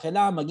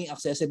 kailangan maging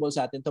accessible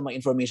sa atin itong mga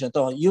information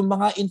to. Yung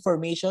mga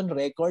information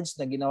records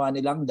na ginawa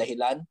nilang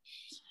dahilan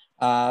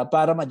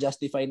para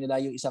ma-justify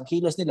nila yung isang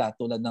kilos nila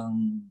tulad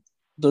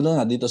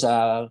nga dito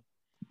sa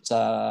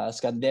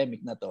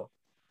scandemic na to.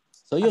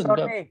 So yun.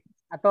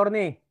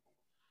 Attorney,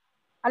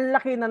 ang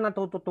laki na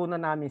natututunan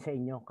namin sa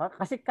inyo.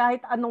 Kasi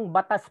kahit anong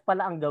batas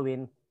pala ang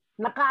gawin,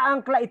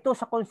 nakaangkla ito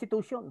sa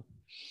Constitution.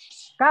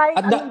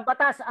 Kahit anong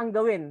batas ang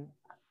gawin,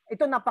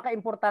 ito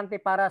napaka-importante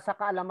para sa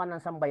kaalaman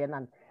ng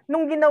sambayanan.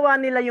 Nung ginawa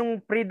nila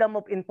yung Freedom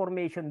of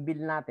Information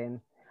Bill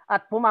natin,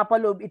 at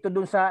pumapaloob ito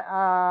dun sa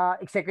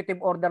Executive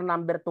Order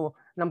number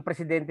 2 ng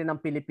Presidente ng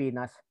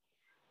Pilipinas,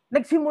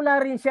 nagsimula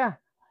rin siya.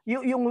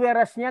 Yung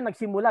whereas niya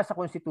nagsimula sa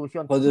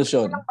Constitution.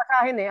 Ilang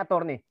pasahin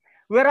Attorney.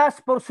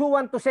 Whereas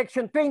pursuant to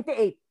Section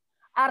 28,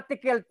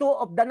 Article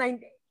 2 of the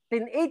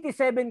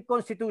 1987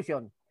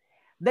 Constitution,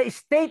 the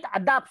state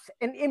adopts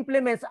and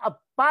implements a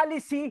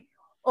policy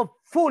of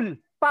full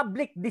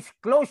public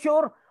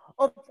disclosure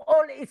of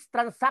all its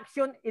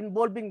transactions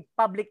involving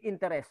public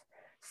interest,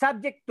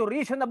 subject to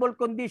reasonable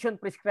condition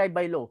prescribed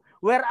by law.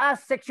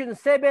 Whereas Section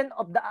 7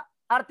 of the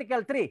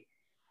Article 3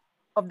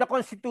 of the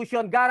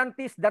Constitution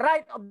guarantees the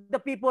right of the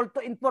people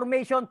to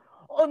information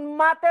on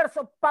matters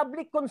of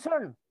public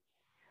concern.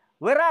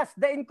 Whereas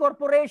the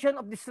incorporation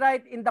of this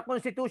right in the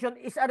Constitution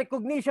is a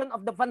recognition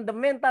of the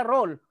fundamental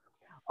role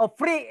of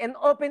free and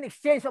open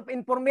exchange of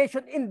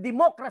information in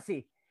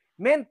democracy,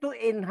 meant to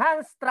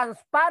enhance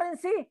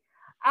transparency,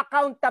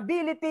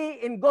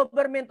 accountability in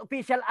government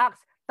official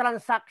acts,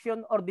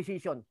 transaction, or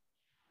decision.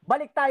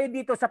 Balik tayo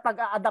dito sa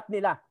pag-a-adapt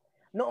nila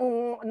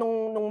nung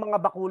mga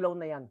bakulaw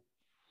na yan.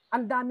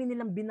 Ang dami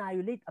nilang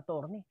binayolate,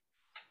 attorney.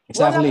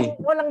 Exactly.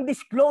 Walang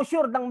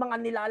disclosure ng mga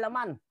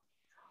nilalaman.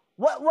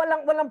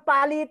 Walang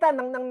palitan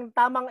ng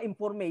tamang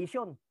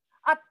information.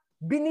 At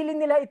binili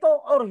nila ito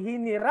or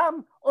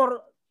hiniram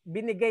or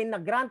binigay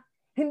na grant,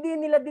 hindi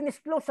nila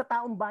dinisclose sa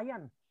taong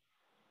bayan.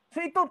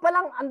 So ito pa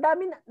lang, ang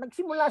dami,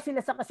 nagsimula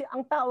sila kasi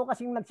ang tao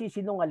kasing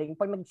nagsisinungaling.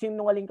 Pag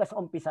nagsinungaling ka sa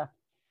umpisa,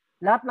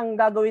 lahat ng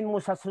gagawin mo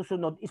sa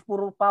susunod is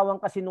puro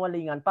pawang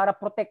kasinungalingan para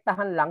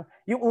protektahan lang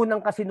yung unang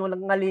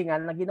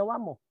kasinungalingan na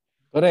ginawa mo.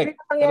 Correct.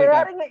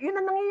 Yun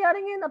ang nangyayari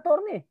ngayon,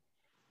 attorney.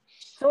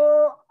 So,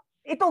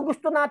 ito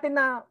gusto natin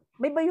na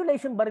may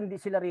violation ba rin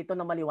sila rito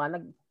na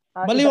maliwanag?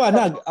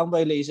 Maliwanag ang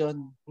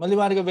violation.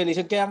 Maliwanag ang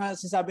violation. Kaya nga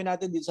sinasabi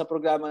natin dito sa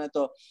programa na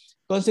to,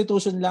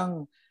 Constitution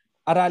lang,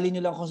 aralin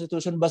nyo lang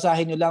Constitution,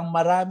 basahin nyo lang,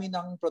 marami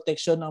ng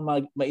protection ang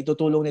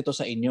maitutulong nito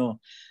sa inyo.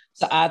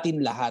 Sa atin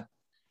lahat.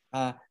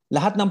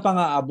 Lahat ng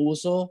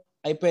pang-aabuso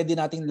ay pwede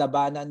nating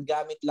labanan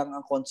gamit lang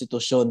ang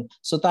Constitution.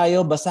 So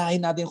tayo,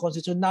 basahin natin ang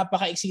Constitution.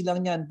 Napaka-iksi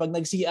lang yan. Pag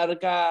nag-CR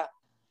ka,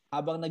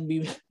 habang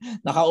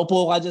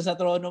nakaupo ka dyan sa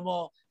trono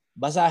mo,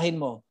 basahin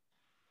mo.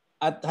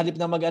 At halip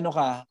na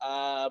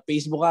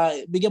Facebook ka,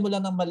 bigyan mo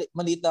lang ng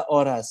maliit na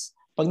oras.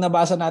 Pag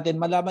nabasa natin,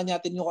 malaman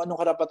natin yung anong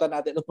karapatan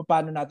natin o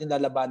paano natin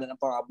lalabanan ang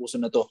pang-abuso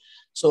na to.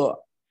 So,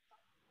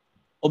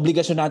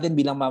 obligasyon natin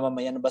bilang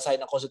mamamayan na basahin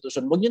ang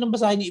Constitution. Huwag nyo nang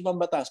basahin yung ibang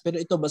batas, pero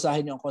ito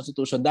basahin nyo ang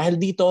Constitution. Dahil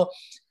dito,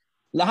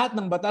 lahat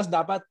ng batas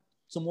dapat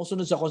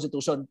sumusunod sa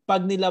Constitution.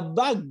 Pag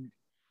nilabag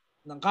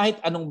ng kahit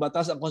anong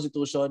batas ang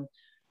Constitution,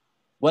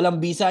 walang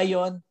bisa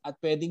yon at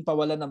pwedeng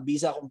pawalan ng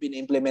bisa kung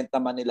pina-implement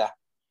naman nila.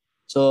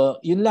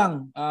 So, yun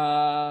lang.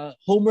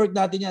 Homework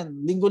natin yan.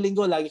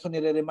 Linggo-linggo, lagi ko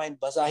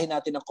nire-remind, basahin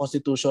natin ang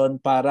Constitution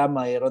para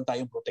mayroon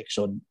tayong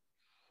protection.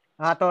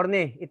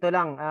 Attorney, ito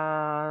lang.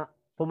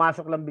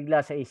 Pumasok lang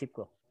bigla sa isip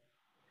ko.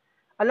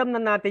 Alam na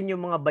natin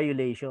yung mga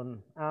violation.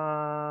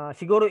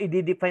 Siguro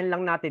i-define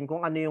lang natin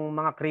kung ano yung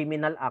mga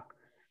criminal act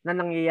na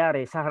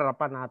nangyayari sa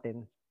harapan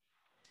natin.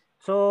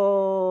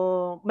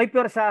 So, may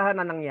pwersahan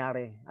na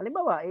nangyari.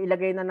 Halimbawa,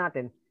 ilagay na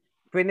natin,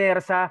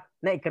 pinersa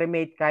na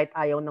i-cremate kahit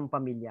ayaw ng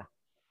pamilya.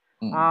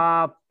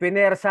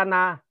 Pinersa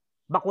na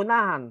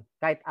bakunahan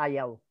kahit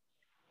ayaw.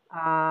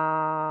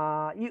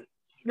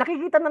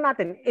 Nakikita na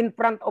natin in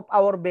front of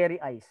our very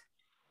eyes.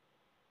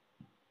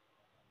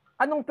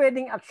 Anong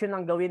pwedeng aksyon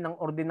ang gawin ng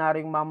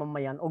ordinaryong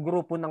mamamayan o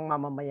grupo ng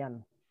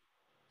mamamayan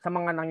sa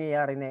mga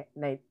nangyayari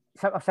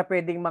sa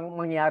pwedeng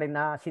mangyari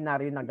na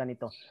senaryo na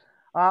ganito?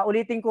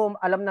 Ulitin ko,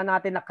 alam na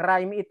natin na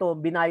crime ito,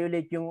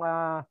 binayolate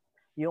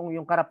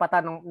yung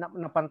karapatan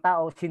ng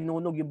pantao,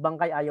 sinunog yung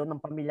bangkay, ayaw ng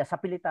pamilya sa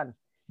pilitan,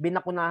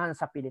 binakunahan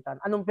sa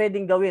pilitan. Anong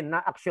pwedeng gawin na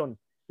aksyon?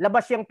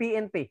 Labas yung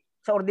PNP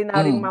sa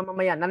ordinaryong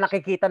mamamayan na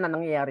nakikita na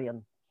nangyayari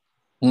yun.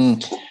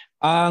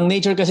 Ang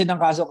nature kasi ng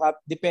kaso,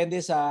 Kap, depende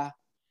sa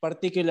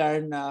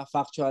particular na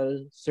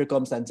factual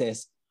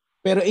circumstances.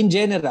 Pero in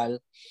general,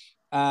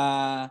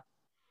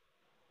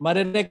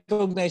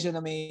 marirecognize na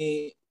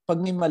pag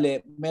may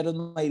mali,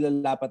 meron may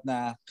lalapat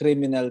na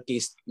criminal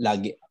case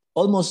lagi.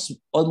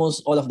 almost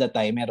all of the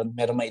time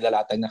meron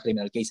mailalatag na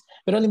criminal case.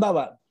 Pero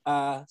halimbawa,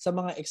 sa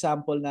mga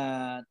example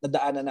na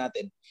nadaanan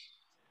natin,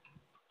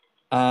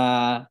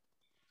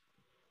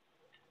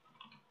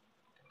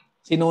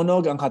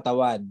 sinunog ang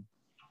katawan,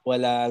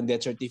 walang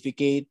death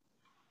certificate,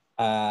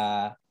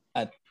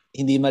 at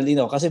hindi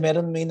malinaw. Kasi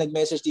may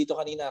nag-message dito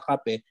kanina,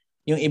 Kape,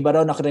 yung iba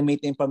raw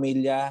na-cremate na yung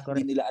pamilya,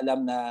 hindi nila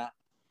alam na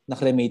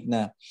na-cremate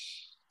na.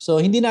 So,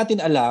 hindi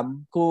natin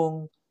alam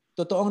kung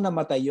totoong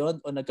namatay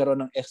yun o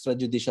nagkaroon ng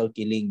extrajudicial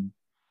killing.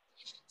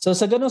 So,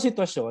 sa ganong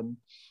sitwasyon,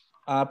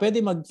 pwede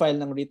mag-file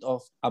ng writ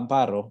of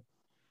amparo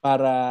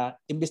para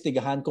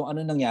imbestigahan kung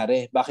ano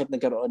nangyari,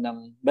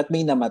 ba't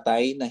may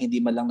namatay na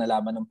hindi man lang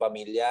nalaman ng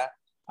pamilya,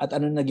 at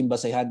ano naging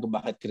basehan kung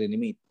bakit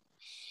crinimate.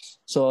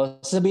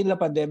 So, sabihin nila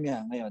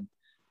pandemya ngayon.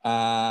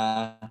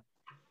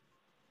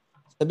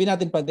 Sabihin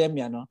natin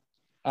pandemya, no?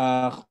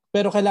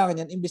 Pero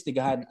kailangan yan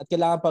imbestigahan at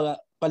kailangan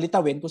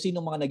palitawin kung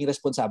sino mga naging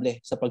responsable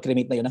sa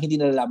pag-cremate na yun na hindi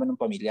nalalaman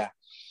ng pamilya.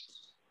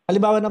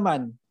 Halimbawa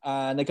naman,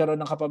 nagkaroon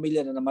ng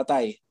kapamilya na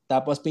namatay,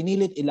 tapos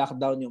pinilit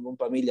i-lockdown yung buong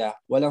pamilya.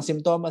 Walang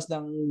simptomas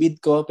ng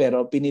BIDCO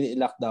pero pinilit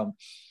i-lockdown.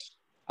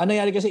 Ano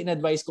nangyari kasi,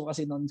 in-advise ko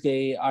kasi noon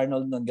kay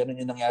Arnold noon, ganun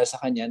yung nangyari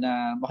sa kanya,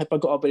 na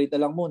makipag-cooperate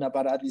na lang muna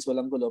para at least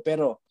walang gulo.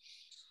 Pero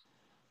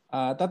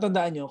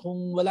tatandaan nyo,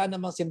 kung wala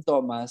namang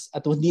simptomas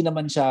at hindi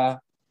naman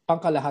siya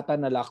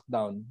pangkalahatan na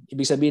lockdown,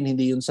 ibig sabihin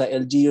hindi yun sa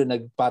LGU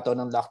nagpataw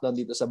ng lockdown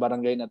dito sa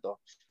barangay na to.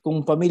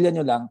 Kung pamilya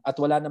nyo lang at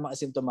wala namang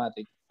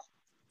asymptomatic,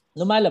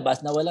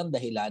 lumalabas na walang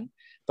dahilan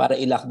para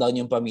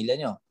i-lockdown yung pamilya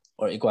nyo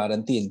or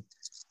i-quarantine.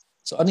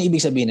 So ano ibig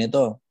sabihin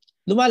nito?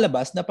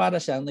 Lumalabas na para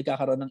siyang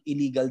nagkakaroon ng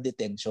illegal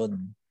detention.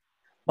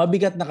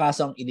 Mabigat na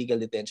kaso ang illegal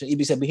detention.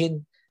 Ibig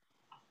sabihin,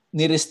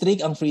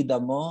 ni-restrict ang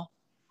freedom mo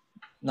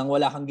nang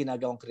wala kang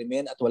ginagawang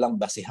krimen at walang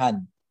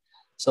basihan.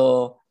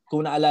 So,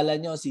 kung naalala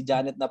nyo, si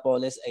Janet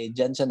Napoles ay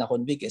dyan siya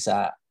na-convict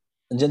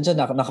dyan siya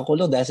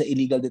nakakulong dahil sa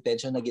illegal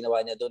detention na ginawa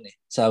niya doon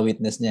sa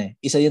witness niya.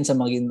 Isa yan sa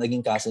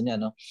naging kaso niya,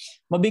 no?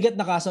 Mabigat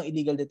na kaso ang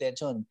illegal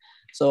detention.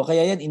 So,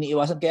 kaya yan,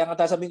 iniiwasan. Kaya nga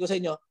sabihin ko sa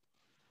inyo,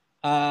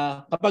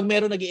 kapag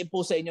meron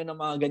nag-i-impose sa inyo ng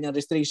mga ganyang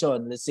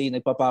restriction, let's say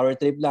nagpa-power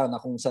trip lang na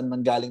kung saan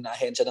man galing na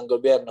ahensya ng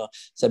gobyerno,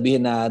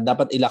 sabihin na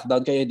dapat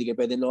i-lockdown kayo, hindi kayo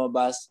pwedeng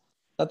lumabas,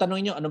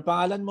 tatanungin nyo, anong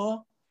pangalan mo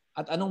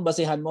at anong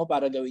basehan mo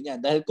para gawin yan?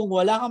 Dahil kung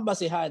wala kang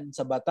basehan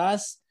sa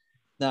batas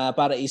na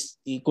para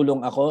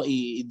ikulong ako,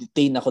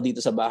 i-detain ako dito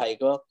sa bahay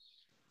ko,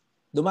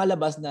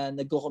 lumalabas na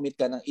nagko-commit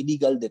ka ng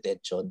illegal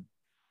detention.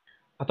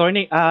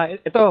 Attorney,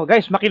 ito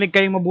guys, makinig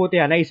kayong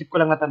mabuti ha. Naisip ko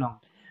lang na tanong.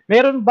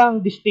 Meron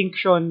bang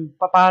distinction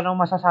paano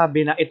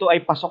masasabi na ito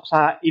ay pasok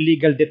sa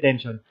illegal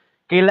detention?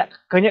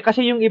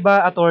 Kasi yung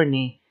iba,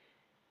 attorney,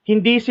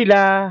 hindi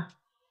sila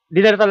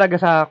dinala talaga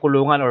sa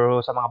kulungan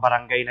or sa mga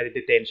barangay na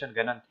detention,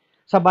 ganun.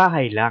 Sa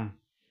bahay lang.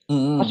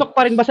 Mm-hmm. Pasok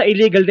pa rin ba sa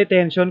illegal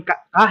detention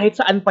kahit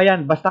saan pa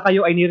yan? Basta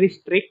kayo ay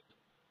ni-restrict?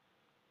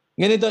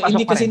 Ganito,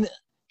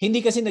 hindi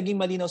kasi naging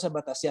malinaw sa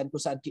batas yan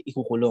kung saan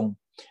ikukulong.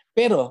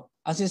 Pero,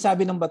 ang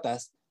sinasabi ng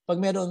batas, pag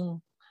merong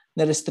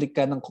na-restrict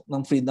ka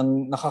ng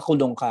freedom,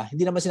 nakakulong ka,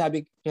 hindi naman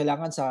sinabi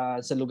kailangan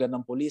sa lugar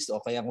ng pulis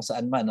o kaya kung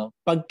saan man. No?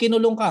 Pag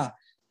kinulong ka,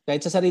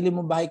 kahit sa sarili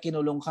mong bahay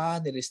kinulong ka,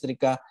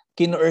 ni-restrict ka,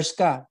 kino-urge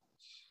ka,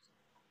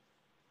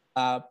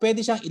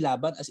 pwede siyang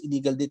ilaban as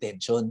illegal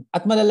detention.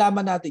 At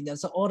malalaman natin yan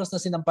sa oras na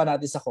sinampa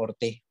natin sa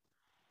korte.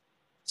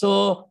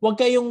 So, wag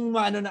kayong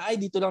ay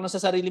dito lang na sa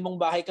sarili mong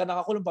bahay ka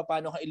nakakulong,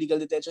 paano ka illegal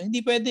detention?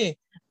 Hindi pwede.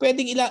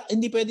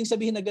 Hindi pwedeng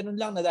sabihin na ganun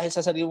lang na dahil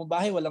sa sarili mong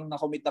bahay walang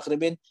na-commit na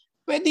krimen.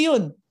 Pwede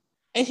 'yun.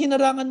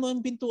 Hinarangan mo yung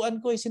pintuan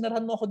ko,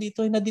 sinarahan mo ako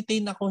dito,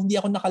 na-detain ako, hindi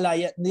ako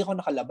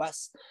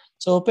nakalabas.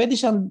 So, pwede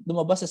siyang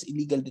lumabas as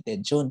illegal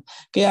detention.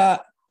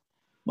 Kaya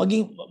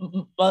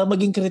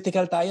maging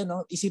critical tayo,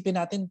 no? Isipin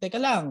natin,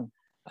 teka lang,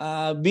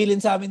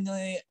 bilin sa amin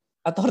ni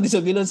Atty.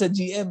 Sobilon sa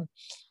GM.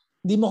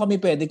 Hindi mo kami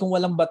pwede kung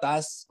walang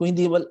batas, kung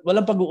hindi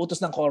walang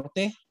pag-uutos ng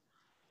korte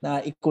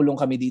na ikulong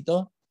kami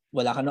dito.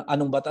 Wala ka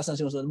anong batas ang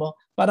sinusunod mo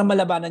para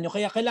malabanan nyo.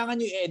 Kaya kailangan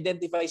nyo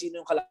i-identify sino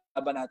yung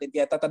kalaban natin.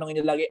 Kaya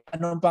tatanungin nyo lagi,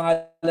 anong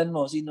pangalan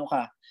mo? Sino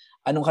ka?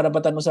 Anong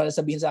karapatan mo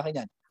sabihin sa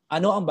akin yan?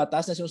 Ano ang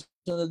batas na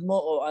sinusunod mo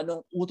o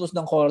anong utos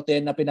ng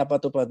korte na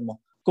pinapatupad mo?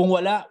 Kung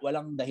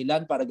walang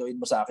dahilan para gawin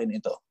mo sa akin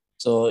ito.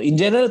 So, in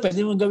general, pwede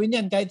mo gawin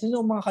yan. Kahit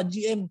sino mga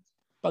ka-GM,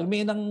 pag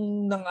may nang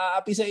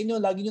aapi sa inyo,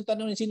 lagi nyo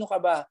tanongin, sino ka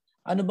ba?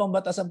 Ano bang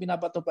batas ang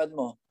pinapatupad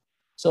mo?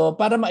 So,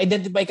 para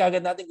ma-identify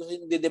kagad natin kung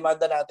sino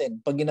didemanda natin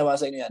pag ginawa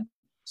sa inyo yan.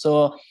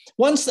 So,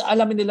 once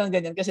alamin nilang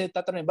ganyan, kasi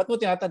tatanungin, ba't mo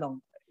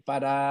tinatanong?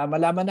 Para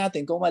malaman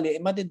natin kung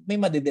mali, may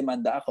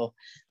madidemanda ako.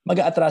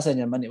 Mag-aatrasan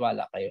yan,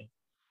 maniwala kayo.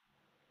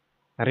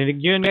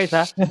 Narinig nyo yun guys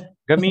ha?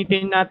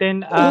 Gamitin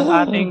natin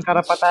ang ating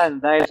karapatan.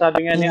 Dahil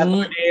sabi nga ni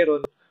Atty.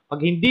 Aaron,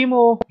 pag hindi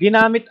mo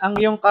ginamit ang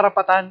iyong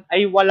karapatan,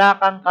 ay wala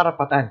kang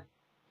karapatan.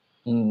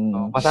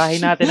 So, basahin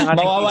natin ang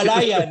ating mawawala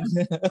yan.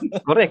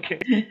 Correct.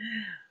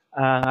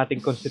 Ang ating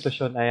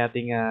konstitusyon ay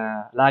ating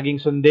laging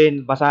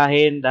sundin,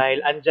 basahin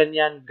dahil andyan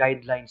yan,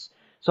 guidelines.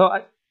 So,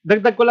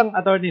 dagdag ko lang,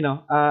 attorney,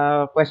 no?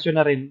 Question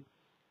na rin.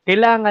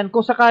 Kailangan,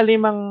 kung sakali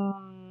mang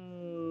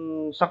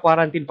sa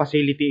quarantine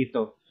facility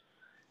ito,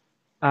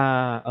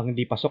 ang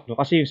hindi pasok, no?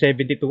 Kasi yung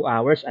 72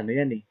 hours, ano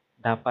yan eh,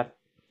 dapat.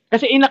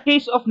 Kasi in a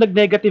case of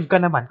nag-negative ka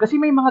naman, kasi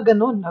may mga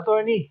ganun,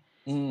 attorney.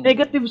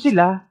 Negative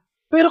sila,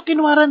 pero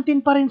kinwarantin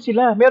pa rin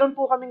sila. Meron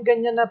po kaming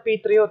ganyan na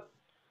Patriot.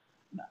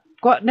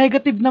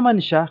 Negative naman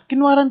siya,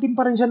 kinwarantin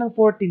pa rin siya ng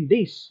 14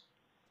 days.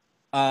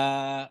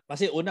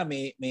 Kasi una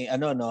may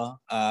ano no,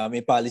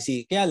 may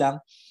policy. Kaya lang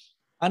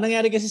ang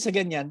nangyari kasi sa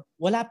ganyan,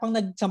 wala pang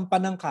nagsampa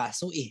ng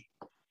kaso eh.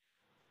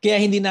 Kaya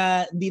hindi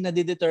na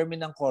didetermine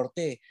ng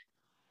korte.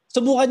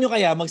 Subukan nyo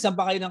kaya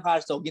magsampa kayo ng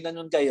kaso,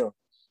 ginanon kayo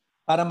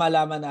para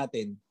malaman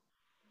natin.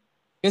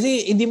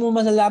 Kasi hindi mo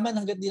malalaman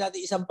hangga't di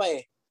natin isampa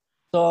eh.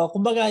 So,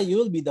 kumbaga, you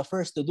will be the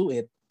first to do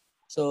it.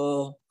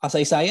 So,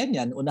 kasaysayan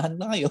yan, unahan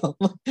na kayo.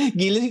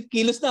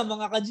 Kilos na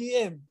mga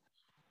ka-GM.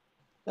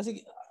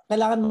 Kasi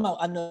kailangan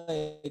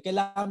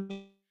kailangan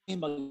may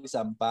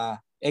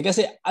magsampa.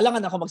 Kasi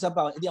alangan ako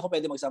magsampa, hindi ako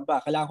pwede magsampa.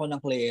 Kailangan ko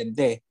ng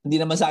kliyente. Hindi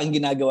naman sa akin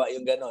ginagawa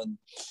yung ganon.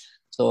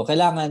 So,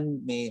 kailangan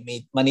may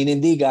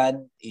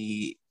maninindigan,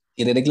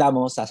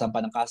 irereklamo, sasampa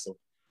ng kaso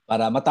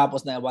para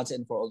matapos na once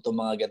and for all itong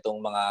mga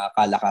gatong mga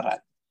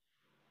kalakaran.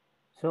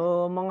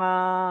 So, mga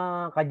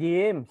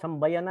ka-GM,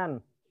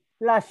 sambayanan,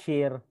 last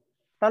year,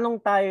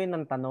 tanong tayo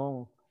ng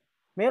tanong.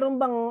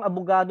 Meron bang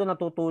abogado na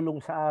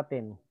tutulong sa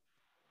atin?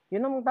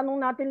 Yun ang tanong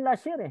natin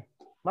last year eh.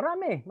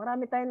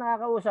 Marami tayong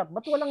nakakausap.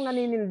 Ba't walang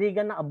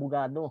naninindigan na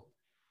abogado?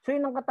 So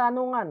yun ang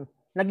katanungan.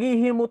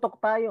 Naghihimutok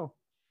tayo.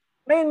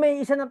 Ngayon may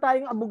isa na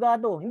tayong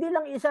abogado. Hindi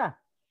lang isa.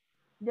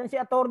 Diyan si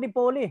Atty.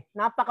 Polly.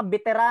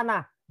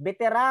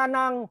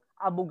 Veteranang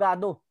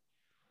abogado.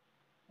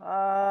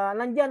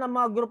 Nandiyan ang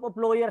mga group of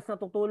lawyers na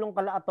tutulong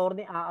kala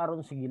Atty.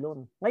 Aaron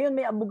Sigilon. Ngayon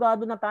may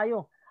abogado na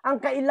tayo. Ang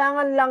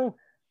kailangan lang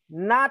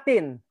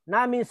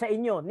namin sa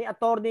inyo, ni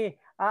Atty.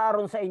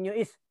 Aaron sa inyo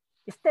is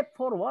step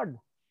forward.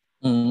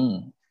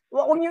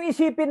 Huwag niyo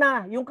isipin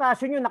na yung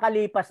kaso niyo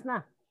nakalipas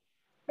na.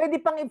 Pwede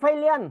pang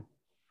i-file yan.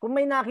 Kung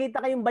may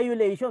nakita kayong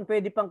violation,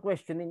 pwede pang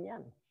questionin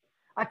yan.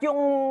 At yung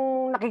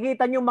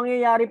nakikita niyo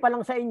mangyayari pa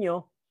lang sa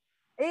inyo,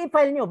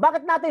 i-file niyo.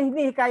 Bakit natin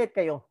hinihikayat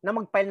kayo na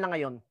mag-file na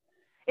ngayon?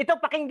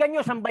 Ito, pakinggan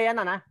niyo,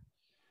 sambayanan ha.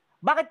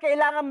 Bakit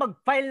kailangan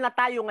mag-file na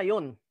tayo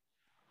ngayon?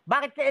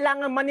 Bakit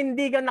kailangan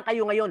manindigan na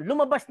kayo ngayon?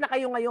 Lumabas na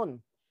kayo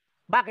ngayon.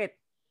 Bakit?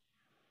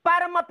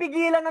 Para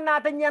mapigilan na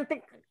natin yan,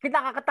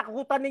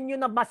 kinakatakutan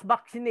ninyo na mass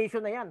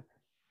vaccination na yan.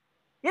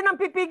 Yan ang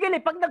pipigil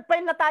eh, pag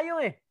nag-file na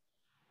tayo eh.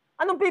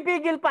 Anong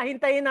pipigil pa?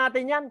 Hintayin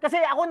natin yan. Kasi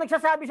ako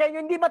nagsasabi sa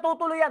inyo, hindi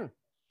matutuloy yan.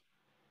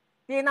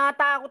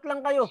 Tinatakot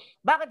lang kayo.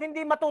 Bakit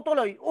hindi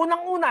matutuloy?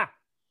 Unang-una,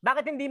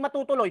 bakit hindi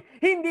matutuloy?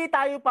 Hindi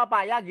tayo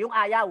papayag, yung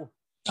ayaw.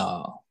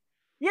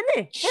 Yan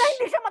eh, kaya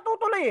hindi siya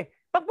matutuloy eh.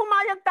 Pag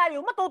pumayag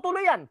tayo,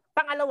 matutuloy yan.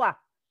 Pangalawa,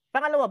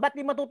 ba't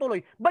di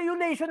matutuloy?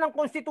 Violation ng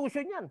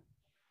Constitution yan.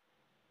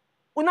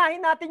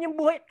 Unahin natin yung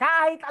buhay,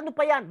 kahit ano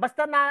pa yan.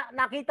 Basta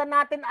nakita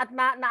natin at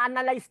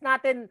na-analyze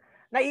natin,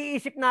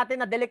 naiisip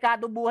natin na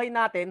delikado buhay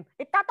natin,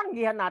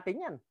 tatanggihan natin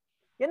yan.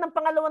 Yan ang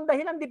pangalawang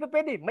dahilan, di pa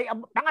pwede.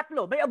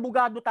 Pangatlo, may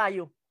abogado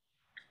tayo.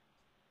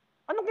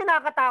 Anong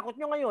kinakatakot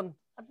nyo ngayon?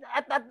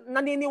 At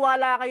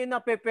naniniwala kayo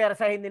na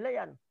pepersahin nila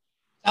yan.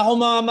 Ako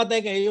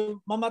mamamatay kayo,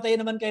 mamatay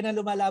naman kayo na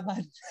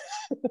lumalaban.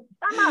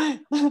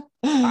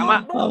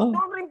 Tama.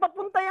 Doon rin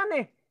papunta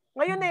yan eh.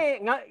 Ngayon eh,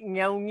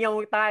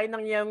 nyaw-nyaw tayo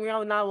ng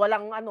nyaw-nyaw na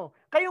walang ano.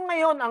 Kayo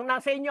ngayon,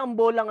 nasa inyo ang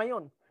bola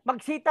ngayon.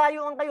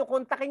 Magsitayuan kayo,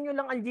 kontakin nyo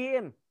lang ang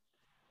GM.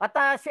 At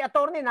si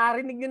attorney,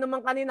 narinig nyo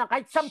naman kanina,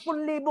 kahit 10,000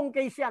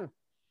 case yan.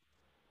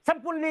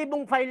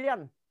 10,000 file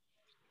yan.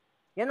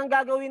 Yan ang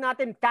gagawin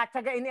natin.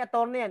 Tatsagain ni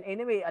attorney yan.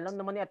 Anyway, alam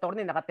naman ni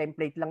attorney,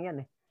 naka-template lang yan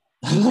eh.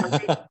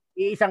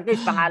 Isang case,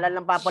 pangalan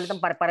lang papalitan,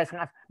 pare-pares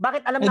ng as.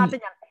 Bakit alam natin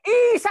yan?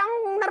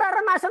 Isang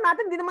nararanasan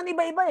natin, hindi naman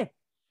iba-iba eh.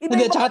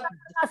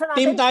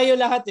 Team tayo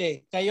lahat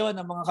eh. Kayo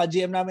na mga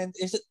ka-GM namin,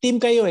 team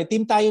kayo eh.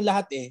 Team tayo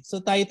lahat eh. So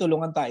tayo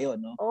tulungan tayo,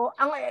 no?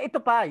 Ito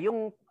pa,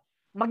 yung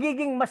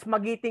magiging mas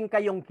magiting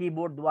kayong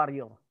keyboard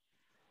warrior.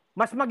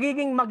 Mas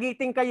magiging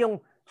magiting kayong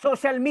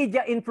social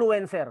media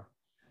influencer.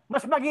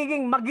 Mas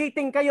magiging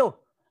magiting kayo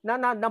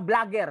na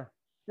vlogger.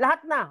 Lahat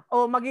na.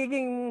 O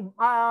magiging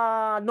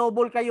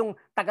noble kayong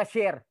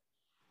taga-share.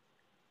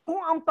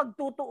 Kung ang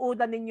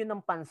pagtutuunan ninyo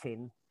ng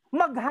pansin,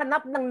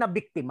 maghanap ng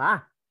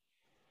nabiktima.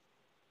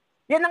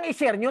 Yan ang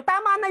i-share nyo.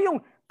 Tama na yung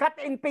cut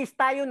and paste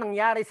tayo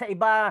nangyari sa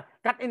iba.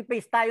 Cut and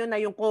paste tayo na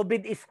yung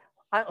COVID is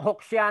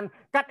hoax yan.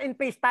 Cut and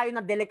paste tayo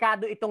na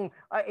delikado itong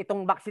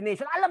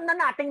vaccination. Alam na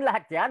natin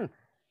lahat yan.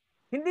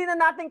 Hindi na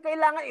natin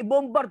kailangan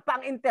i-bombard pa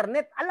ang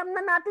internet. Alam na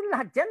natin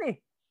lahat yan eh.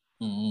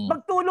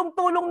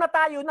 Magtulong-tulong na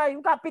tayo na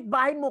yung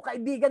kapitbahay mo,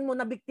 kaibigan mo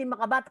na biktima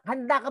ka ba?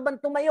 Handa ka bang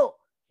tumayo?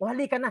 O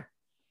halika na.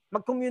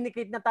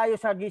 Mag-communicate na tayo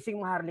sa Gising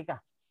Maharlika.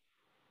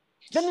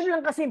 Ganun lang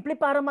kasimple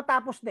para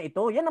matapos na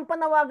ito. Yan ang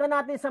panawagan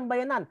natin sa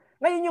bayanan.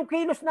 Ngayon yung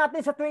kilos natin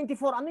sa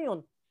 24, ano yun?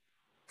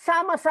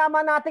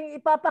 Sama-sama nating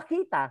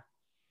ipapakita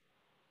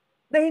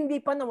na hindi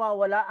pa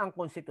nawawala ang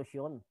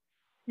konstitusyon.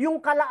 Yung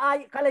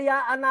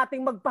kalayaan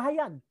nating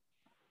magpahayag.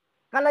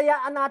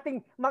 Kalayaan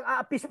nating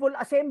peaceful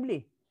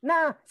assembly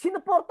na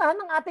sinuportahan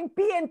ng ating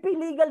PNP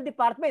Legal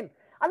Department.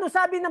 Ano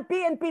sabi ng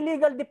PNP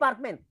Legal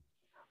Department?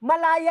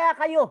 malaya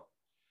kayo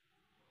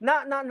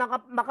na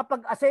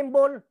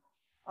makapag-assemble,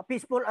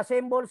 peaceful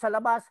assemble sa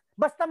labas,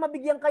 basta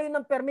mabigyan kayo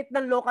ng permit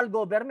ng local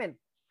government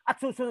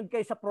at susunod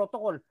kayo sa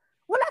protocol.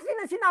 Wala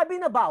silang sinabi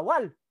na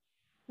bawal.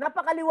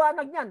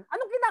 Napakaliwanag niyan.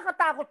 Anong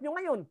kinakatakot nyo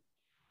ngayon?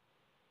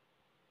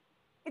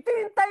 Ito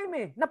yung time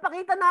eh.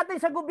 Napakita natin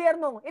sa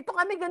gobyerno, ito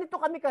kami, ganito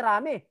kami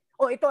karami.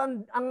 O ito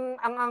ang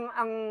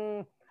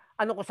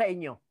ano ko sa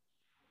inyo.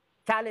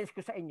 Challenge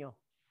ko sa inyo.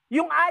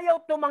 Yung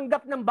ayaw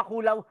tumanggap ng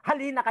bakulaw,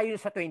 halina kayo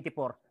sa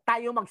 24.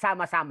 Tayo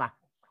magsama-sama.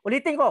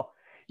 Ulitin ko,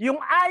 yung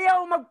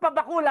ayaw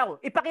magpabakulaw,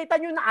 ipakita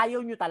nyo na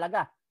ayaw nyo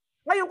talaga.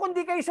 Ngayon, kung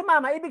di kayo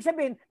sumama, ibig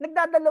sabihin,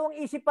 nagdadalawang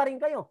isip pa rin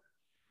kayo.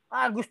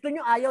 Gusto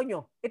nyo, ayaw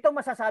nyo. Ito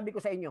masasabi ko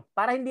sa inyo,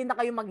 para hindi na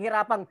kayo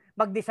maghirapang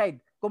mag-decide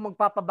kung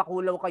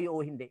magpapabakulaw kayo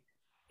o hindi.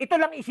 Ito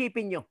lang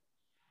isipin nyo.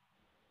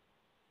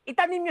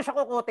 Itanim nyo sa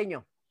kokote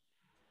nyo.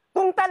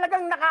 Kung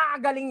talagang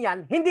nakakagaling yan,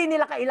 hindi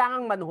nila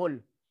kailangang manuhol.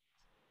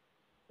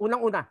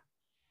 Unang-una.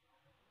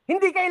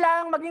 Hindi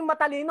kailangang maging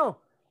matalino.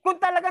 Kung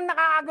talagang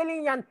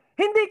nakakagaling yan,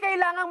 hindi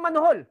kailangang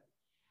manuhol.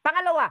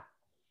 Pangalawa,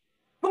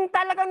 kung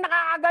talagang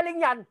nakakagaling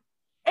yan,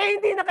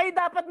 hindi na kayo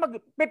dapat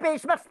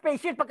mag-face mask,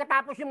 face shield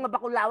pagkatapos yung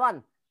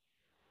mabakulawan.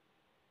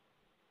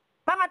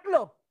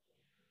 Pangatlo,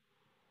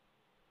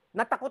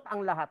 natakot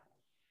ang lahat.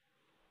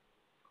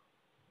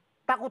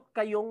 Takot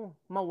kayong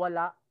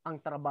mawala ang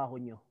trabaho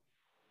nyo.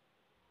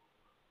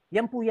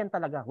 Yan po yan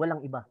talaga,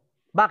 walang iba.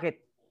 Bakit?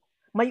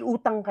 May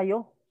utang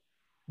kayo.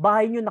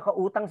 Bahay nyo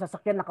nakautang,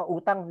 sasakyan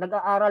nakautang,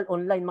 nag-aaral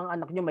online, mga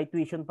anak nyo, may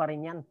tuition pa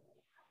rin yan.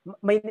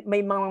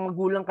 May mga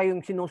magulang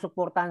kayong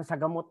sinusuportahan sa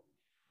gamot.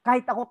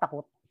 Kahit ako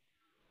takot.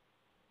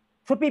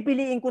 So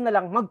pipiliin ko na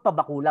lang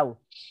magpabakulaw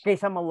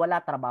kaysa mawala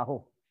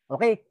trabaho.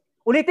 Okay?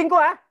 Ulitin ko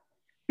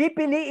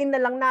pipiliin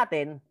na lang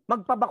natin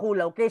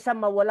magpabakulaw kaysa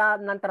mawala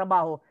ng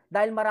trabaho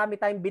dahil marami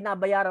tayong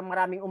binabayaran,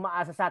 maraming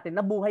umaasa sa atin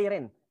na buhay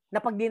rin.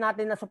 Na pag di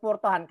natin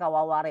nasuportahan,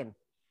 kawawa rin.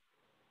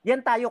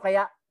 Yan tayo,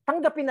 kaya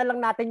tanggapin na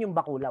lang natin yung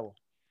bakulaw.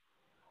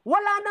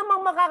 Wala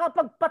namang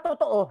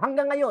makakapagpatotoo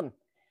hanggang ngayon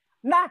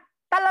na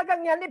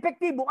talagang yan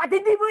epektibo at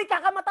hindi mo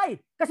ikakamatay.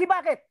 Kasi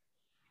bakit?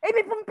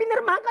 May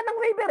pinirmahan ka ng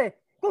waiver eh.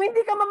 Kung hindi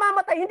ka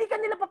mamamatay, hindi ka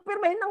nila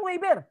papirmahin ng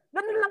waiver.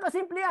 Ganun lang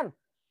kasimple yan.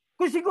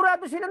 Kung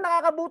sigurado sila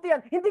nakakabuti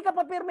yan, hindi ka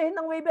papirmahin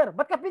ng waiver.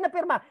 Ba't ka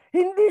pinapirma?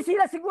 Hindi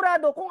sila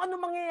sigurado kung ano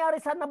mangyayari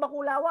sa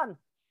nabakulawan.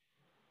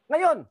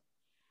 Ngayon,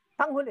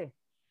 panghuli.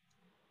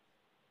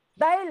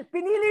 Dahil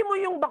pinili mo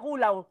yung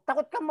bakulaw,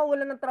 takot ka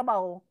mawalan ng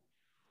trabaho,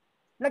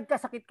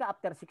 nagkasakit ka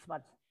after 6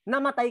 months,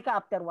 namatay ka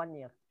after 1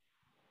 year,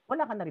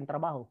 wala ka na rin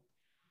trabaho.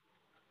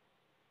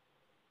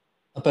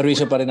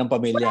 Perwisyo pa rin ng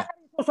pamilya. Wala ka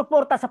rin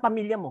susuporta sa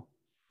pamilya mo.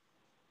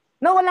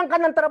 Nawalan ka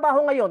ng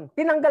trabaho ngayon,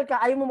 tinanggal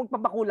ka, ayaw mo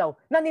magpabakulaw,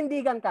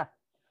 nanindigan ka.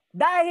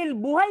 Dahil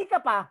buhay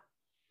ka pa,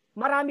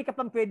 marami ka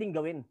pang pwedeng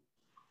gawin.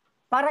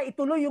 Para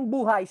ituloy yung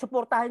buhay,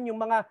 suportahan yung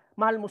mga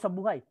mahal mo sa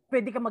buhay.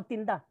 Pwede ka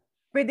magtinda.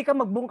 Pwede ka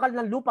magbungkal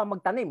ng lupa,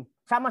 magtanim.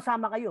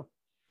 Sama-sama kayo.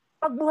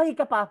 Pag buhay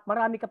ka pa,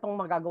 marami ka pang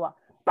magagawa.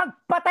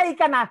 Pag patay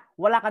ka na,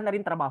 wala ka na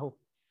rin trabaho.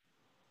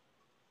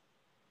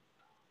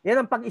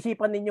 Yan ang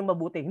pag-isipan ninyong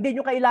mabuti. Hindi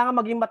nyo kailangan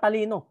maging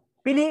matalino.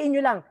 Piliin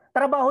nyo lang.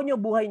 Trabaho nyo,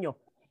 buhay nyo.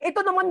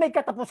 Ito naman may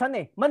katapusan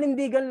eh.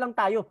 Manindigan lang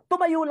tayo.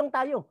 Tumayo lang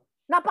tayo.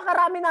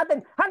 Napakarami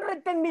natin.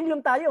 110 million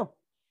tayo.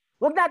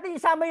 Huwag natin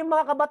isama yung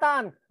mga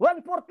kabataan.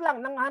 1/4 lang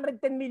ng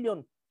 110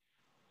 million.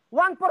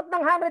 1/4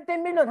 ng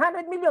 110 million.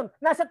 100 million.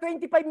 Nasa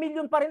 25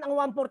 million pa rin ang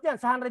 1/4 yan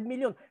sa 100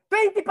 million.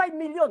 25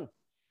 million.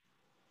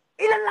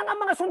 Ilan lang ang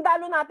mga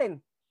sundalo natin?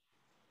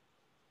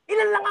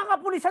 Ilan lang ang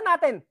kapulisan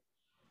natin?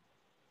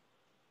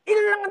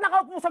 Ilan lang ang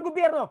nakaupo sa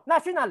gobyerno,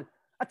 national,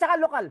 at saka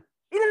lokal?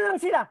 Ilan lang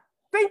sila?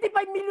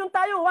 25 million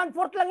tayo,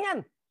 1/4 lang yan.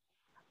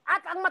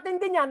 At ang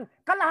matindi niyan,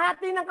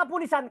 kalahati ng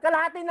kapulisan,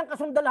 kalahati ng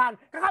kasundalahan,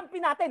 kakampi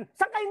natin.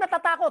 Saan kayo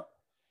natatakot?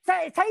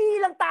 Sa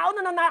ilang tao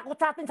na nanakot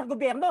sa atin sa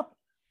gobyerno?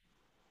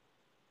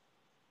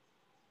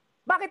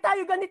 Bakit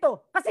tayo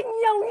ganito? Kasi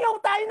nyaw-nyaw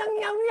tayo ng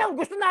nyaw-nyaw.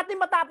 Gusto natin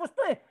matapos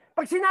to eh.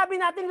 Pag sinabi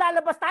natin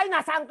lalabas tayo,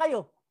 nasaan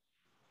kayo?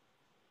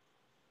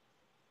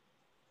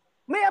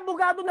 May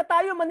abogado na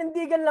tayo,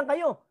 manindigan lang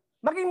kayo.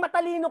 Maging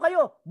matalino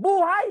kayo.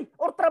 Buhay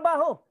or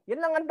trabaho.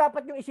 Yan lang ang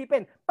dapat yung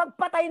isipin. Pag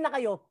patay na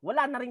kayo,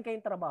 wala na rin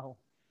kayong trabaho.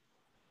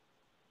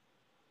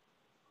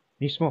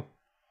 Mismo.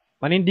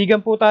 Manindigan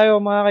po tayo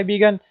mga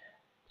kaibigan.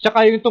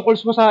 Tsaka yung tungkol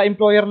mo sa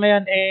employer na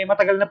yan,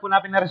 matagal na po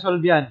natin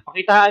na-resolve yan.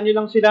 Pakitaan nyo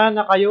lang sila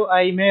na kayo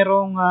ay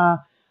merong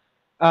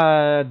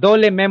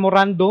DOLE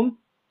memorandum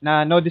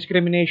na no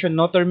discrimination,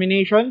 no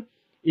termination.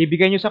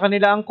 Ibigay nyo sa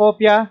kanila ang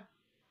kopya.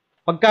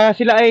 Pagka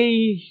sila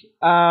ay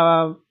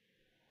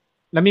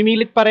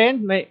namimilit pa rin,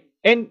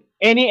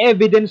 any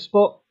evidence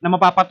po na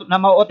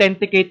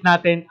ma-authenticate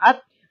natin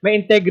at may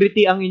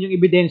integrity ang inyong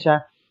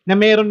ebidensya na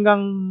meron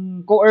ng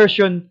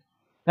coercion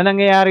na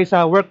nangyayari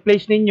sa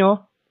workplace ninyo,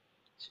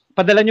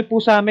 padala nyo po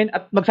sa amin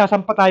at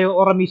magsasampa tayo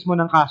ora mismo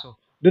ng kaso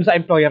dun sa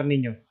employer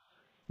ninyo.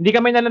 Hindi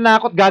kami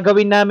nananakot,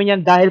 gagawin namin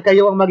yan dahil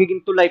kayo ang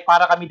magiging tulay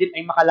para kami din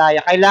ay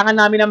makalaya. Kailangan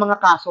namin ng mga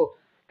kaso.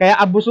 Kaya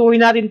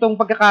abusuhin natin tong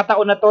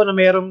pagkakataon na to na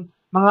merong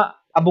mga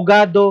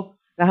abogado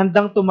na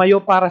handang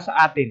tumayo para sa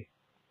atin.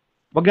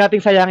 wag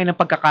nating sayangin ang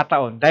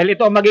pagkakataon dahil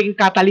ito ang magiging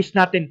catalyst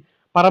natin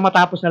para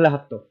matapos na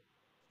lahat to.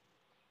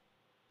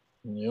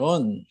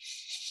 Yun.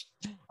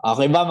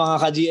 Okay ba mga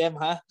ka-GM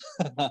ha?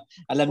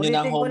 Alam niyo na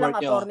ang Ulitin ko lang, homework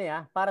nyo. attorney,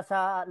 para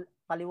sa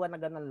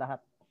paliwanagan ng lahat.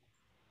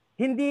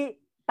 Hindi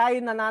tayo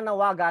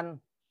nananawagan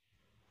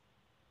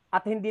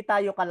at hindi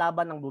tayo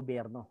kalaban ng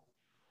gobyerno.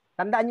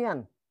 Tandaan niyo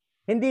yan.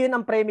 Hindi yun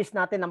ang premise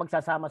natin na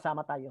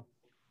magsasama-sama tayo.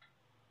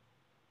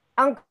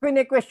 Ang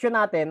kine-question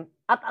natin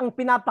at ang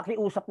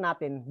pinapakiusap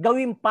natin,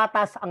 gawing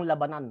patas ang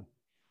labanan.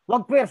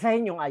 Huwag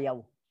pwersahin yung ayaw.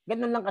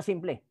 Ganun lang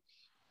kasimple.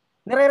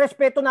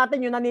 Nire-respeto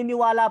natin yung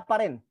naniniwala pa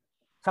rin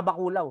sa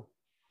Bakulaw.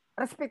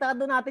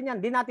 Respetado natin yan.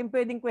 Di natin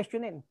pwedeng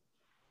questionin.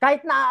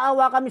 Kahit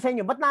naaawa kami sa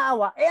inyo, ba't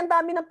naaawa? Ang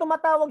dami nang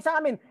tumatawag sa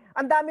amin.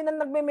 Ang dami nang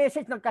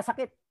nagme-message,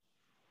 nagkasakit.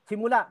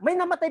 Simula. May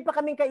namatay pa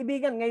kaming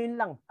kaibigan ngayon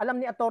lang.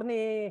 Alam ni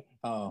Attorney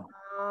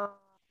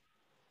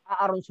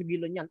Aaron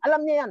Sibilon yan.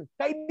 Alam niya yan.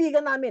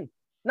 Kaibigan namin.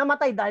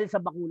 Namatay dahil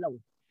sa Bakulaw.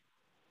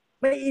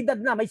 May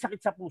edad na, may sakit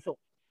sa puso.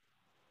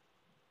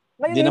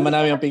 Ngayon, Hindi naman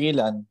namin ang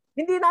pigilan.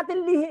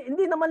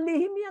 Hindi naman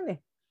lihim yan eh.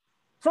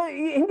 So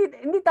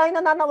hindi tayo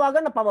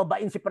nananawagan na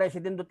pababain si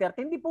President Duterte.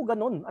 Hindi po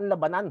ganoon ang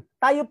labanan.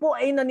 Tayo po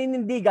ay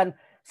naninindigan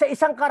sa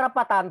isang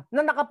karapatan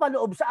na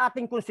nakapaloob sa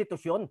ating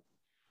konstitusyon.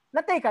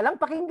 Na teka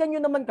lang, pakinggan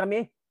nyo naman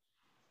kami.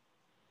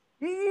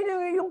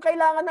 Yung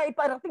kailangan na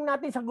iparating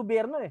natin sa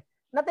gobyerno eh.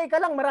 Na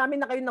teka lang, marami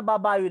na kayong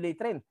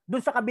nababiolate rin.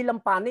 Doon sa kabilang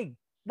panig.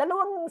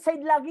 Dalawang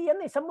side lagi yan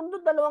eh. Sa mundo,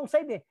 dalawang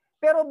side eh.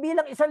 Pero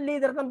bilang isang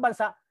leader ng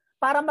bansa,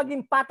 para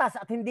maging patas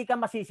at hindi ka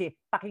masisi,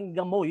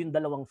 pakinggan mo yung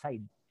dalawang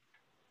side.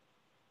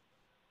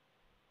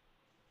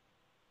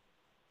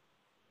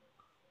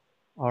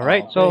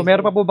 Alright, so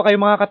meron pa po ba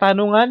kayong mga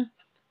katanungan?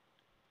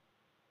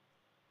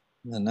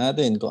 Tingnan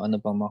natin kung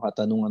ano pang mga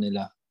katanungan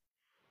nila.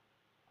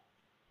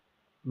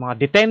 Mga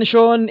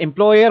detention,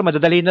 employer,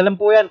 madadali na lang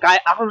po yan.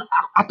 Kaya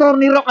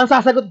Attorney Rock ang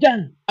sasagot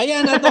dyan.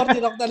 Ayan, Attorney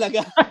Rock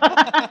talaga.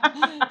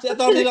 Si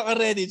Attorney Rock ang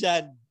ready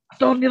dyan.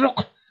 Attorney Rock.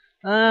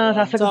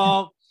 Sasagot. So,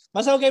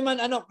 mas okay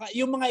man,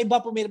 yung mga iba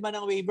pumirma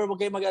ng waiver,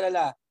 huwag kayong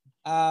mag-alala.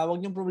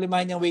 Huwag niyong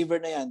problemahin yung waiver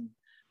na yan.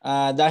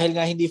 Dahil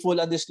nga hindi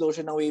full ang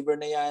disclosure ng waiver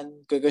na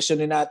yan,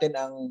 questionin natin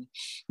ang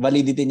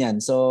validity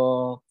niyan.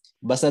 So,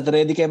 basta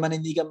ready kayo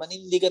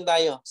manindigan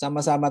tayo.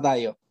 Sama-sama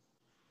tayo.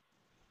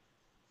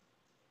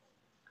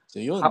 So,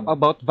 yun. How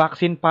about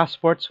vaccine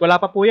passports? Wala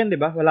pa po yan, di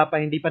ba? Wala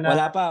pa, hindi pa na.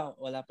 Wala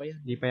pa yan.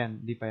 Hindi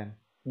pa yan.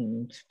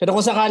 Pero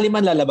kung sakali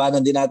man,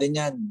 lalabanan din natin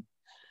yan.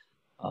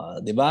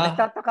 Di ba?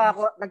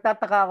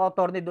 Nagtataka ako,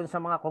 attorney, doon sa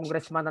mga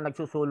congressman na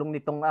nagsusulong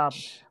nitong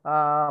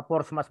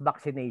forced mass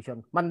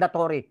vaccination.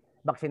 Mandatory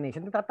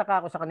vaccination.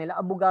 Nagtataka ako sa kanila,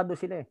 abogado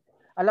sila eh.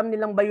 Alam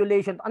nilang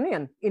violation, ano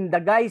yan? In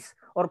the guise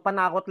or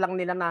panakot lang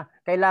nila na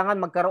kailangan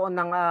magkaroon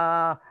ng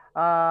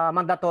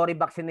mandatory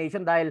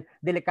vaccination dahil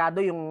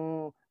delikado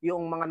yung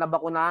mga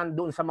nabakunahan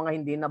doon sa mga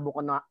hindi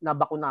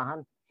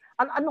nabakunahan.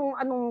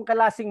 Anong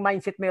klaseng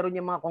mindset meron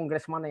yung mga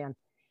congressman na yan?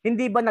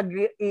 Hindi ba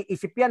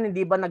nag-iisip yan?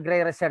 Hindi ba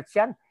nagre-research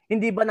yan?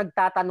 Hindi ba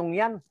nagtatanong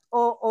yan?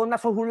 O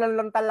nasuhulan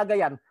lang talaga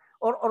yan?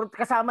 Or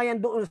kasama yan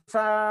doon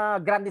sa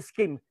grand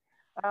scheme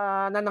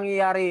na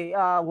nangyayari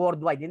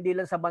worldwide, hindi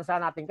lang sa bansa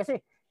natin. Kasi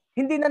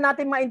hindi na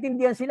natin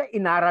maintindihan sila.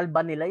 Inaral ba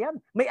nila yan?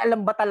 May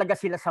alam ba talaga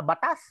sila sa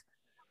batas?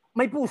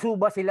 May puso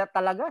ba sila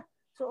talaga?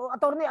 So,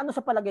 attorney, ano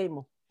sa palagay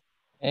mo?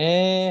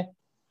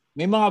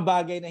 May mga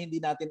bagay na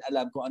hindi natin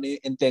alam kung ano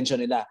yung intention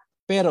nila.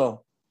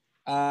 Pero,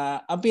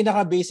 ang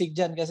pinaka-basic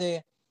dyan kasi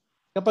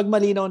kapag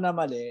malinaw na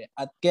mali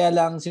at kaya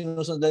lang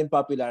sinusundan yung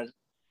popular,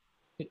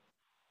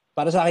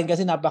 para sa akin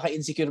kasi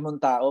napaka-insecure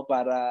mong tao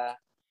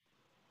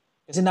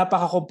kasi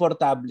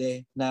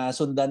napaka-komportable na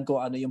sundan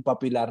ko ano yung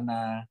popular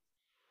na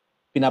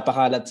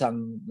pinapakalat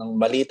ng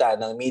balita,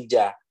 ng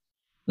media.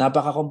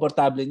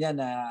 Napaka-komportable niya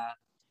na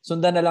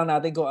sundan na lang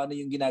natin kung ano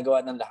yung ginagawa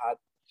ng lahat.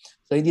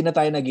 So hindi na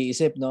tayo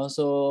nag-iisip, no?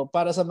 So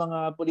para sa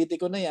mga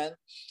politiko na yan,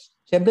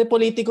 syempre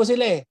politiko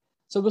sila eh.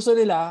 So gusto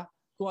nila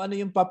kung ano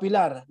yung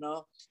popular,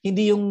 no?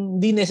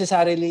 Hindi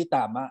necessarily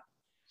tama.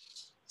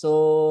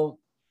 So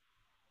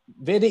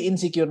very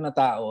insecure na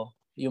tao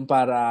yung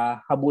para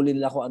habulin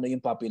nila kung ano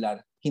yung popular,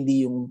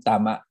 hindi yung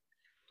tama.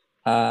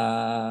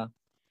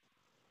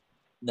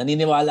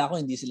 Naniniwala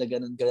ako hindi sila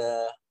ganun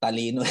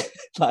ka-talino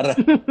para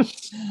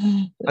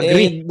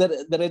Agree.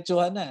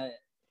 Diretsuhan na.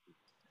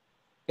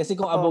 Kasi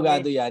kung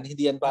abogado yan,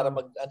 hindi yan para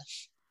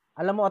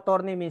Alam mo,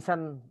 attorney,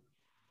 minsan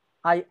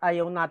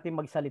ayaw natin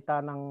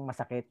magsalita ng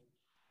masakit.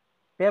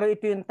 Pero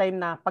ito yung time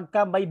na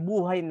pagka may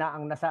buhay na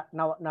ang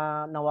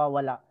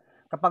nawawala,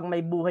 kapag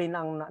may buhay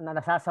na ang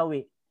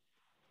nasasawi,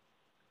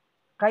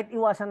 kahit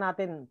iwasan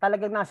natin,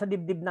 talagang nasa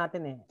dibdib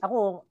natin eh.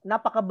 Ako,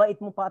 napakabait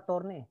mo pa,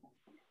 attorney.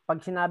 Pag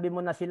sinabi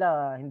mo na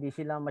sila, hindi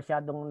sila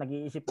masyadong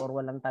nag-iisip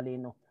or walang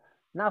talino.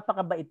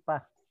 Napakabait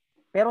pa.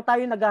 Pero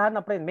tayo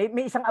naghahanap rin.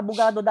 May isang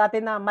abogado dati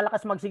na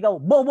malakas magsigaw,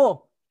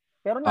 bobo!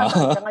 Pero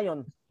nasaan siya ngayon?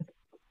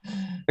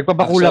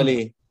 Nagpabakulam.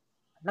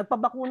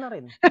 Nagpabakuna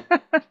rin.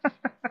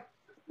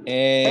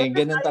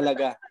 Ganun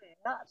talaga.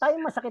 Tayo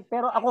masakit.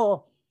 Pero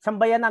ako,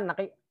 sambayanan,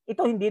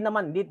 ito hindi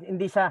naman,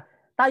 hindi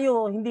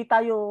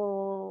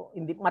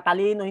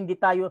matalino, hindi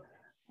tayo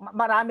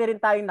marami rin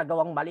tayong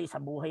nagawang mali sa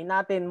buhay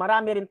natin.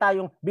 Marami rin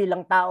tayong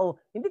bilang tao.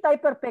 Hindi tayo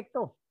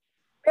perpekto.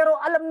 Pero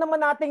alam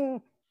naman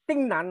nating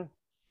tingnan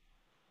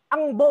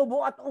ang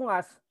bobo at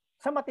ungas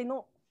sa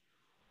matino.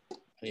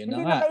 Ayun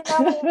Hindi na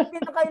nga. hindi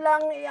na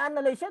kailangan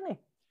i-analyze yan eh.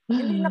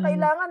 Hindi na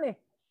kailangan eh.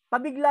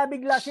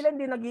 Pabigla-bigla sila,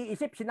 hindi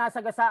nag-iisip,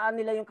 sinasagasaan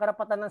nila yung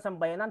karapatan ng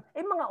sambayanan.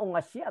 Eh, mga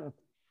ungas yan.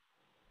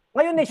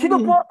 Ngayon eh,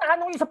 sinuportahan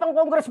ng isa pang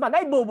congressman,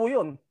 ay bobo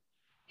yun.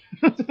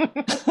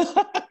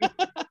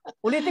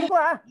 Ulitin ko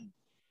ha.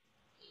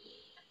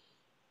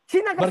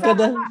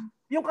 Sinagasaan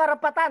yung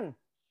karapatan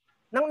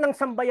ng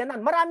sambayanan.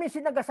 Maraming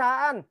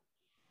sinagasaan.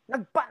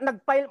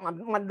 Nag-file,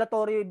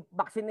 mandatory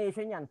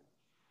vaccination yan.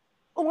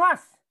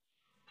 Ungas.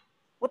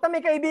 Uta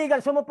may kaibigan,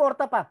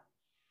 sumuporta pa.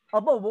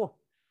 O, bobo.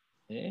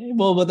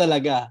 Bobo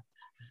talaga.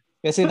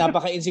 Kasi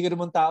napaka-insecure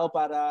mong tao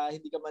para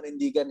hindi ka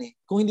manindigan eh.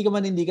 Kung hindi ka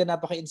manindigan,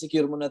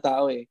 napaka-insecure mo na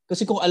tao eh.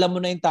 Kasi kung alam mo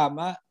na yung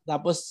tama,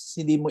 tapos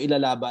hindi mo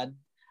ilalaban,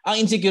 ang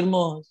insecure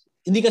mo,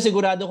 hindi ka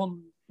sigurado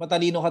kung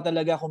matalino ka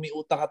talaga, kung may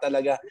utak ka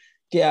talaga.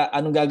 Kaya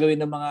anong gagawin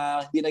ng mga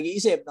hindi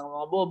nag-iisip, ng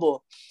mga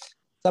bobo?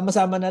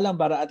 Sama-sama na lang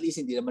para at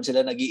least hindi naman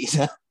sila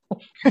nag-iisa.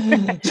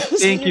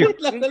 Thank you.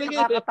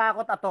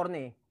 Nakakatakot,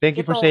 attorney. Thank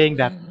you for saying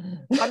that.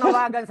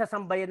 Panawagan sa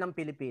sambayan ng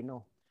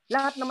Pilipino.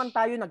 Lahat naman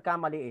tayo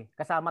nagkamali eh.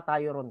 Kasama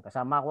tayo ron,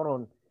 kasama ko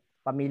ron.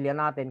 Pamilya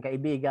natin,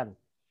 kaibigan,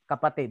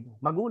 kapatid,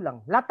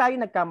 magulang. Lahat tayo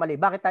nagkamali.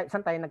 Saan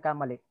tayo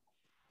nagkamali?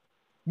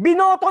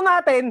 Binoto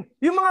natin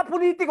yung mga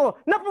politiko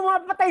na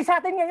pumapatay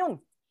sa atin ngayon.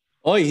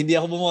 Oy, hindi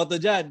ako bumoto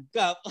dyan.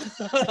 Kap.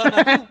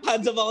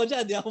 Hands up ako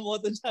dyan. Hindi ako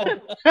bumoto dyan.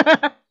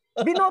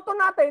 Binoto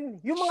natin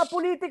yung mga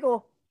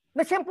politiko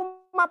na siyang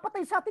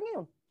pumapatay sa atin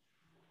ngayon.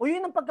 O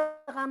yun ang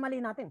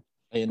pagkakamali natin.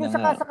 Ayun kung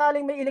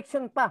sakaling may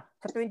eleksyon pa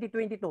sa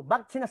 2022,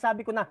 bakit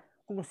sinasabi ko na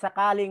kung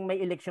sakaling may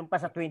eleksyon pa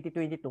sa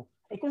 2022,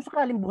 eh kung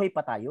sakaling buhay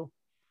pa tayo.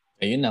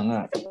 Ayun na nga.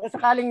 Kung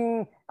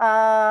sakaling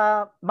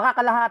baka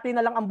kalahati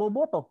na lang ang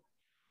boboto.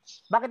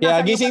 Bakit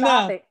kaya gising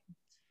na.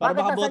 Para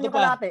bakit makaboto pa.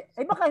 Kalahati?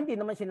 Eh baka hindi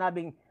naman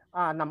sinabing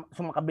na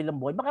sumakabilang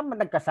buhay. Baka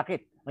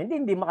nagkasakit.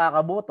 Hindi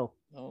makakaboto.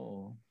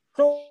 Oo.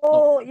 So,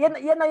 yan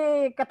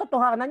ay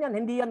katotohanan yan.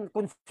 Hindi yan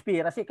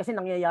conspiracy kasi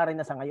nangyayari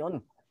na sa ngayon.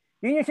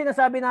 Yun yung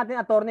sinasabi natin,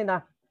 attorney,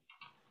 na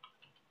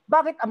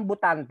bakit ang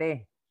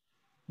botante?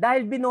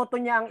 Dahil binoto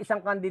niya ang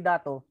isang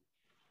kandidato,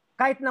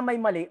 kahit na may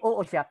mali,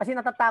 oo siya. Kasi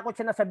natatakot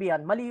siya na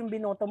sabihan, mali yung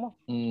binoto mo.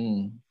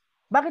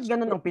 Bakit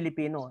ganun ang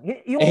Pilipino?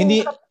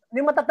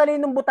 Yung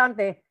matatalinong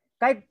botante,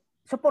 kahit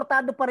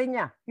suportado pa rin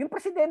niya, yung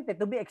presidente,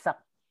 to be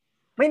exact,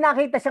 may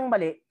nakita siyang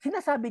mali,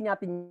 sinasabi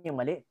natin yung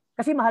mali.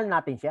 Kasi mahal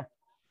natin siya.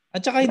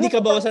 At saka hindi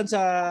ka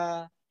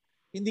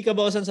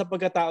bawasan sa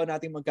pagkatao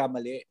nating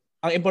magkamali.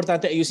 Ang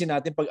importante ayusin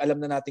natin pag alam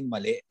na nating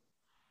mali.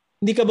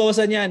 Hindi ka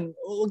bawasan yan.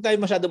 Huwag tayo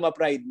masyado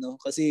ma-pride, no?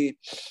 Kasi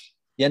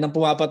yan ang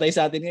pumapatay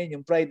sa atin ngayon,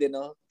 yung pride,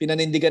 no?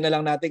 Pinanindigan na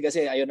lang natin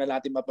kasi ayaw na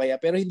natin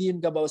mapaya. Pero hindi yun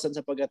kabawasan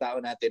sa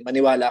pagkatao natin.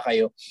 Maniwala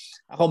kayo.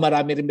 Ako,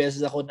 marami rin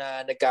beses ako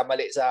na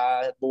nagkamali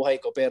sa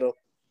buhay ko. Pero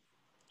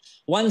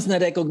once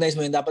na-recognize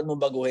mo yun, dapat mo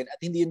baguhin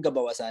at hindi yun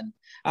kabawasan.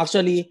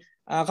 Actually,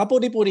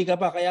 kapuri-puri ka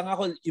pa. Kaya nga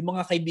ako, yung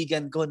mga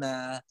kaibigan ko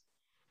na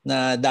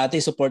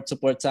dati support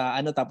sa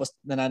tapos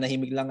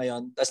nananahimik lang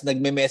ngayon, tapos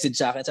nagme-message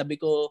sa akin,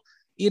 sabi ko,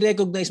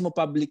 i-recognize mo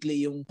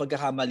publicly yung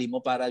pagkakamali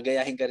mo para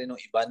gayahin ka rin ng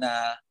iba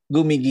na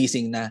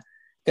gumigising na.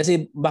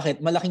 Kasi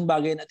bakit? Malaking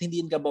bagay at hindi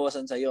yun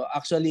kabawasan sa'yo.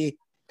 Actually,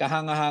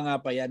 kahanga-hanga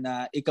pa yan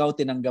na ikaw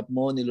tinanggap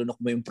mo, nilunok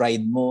mo yung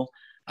pride mo,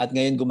 at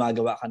ngayon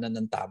gumagawa ka na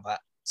ng tama.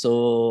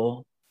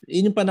 So,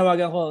 yun yung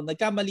panawagan ko.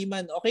 Nagkamali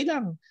man, okay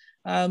lang.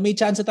 May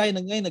chance tayo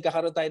ngayon,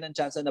 nagkakaroon tayo ng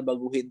chance na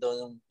baguhin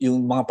doon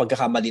yung mga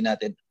pagkakamali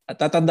natin. At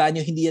tatandaan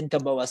nyo, hindi yan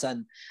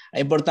kabawasan.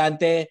 Ay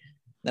importante,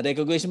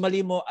 na-recognize yung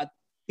mali mo at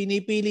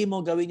pinipili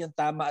mo gawin yung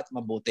tama at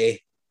mabuti.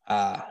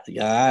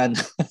 Yan.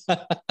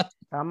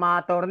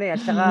 Tama, attorney.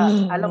 At saka,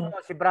 alam mo,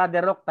 si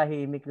Brother Rock,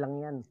 tahimik lang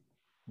yan.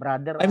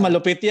 Brother. Ay,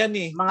 malupit yan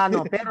eh.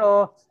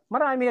 Pero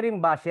marami ring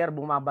basher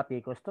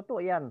bumabatikos. Totoo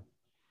yan.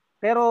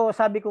 Pero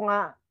sabi ko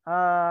nga,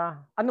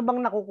 ano bang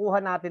nakukuha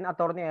natin,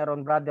 attorney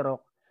Aaron, Brother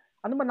Rock?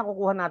 Ano bang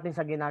nakukuha natin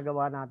sa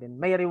ginagawa natin?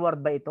 May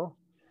reward ba ito?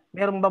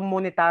 Meron bang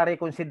monetary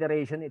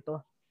consideration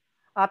ito?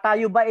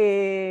 Tayo ba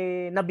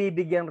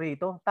nabibigyan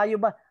rito? Tayo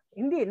ba?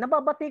 Hindi,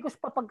 nababatikos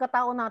pa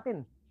pagkatao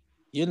natin.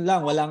 Yun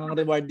lang, walang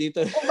reward dito.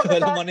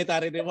 Walang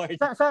monetary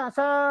reward.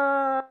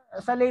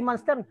 Sa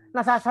layman's term,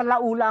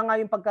 nasasalaula nga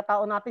yung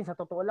pagkatao natin, sa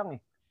totoo lang eh.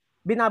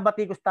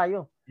 Binabatikos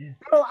tayo. Yeah.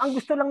 Pero ang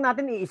gusto lang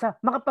natin iisa,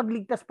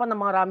 makapagligtas pa ng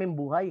maraming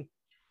buhay.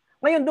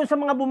 Ngayon, doon sa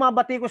mga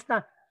bumabatikos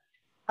na,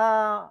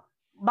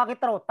 bakit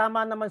raw,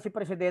 tama naman si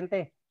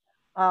Presidente,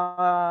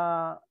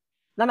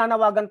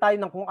 nananawagan tayo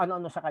ng kung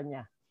ano-ano sa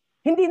kanya.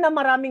 Hindi na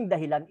maraming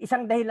dahilan,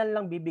 isang dahilan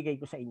lang bibigay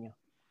ko sa inyo.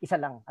 Isa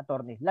lang,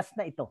 attorney. Last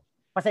na ito.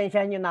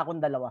 Pasensyahan nyo na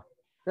akong dalawa.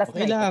 Last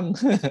okay na lang.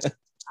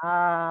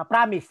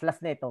 Promise,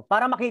 last na ito.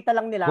 Para makita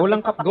lang nila.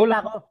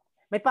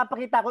 May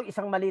papakita ko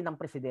isang mali ng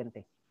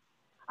presidente.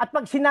 At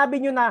pag sinabi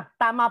nyo na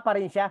tama pa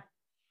rin siya,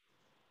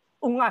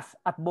 ungas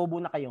at bobo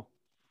na kayo.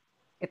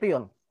 Ito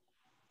yon.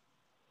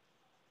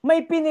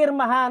 May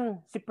pinirmahan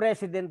si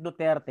President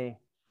Duterte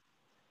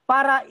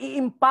para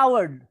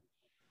i-empowered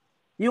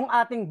yung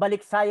ating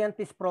balik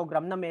scientist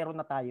program na meron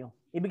na tayo.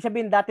 Ibig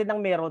sabihin, dati nang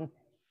meron,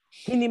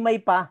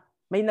 hinimay pa,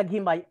 may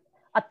naghimay,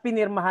 at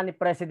pinirmahan ni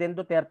President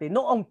Duterte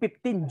noong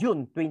 15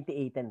 June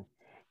 2018.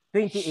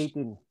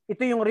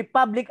 Ito yung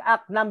Republic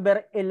Act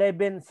number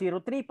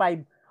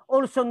 11035,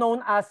 also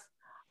known as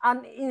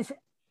an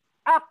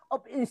Act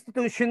of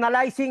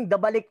Institutionalizing the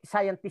Balik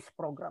Scientist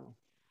Program.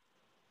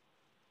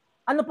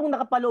 Ano pong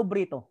nakapaloob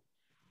rito?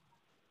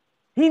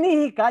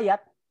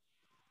 Hinihikayat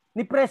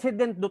ni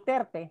President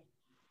Duterte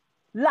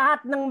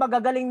lahat ng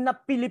magagaling na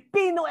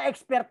Pilipino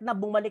expert na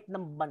bumalik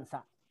ng bansa.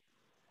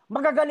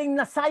 Magagaling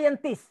na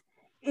scientists,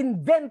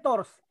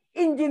 inventors,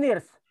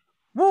 engineers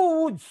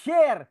who would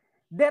share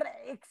their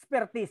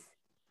expertise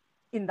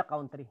in the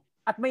country.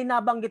 At may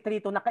nabanggit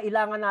rito na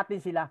kailangan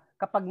natin sila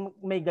kapag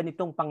may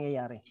ganitong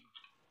pangyayari.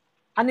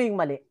 Ano yung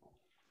mali?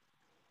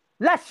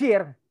 Last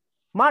year,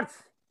 March,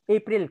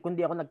 April, kung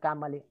di ako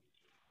nagkamali,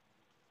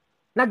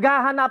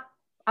 naghahanap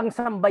ang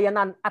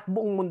sambayanan at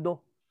buong mundo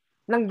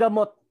ng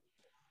gamot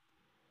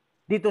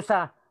dito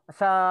sa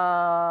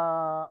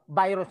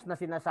virus na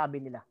sinasabi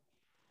nila.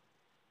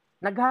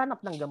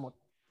 Naghahanap ng gamot.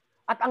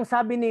 At ang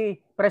sabi ni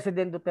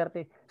President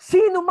Duterte,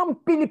 sino mang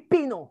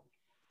Pilipino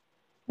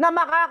na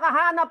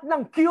makakahanap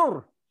ng cure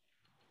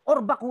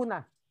or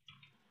bakuna,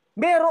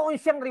 meron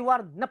siyang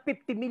reward na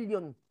 50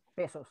 million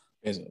pesos.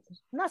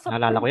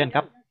 Naalala ko yan,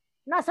 Kap.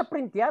 Nasa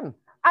print yan.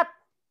 At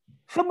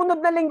sumunod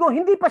na linggo,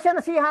 hindi pa siya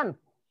nasihan.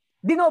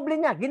 Dinoble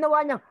niya,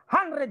 ginawa niyang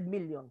 100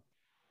 million.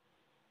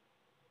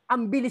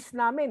 Ang bilis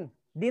namin,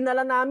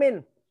 dinala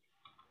namin,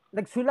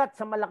 nagsulat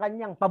sa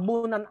Malacanang,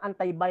 pabunan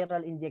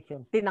antiviral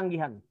injection,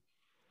 tinanggihan.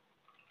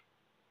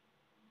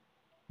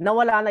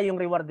 Nawala na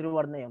yung reward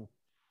na yun.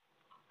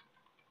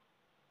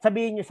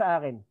 Sabihin niyo sa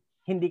akin,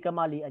 hindi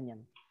kamalian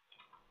yan.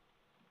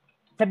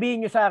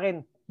 Sabihin niyo sa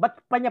akin,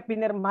 ba't pa niya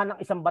pinirmahan ng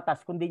isang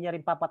batas kung di niya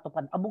rin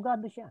papatupad?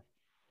 Abogado siya.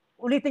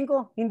 Ulitin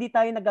ko, hindi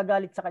tayo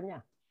nagagalit sa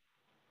kanya.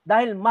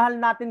 Dahil mahal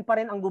natin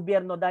pa rin ang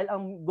gobyerno, dahil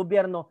ang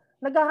gobyerno,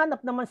 naghahanap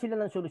naman sila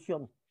ng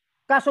solusyon.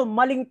 Kaso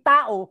maling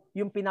tao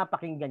yung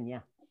pinapakinggan niya.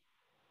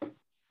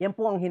 Yan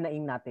po ang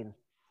hinaing natin.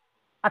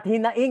 At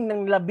hinaing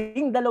ng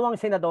 12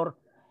 senador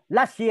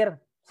last year,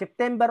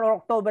 September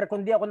or October,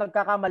 kung di ako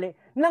nagkakamali,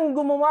 nang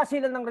gumawa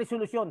sila ng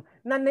resolusyon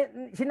na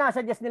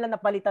sinasuggest nila na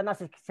palitan na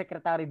si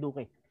Secretary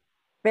Duque.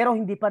 Pero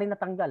hindi pa rin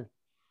natanggal.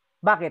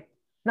 Bakit?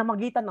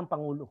 Namagitan ng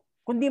Pangulo.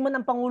 Kundi man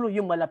ang Pangulo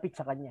yung malapit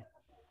sa kanya.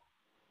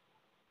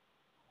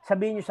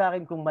 Sabihin niyo sa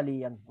akin kung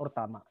mali yan or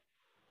tama.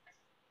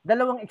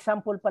 2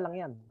 example pa lang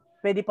yan.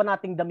 Pwede pa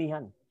nating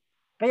damihan.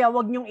 Kaya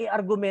wag niyong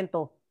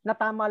i-argumento na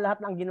tama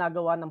lahat ng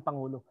ginagawa ng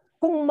Pangulo.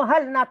 Kung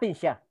mahal natin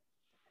siya,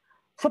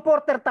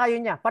 supporter tayo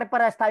niya,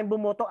 pare-parehas tayong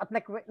bumoto at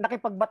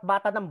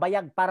nakipagbatbata ng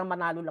bayag para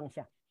manalo lang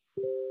siya.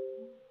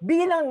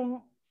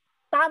 Bilang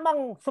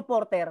tamang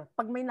supporter,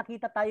 pag may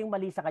nakita tayong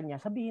mali sa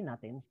kanya, sabihin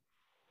natin.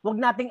 Huwag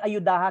nating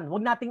ayudahan,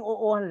 huwag nating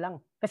uuhan lang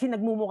kasi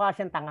nagmumukha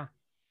siyang tanga.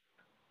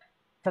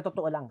 Sa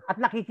totoo lang. At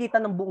nakikita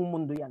ng buong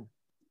mundo yan.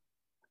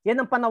 Yan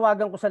ang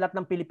panawagan ko sa lahat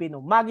ng Pilipino.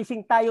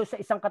 Magising tayo sa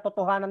isang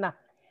katotohanan na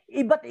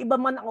iba't iba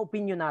man ang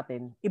opinion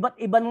natin, iba't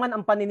iba man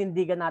ang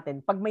paninindigan natin,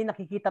 pag may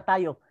nakikita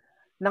tayo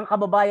ng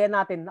kababayan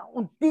natin na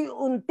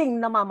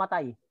unti-unting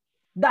namamatay,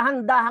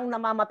 dahan-dahang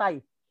namamatay,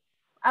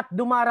 at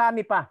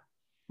dumarami pa,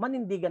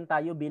 manindigan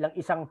tayo bilang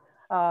isang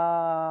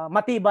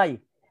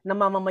matibay na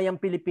mamamayang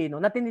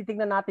Pilipino na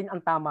tinitingnan natin ang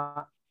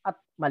tama at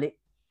mali.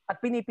 At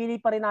pinipili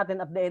pa rin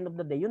natin at the end of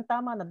the day, yung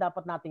tama na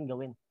dapat natin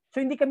gawin.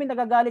 So hindi kami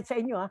nagagalit sa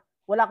inyo, ha?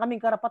 Wala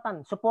kaming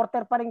karapatan.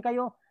 Supporter pa rin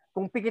kayo.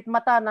 Kung pikit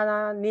mata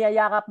na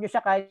niyayakap nyo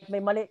siya kahit may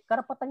mali,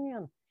 karapatan nyo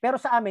yun.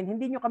 Pero sa amin,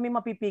 hindi nyo kami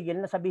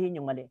mapipigil na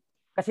sabihin yung mali.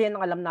 Kasi yan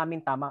ang alam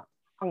namin tama.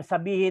 Ang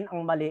sabihin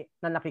ang mali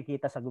na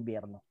nakikita sa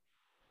gobyerno.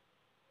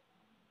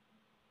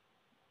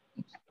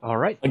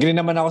 Alright. Agree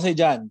naman ako sa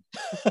Jan.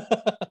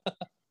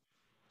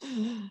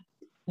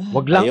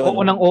 Wag lang Ayun.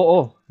 oo ng oo.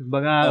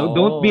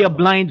 Don't be a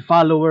blind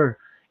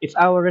follower. It's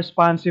our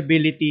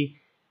responsibility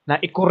na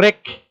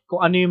i-correct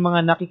kung ano yung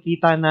mga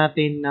nakikita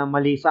natin na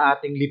mali sa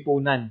ating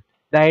lipunan.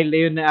 Dahil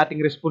yun na ating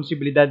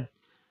responsibilidad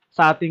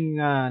sa ating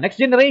next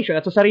generation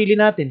at sa sarili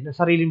natin,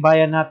 sa sariling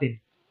bayan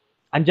natin.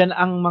 Andyan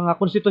ang mga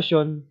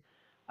konstitusyon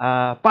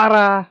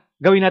para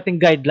gawin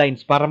nating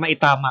guidelines para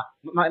maitama,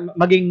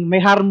 maging may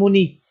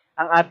harmony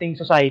ang ating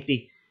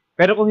society.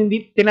 Pero kung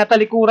hindi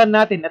tinatalikuran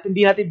natin at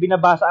hindi natin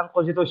binabasa ang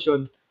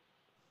konstitusyon,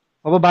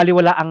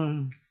 mababaliwala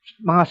ang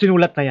mga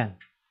sinulat na yan.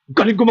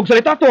 Galing ko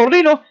magsalita,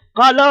 Torre, no?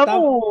 Kala ko.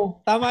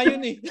 Tama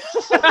yun eh.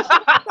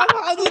 Tama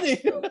ka dun eh.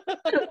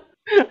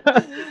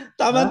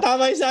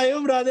 Tama yung sayo,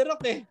 Brother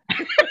Rock eh.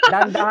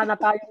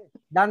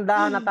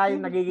 Dandahan na tayo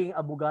nagiging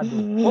abogado.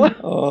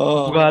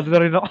 Abogado na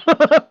rin ako.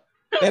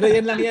 Pero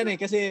yan lang yan eh.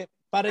 Kasi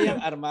para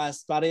yung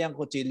armas, para yung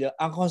kutsilyo,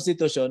 ang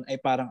konstitusyon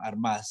ay parang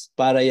armas.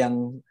 Para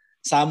yung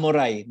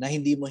samurai na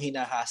hindi mo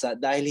hinahasa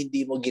dahil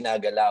hindi mo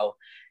ginagalaw.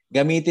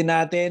 Gamitin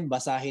natin,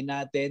 basahin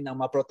natin,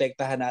 nang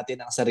maprotektahan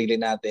natin ang sarili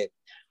natin.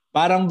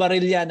 Parang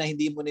baril yan na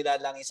hindi mo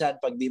nilalangisan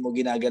pag di mo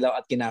ginagalaw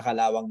at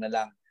kinakalawang na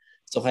lang.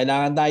 So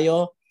kailangan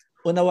tayo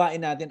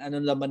unawain natin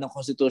anong laman ng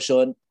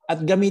konstitusyon at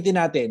gamitin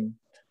natin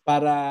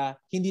para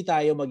hindi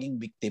tayo maging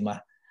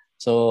biktima.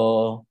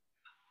 So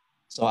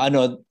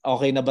ano,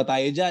 okay na ba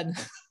tayo dyan?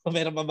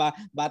 Meron pa ba?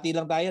 Bati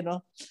lang tayo,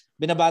 no?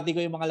 Binabati ko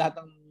yung mga lahat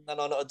ng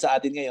nanonood sa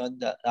atin ngayon.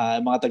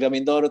 Mga taga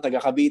Mindoro,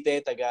 taga Cavite,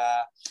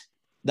 taga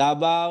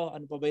Davao,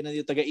 ano pa ba yun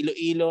nandito, taga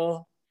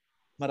Iloilo.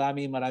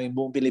 Maraming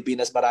buong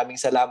Pilipinas. Maraming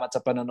salamat sa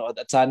panonood.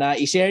 At sana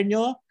i-share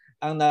nyo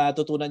ang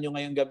natutunan nyo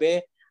ngayong gabi.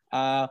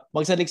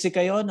 Magsaliksik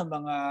kayo ng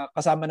mga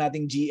kasama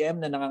nating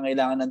GM na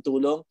nangangailangan ng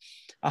tulong.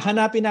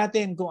 Hanapin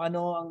natin kung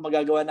ano ang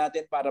magagawa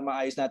natin para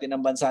maayos natin ang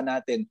bansa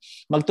natin.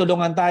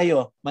 Magtulungan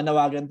tayo,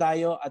 manawagan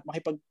tayo at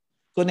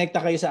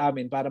makipag-connecta kayo sa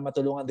amin para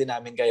matulungan din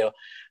namin kayo.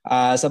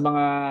 Sa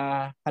mga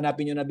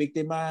hanapin nyo na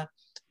biktima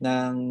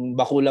ng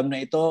bakulam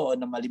na ito o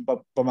ng maling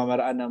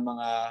pamamaraan ng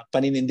mga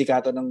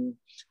paninindikato ng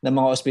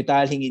mga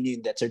ospital, hingin nyo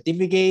yung death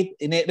certificate.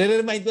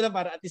 Remind ko lang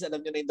para at least alam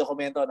nyo na yung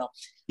dokumento. No?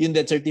 Yung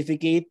death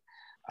certificate,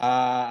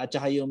 at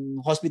saka yung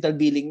hospital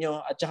billing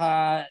nyo, at saka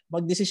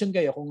mag-decision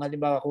kayo kung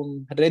halimbawa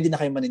kung ready na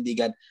kayo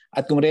manindigan.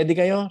 At kung ready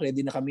kayo,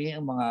 ready na kami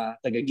ang mga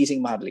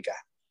taga-Gising Maharlika.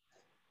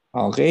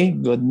 Okay,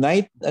 good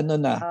night. Ano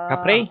na?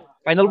 Kapre,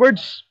 final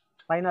words.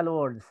 Final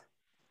words.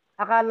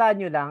 Akala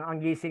nyo lang ang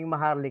Gising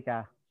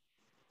Maharlika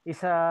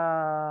isa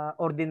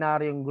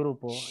ordinaryong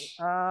grupo.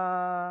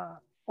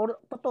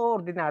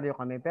 Totoo ordinaryo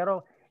kami,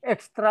 pero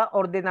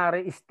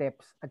extraordinary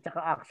steps at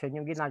saka action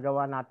yung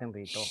ginagawa natin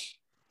rito.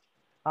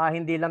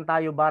 Hindi lang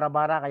tayo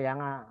bara-bara, kaya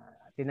nga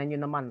tinan nyo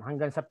naman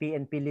hanggang sa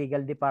PNP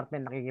Legal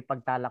Department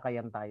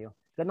nakikipagtalakayan tayo.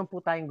 Ganun po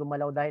tayong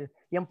gumalaw dahil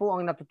yan po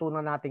ang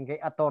natutunan natin kay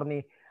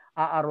Attorney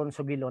Aaron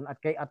Sugilon at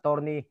kay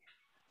Attorney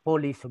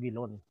Polly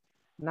Sugilon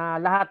na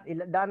lahat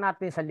daan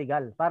natin sa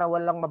legal para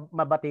walang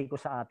mabatiko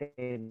sa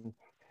atin.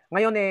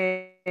 Ngayon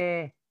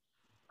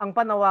ang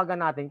panawagan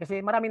natin kasi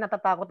maraming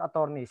natatakot,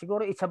 attorney.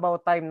 Siguro it's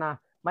about time na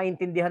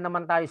maintindihan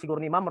naman tayo siguro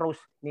ni Ma'am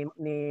Rose,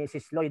 ni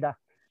Sis Loida,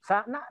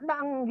 na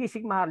ang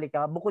Gising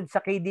Maharlika, bukod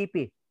sa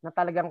KDP, na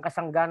talagang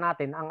kasangga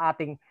natin ang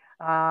ating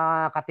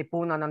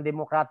katipunan ng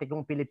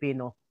demokratikong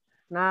Pilipino,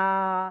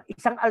 na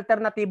isang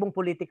alternatibong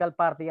political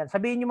party yan.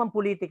 Sabihin nyo man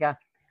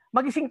politika,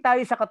 magising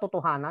tayo sa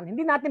katotohanan.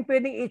 Hindi natin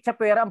pwedeng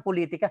itsapwera ang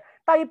politika.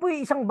 Tayo po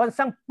ay isang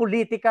bansang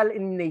political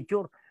in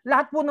nature.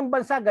 Lahat po ng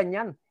bansa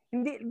ganyan.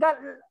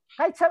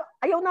 Kahit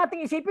ayaw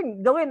nating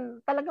isipin,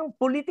 gawin talagang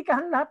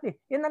politikahan lahat eh.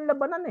 Yan ang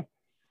labanan eh.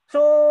 So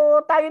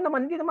tayo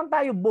naman, hindi naman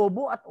tayo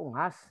bobo at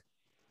ungas.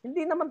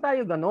 Hindi naman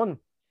tayo ganon.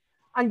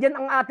 Andyan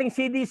ang ating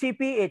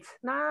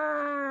CDCPH na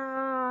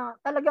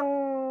talagang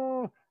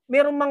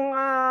meron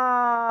mga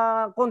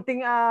konting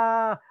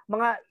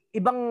mga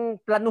ibang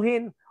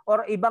planuhin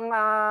or ibang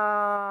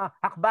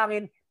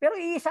hakbangin, pero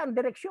iisa ang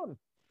direksyon.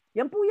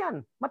 Yan po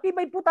yan.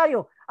 Matibay po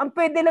tayo. Ang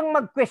pwede lang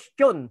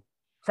mag-question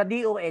sa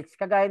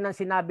DOH, kagaya ng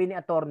sinabi ni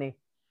attorney,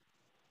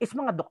 is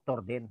mga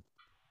doktor din.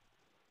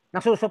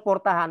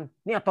 Nasusuportahan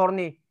ni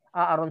Attorney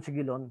Aaron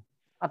Sugilon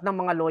at ng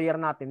mga lawyer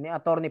natin ni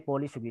Attorney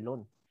Polly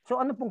Sugilon. So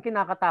ano pong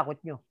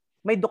kinakatakot nyo?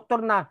 May doktor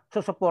na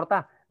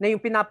susuporta na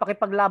yung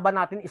pinapakipaglaban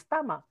natin is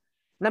tama.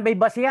 Na may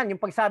basihan yung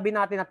pagsabi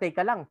natin na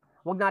teka lang,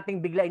 huwag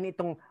nating biglain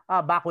itong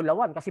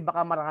bakulawan kasi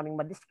baka maraming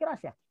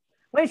madisgrasya.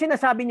 Ngayon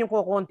sinasabi nyo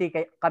kukunti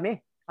kami,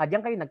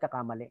 diyan kayo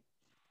nagkakamali.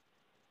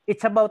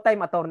 It's about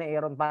time, Attorney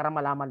Aaron, para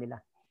malaman nila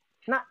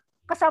na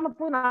kasama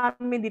po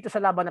namin dito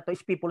sa laban na to is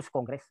People's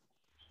Congress.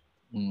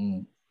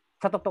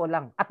 Sa totoo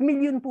lang. At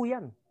milyon po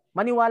yan.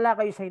 Maniwala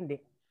kayo sa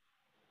hindi.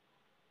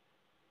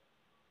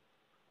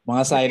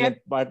 Mga silent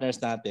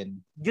partners natin.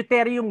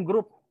 Deuterium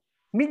Group.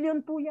 Milyon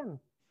po yan.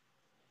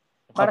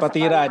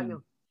 Kapatiran.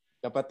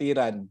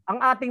 Ang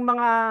ating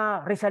mga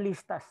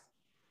Rizalistas.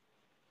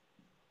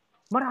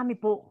 Marami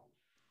po.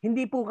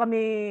 Hindi po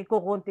kami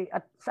kukunti.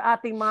 At sa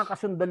ating mga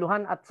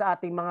kasundaluhan at sa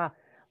ating mga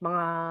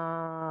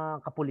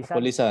kapulisan.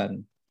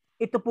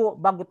 Ito po,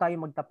 bago tayo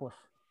magtapos,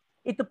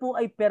 ito po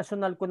ay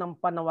personal ko ng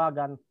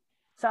panawagan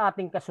sa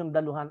ating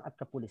kasundaluhan at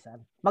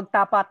kapulisan.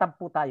 Magtapatap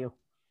po tayo.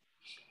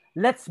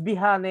 Let's be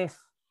honest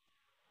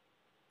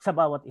sa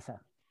bawat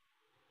isa.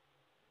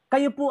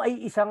 Kayo po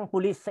ay isang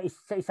pulis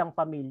sa isang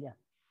pamilya.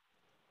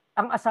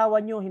 Ang asawa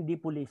nyo hindi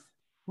pulis.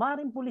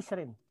 Maaaring pulis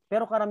rin,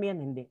 pero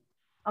karamihan hindi.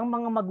 Ang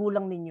mga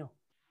magulang ninyo,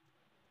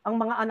 ang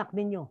mga anak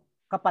ninyo,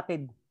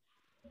 kapatid,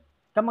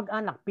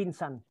 kamag-anak,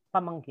 pinsan,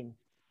 pamangkin.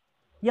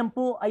 Yan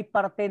po ay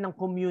parte ng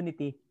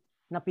community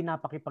na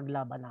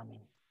pinapakipaglaban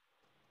namin.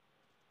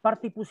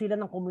 Parte po sila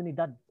ng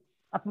komunidad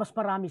at mas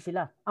marami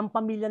sila. Ang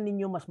pamilya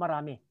ninyo mas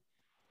marami.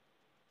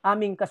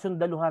 Aming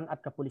kasundaluhan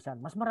at kapulisan,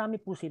 mas marami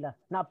po sila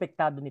na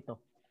apektado nito.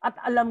 At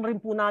alam rin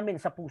po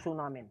namin sa puso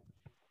namin.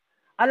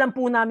 Alam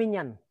po namin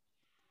yan.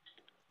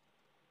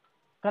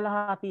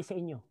 Kalahati sa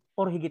inyo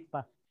or higit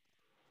pa.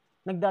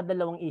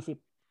 Nagdadalawang isip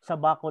sa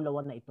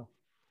bakulawan na ito.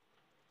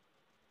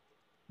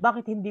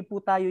 Bakit hindi po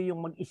tayo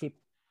yung mag-isip?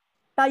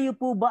 Tayo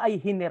po ba ay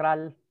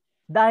general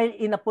dahil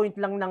inappoint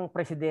lang ng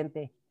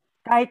presidente?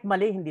 Kahit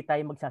mali, hindi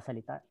tayo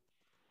magsasalita.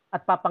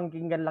 At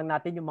papangkinggan lang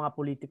natin yung mga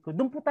politiko.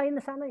 Doon po tayo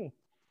nasanay.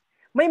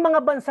 May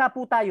mga bansa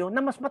po tayo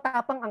na mas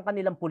matapang ang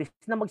kanilang pulis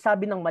na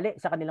magsabi ng mali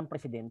sa kanilang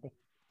presidente.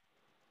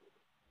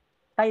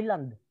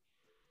 Thailand,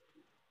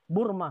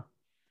 Burma.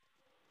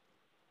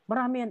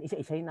 Marami yan,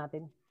 isa-isahin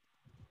natin.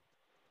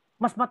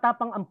 Mas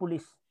matapang ang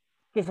pulis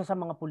kaysa sa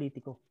mga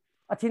politiko.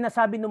 At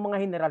sinasabi ng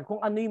mga general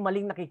kung ano yung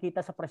maling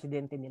nakikita sa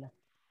presidente nila.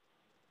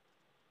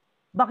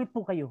 Bakit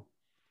po kayo?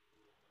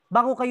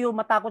 Bago kayo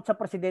matakot sa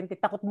presidente,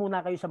 takot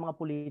muna kayo sa mga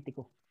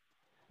politiko.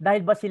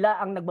 Dahil ba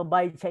sila ang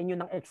nagbabayad sa inyo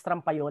ng extra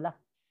payola?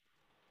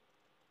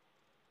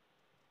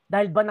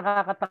 Dahil ba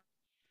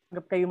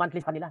nakakatanggap kayo monthly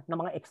sa kanila ng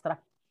mga extra?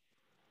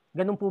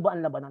 Ganun po ba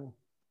ang labanan?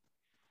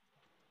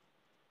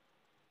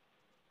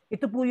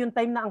 Ito po yung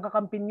time na ang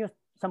kakampin nyo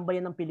sa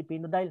bayan ng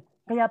Pilipino dahil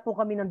kaya po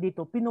kami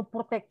nandito,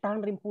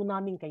 pinoprotektahan rin po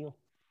namin kayo.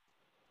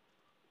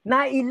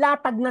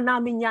 Nailatag na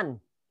namin yan,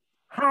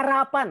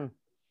 harapan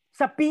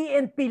sa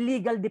PNP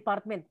Legal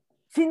Department.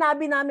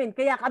 Sinabi namin,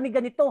 kaya kami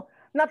ganito,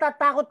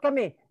 natatakot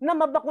kami na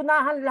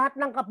mabakunahan lahat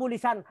ng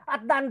kapulisan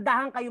at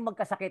dahan-dahan kayo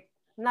magkasakit.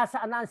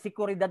 Nasaan na ang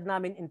sekuridad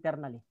namin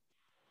internally.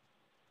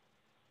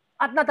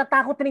 At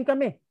natatakot rin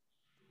kami,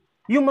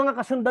 yung mga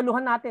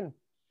kasundaluhan natin,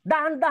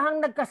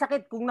 dahan-dahang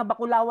nagkasakit kung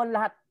nabakulawan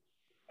lahat.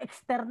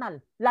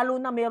 External.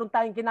 Lalo na meron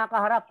tayong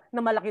kinakaharap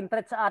na malaking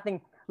threat sa ating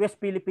West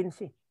Philippine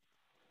Sea.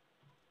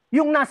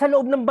 Yung nasa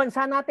loob ng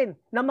bansa natin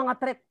na mga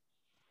threat.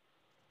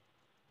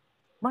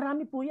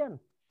 Marami po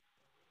yan.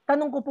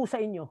 Tanong ko po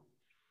sa inyo,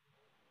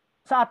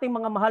 sa ating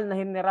mga mahal na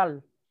general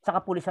sa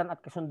kapulisan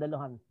at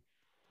kasundaluhan,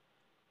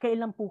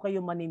 kailan po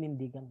kayo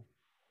maninindigan?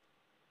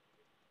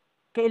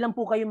 Kailan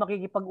po kayo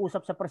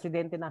makikipag-usap sa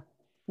presidente na,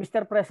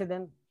 Mr.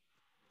 President,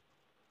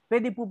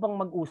 pwede po bang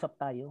mag-usap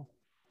tayo?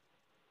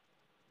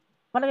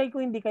 Palagay ko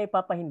hindi kayo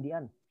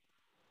papahindian.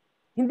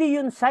 Hindi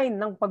yun sign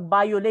ng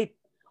pag-violate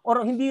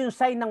or hindi yun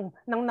sign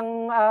ng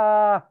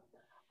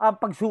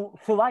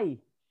pagsuway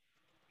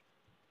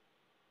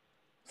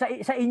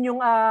sa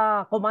inyong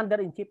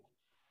commander-in-chief.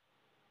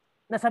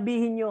 Na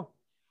sabihin nyo,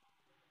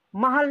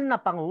 mahal na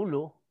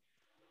Pangulo,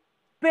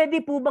 pwede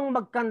po bang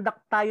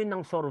mag-conduct tayo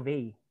ng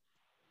survey?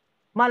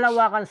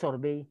 Malawakan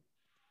survey.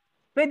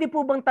 Pwede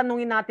po bang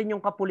tanungin natin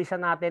yung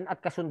kapulisan natin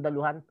at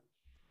kasundaluhan?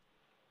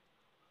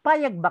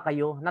 Payag ba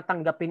kayo na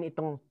tanggapin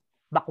itong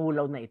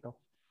bakulaw na ito?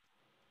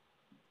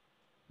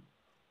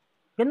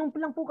 Ganun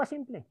lang po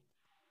kasimple.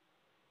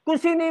 Kung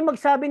sino yung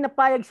magsabi na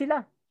payag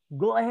sila,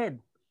 go ahead.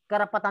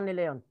 Karapatan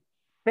nila yon.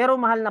 Pero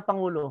mahal na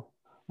Pangulo,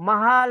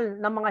 mahal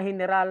na mga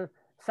general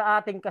sa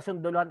ating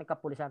kasundaluhan at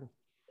kapulisan,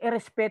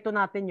 irespeto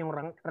natin yung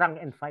rank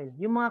and file.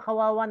 Yung mga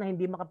kawawa na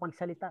hindi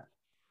makapagsalita.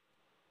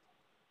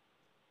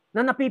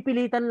 Na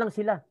napipilitan lang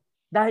sila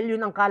dahil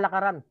yun ang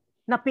kalakaran.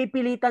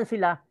 Napipilitan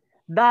sila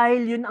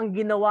dahil yun ang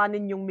ginawa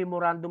ninyong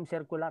memorandum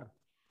circular.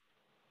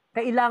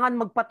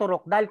 Kailangan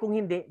magpaturok dahil kung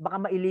hindi, baka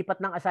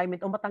mailipat ng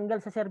assignment o matanggal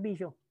sa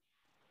serbisyo.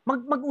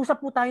 Mag-usap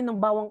po tayo ng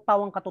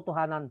pawang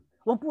katotohanan.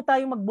 Huwag po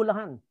tayong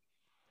magbulahan.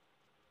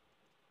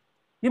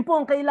 Yun po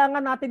ang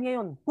kailangan natin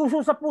ngayon.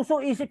 Puso sa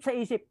puso, isip sa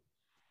isip.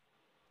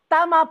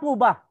 Tama po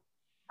ba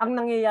ang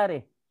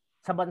nangyayari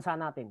sa bansa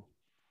natin?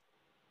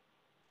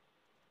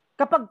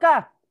 Kapag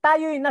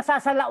tayo'y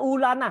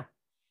nasasalaula na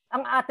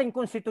ang ating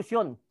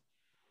konstitusyon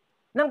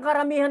ng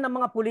karamihan ng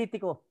mga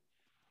politiko,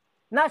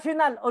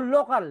 national o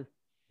local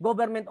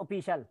government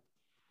official,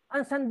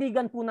 ang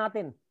sandigan po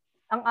natin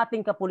ang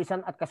ating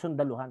kapulisan at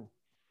kasundaluhan.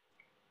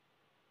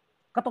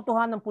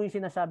 Katotohanan po yung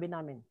sinasabi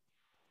namin.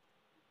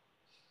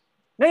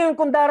 Ngayon,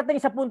 kung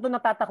darating sa punto na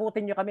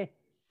tatakutin nyo kami,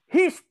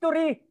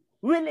 history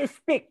will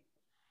speak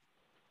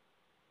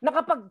na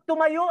kapag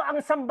tumayo ang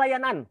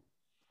sambayanan,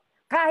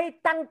 kahit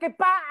tangke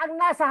pa ang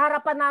nasa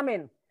harapan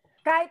namin,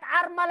 kahit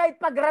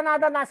Armalite pa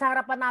granada nasa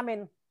harapan namin,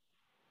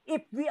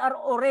 if we are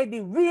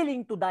already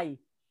willing to die,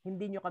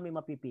 hindi nyo kami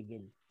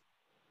mapipigil.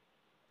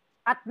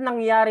 At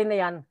nangyari na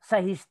yan sa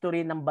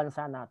history ng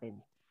bansa natin.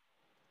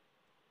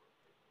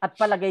 At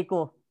palagay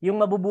ko, yung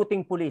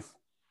mabubuting pulis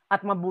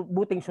at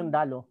mabubuting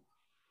sundalo,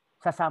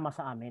 sasama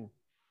sa amin.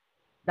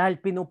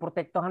 Dahil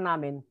pinuprotektohan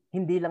namin,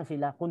 hindi lang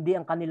sila, kundi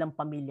ang kanilang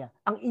pamilya,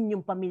 ang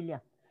inyong pamilya,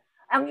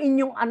 ang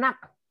inyong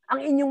anak, ang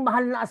inyong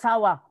mahal na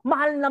asawa,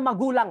 mahal na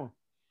magulang,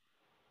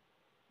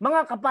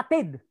 mga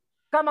kapatid,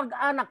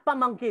 kamag-anak,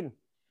 pamangkin,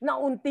 na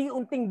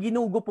unti-unting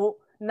ginugupo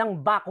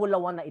ng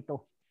bakulawan na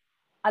ito.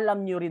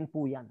 Alam nyo rin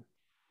po yan.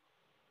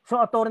 So,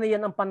 attorney,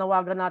 yan ang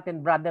panawagan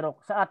natin, Brother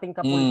Rock, sa ating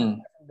kapulisan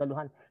at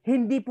kasundaluhan.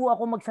 Hindi po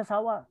ako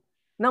magsasawa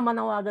na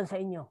manawagan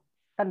sa inyo.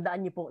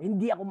 Tandaan niyo po,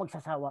 hindi ako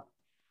magsasawa.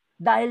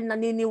 Dahil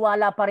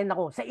naniniwala pa rin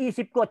ako sa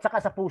isip ko at saka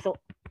sa puso.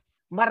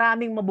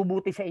 Maraming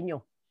mabubuti sa inyo.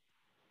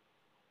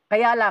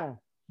 Kaya lang,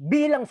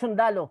 bilang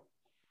sundalo,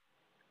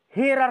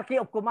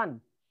 hierarchy of command,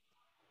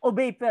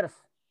 obey first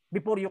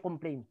before you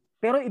complain.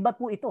 Pero iba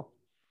po ito.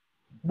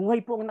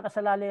 Buhay po ang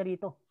nakasalalay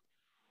rito.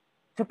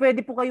 So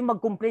pwede po kayong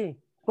mag-complain.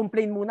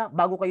 Complain muna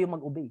bago kayo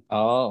mag-obey.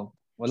 Oo.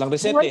 Walang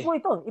reset Buhay po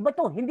ito. Iba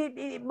to.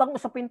 Hindi ibang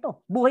usapin to.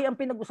 Buhay ang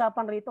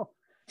pinag-usapan rito.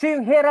 So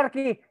yung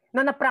hierarchy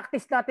na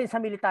na-practice natin sa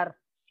militar,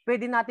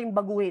 pwede nating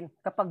baguhin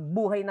kapag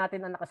buhay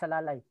natin ang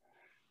nakasalalay.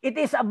 It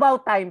is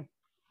about time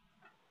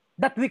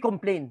that we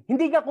complain.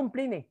 Hindi ka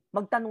complain eh.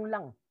 Magtanong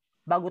lang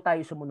bago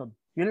tayo sumunod.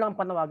 Yun lang ang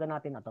panawagan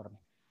natin, attorney.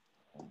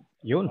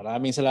 Yun.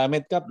 Maraming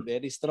salamat, Kap.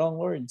 Very strong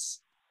words.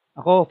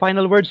 Ako,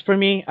 final words for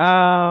me.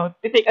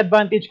 Take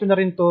advantage ko na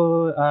rin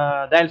to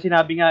dahil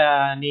sinabi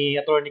nga ni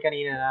attorney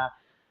kanina na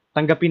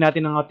tanggapin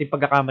natin ang ating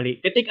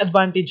pagkakamali. Take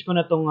advantage ko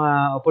na tong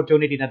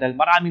opportunity na dahil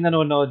maraming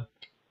nanonood.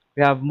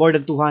 We have more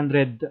than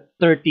 230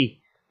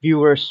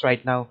 viewers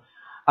right now.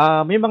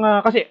 May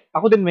mga, kasi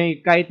ako din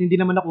kahit hindi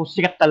naman ako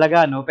sikat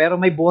talaga, no? Pero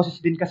may boses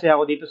din kasi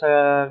ako dito sa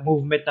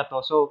movement na to.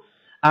 So,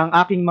 ang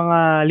aking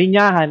mga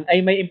linyahan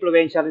ay may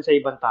impluwensya rin sa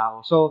ibang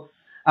tao. So,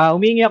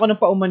 humingi ako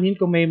ng paumanhin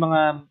kung may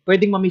mga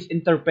pwedeng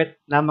ma-misinterpret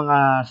na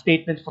mga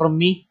statement from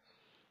me.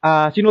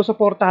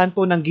 Sinusuportahan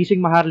po ng Gising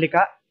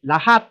Maharlika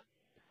lahat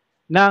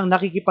ng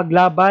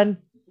nakikipaglaban,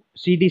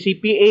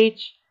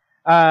 CDCPH,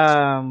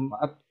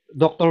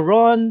 Dr.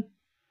 Ron,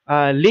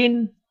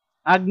 Lynn,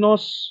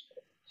 Agnos,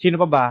 sino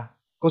pa ba?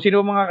 Kung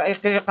sino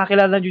mga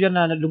kakilala nyo dyan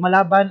na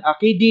lumalaban,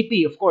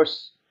 KDP, of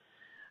course.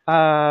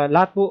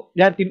 Lahat po,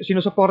 yan,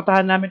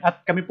 sinusuportahan namin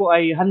at kami po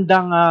ay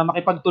handang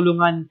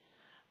makipagtulungan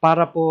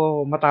para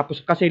po matapos.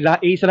 Kasi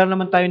isa lang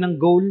naman tayo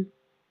ng goal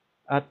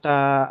at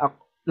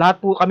lahat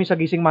po kami sa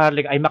Gising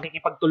Maharlika ay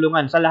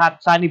makikipagtulungan sa lahat.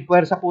 Sanib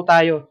puwersa po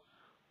tayo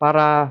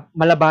para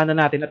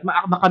malabanan natin at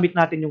makamit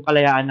natin yung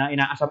kalayaan na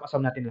inaasam-asam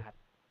natin lahat.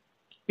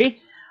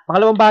 Okay?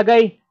 Pangalawang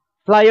bagay,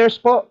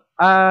 flyers po.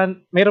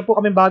 Meron po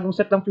kami bagong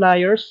set ng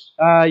flyers.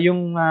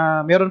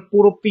 Meron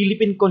puro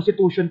Philippine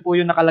Constitution po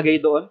yung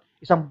nakalagay doon.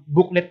 Isang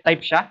booklet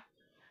type siya.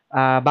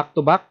 Back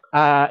to back.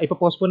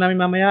 Ipopost po namin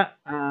mamaya.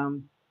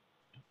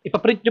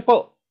 Ipaprint nyo po.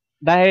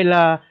 Dahil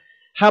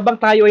habang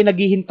tayo ay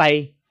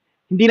naghihintay,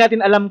 hindi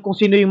natin alam kung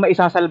sino yung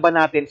maisasalba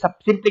natin sa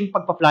simpleng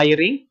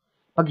pagpa-flyering,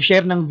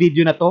 pag-share ng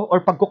video na to,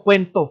 or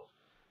pagkukwento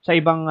sa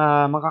ibang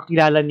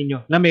makakilala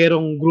ninyo na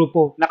mayroong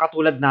grupo na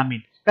katulad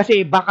namin.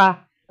 Kasi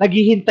baka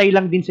naghihintay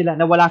lang din sila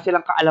na wala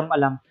silang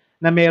kaalam-alam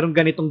na mayroong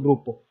ganitong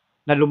grupo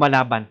na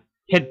lumalaban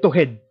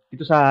head-to-head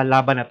dito sa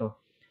laban na to.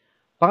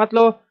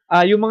 Pangatlo,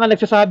 yung mga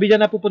nagsasabi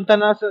dyan na pupunta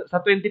na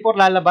sa 24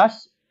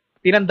 lalabas,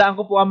 tinandaan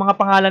ko po ang mga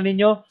pangalan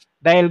ninyo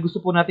dahil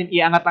gusto po natin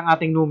iangat ang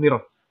ating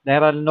numero.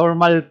 Dahil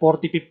normal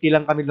 40-50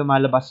 lang kami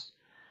lumalabas.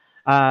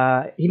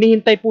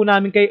 Hihintayin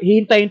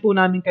po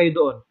namin kayo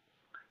doon.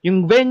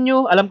 Yung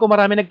venue, alam ko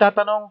marami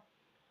nagtatanong,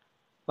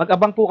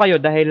 mag-abang po kayo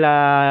dahil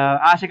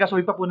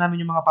asikasuhin pa po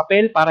namin yung mga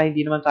papel para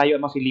hindi naman tayo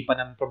masilipan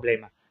ng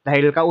problema.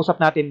 Dahil kausap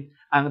natin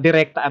ang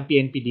direkta ang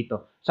PNP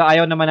dito. So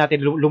ayaw naman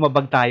natin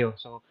lumabag tayo.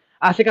 So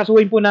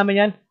asikasuhin po namin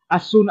yan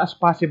as soon as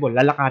possible.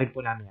 Lalakarin po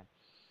namin yan.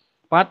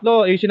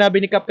 Pangatlo, yung sinabi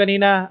ni Kap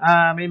kanina,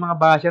 may mga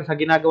basher sa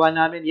ginagawa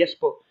namin. Yes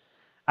po.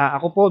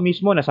 Ako po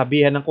mismo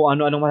nasabihan ng kung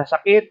ano-anong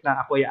masasakit,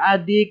 na ako ay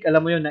addict.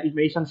 Alam mo yun, na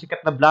may isang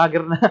sikat na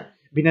vlogger na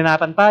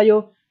binanatan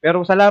tayo.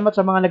 Pero salamat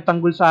sa mga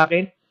nagtanggol sa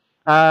akin.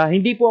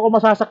 Hindi po ako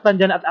masasaktan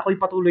dyan at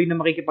ako'y patuloy na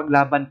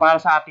makikipaglaban para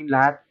sa ating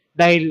lahat.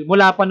 Dahil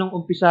mula pa nung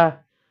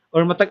umpisa,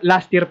 or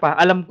last year pa,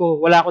 alam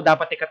ko, wala ako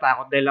dapat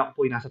ikatakot dahil ako po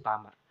ay nasa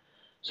tama.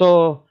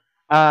 So,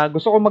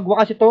 gusto ko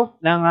magwakas ito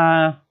ng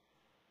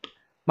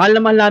mahal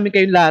na mahal namin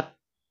kayong lahat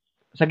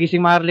sa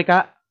Gising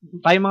Maharlika.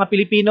 Tayong mga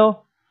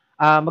Pilipino,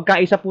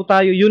 magkaisa po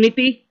tayo,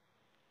 unity,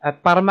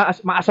 at para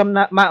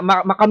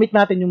makamit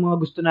natin yung mga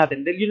gusto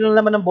natin. Dahil yun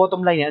lang naman ang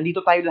bottom line. Andito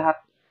tayo lahat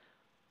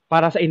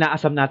para sa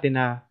inaasam natin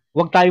na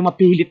huwag tayo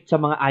mapilit sa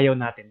mga ayaw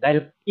natin.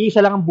 Dahil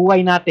iisa lang ang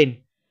buhay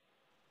natin.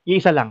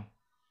 Iisa lang.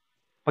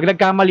 Pag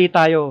nagkamali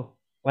tayo,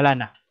 wala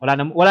na.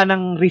 Wala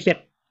nang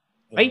reset.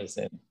 Okay?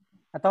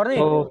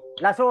 Attorney,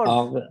 last words.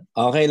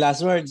 Okay,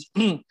 last words.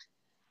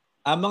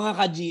 Ang mga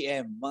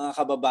ka-GM, mga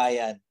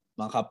kababayan,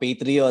 mga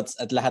ka-patriots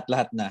at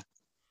lahat-lahat na,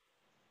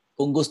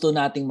 kung gusto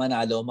nating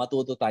manalo,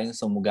 matuto tayong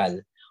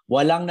sumugal.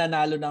 Walang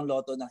nanalo ng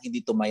loto nang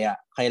hindi tumaya.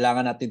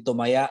 Kailangan natin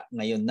tumaya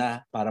ngayon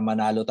na para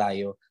manalo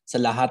tayo sa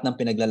lahat ng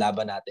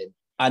pinaglalaban natin.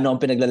 Ano ang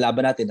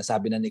pinaglalaban natin?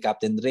 Nasabi na ni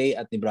Captain Ray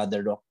at ni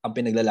Brother Rock, ang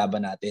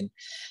pinaglalaban natin.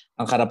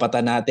 Ang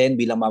karapatan natin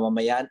bilang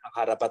mamamayan, ang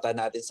karapatan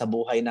natin sa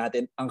buhay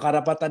natin, ang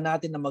karapatan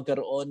natin na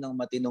magkaroon ng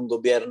matinong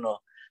gobyerno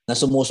na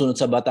sumusunod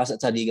sa batas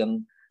at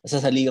sa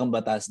saligang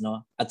batas,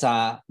 no? At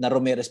na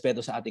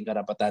rumerespeto sa ating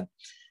karapatan.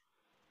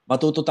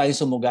 Matuto tayong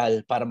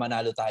sumugal para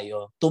manalo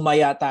tayo.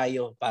 Tumaya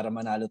tayo para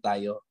manalo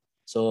tayo.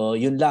 So,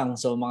 yun lang.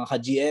 So, mga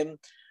ka-GM,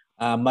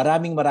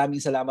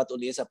 maraming salamat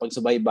ulit sa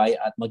pagsubaybay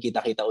at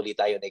magkita-kita ulit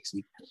tayo next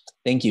week.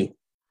 Thank you.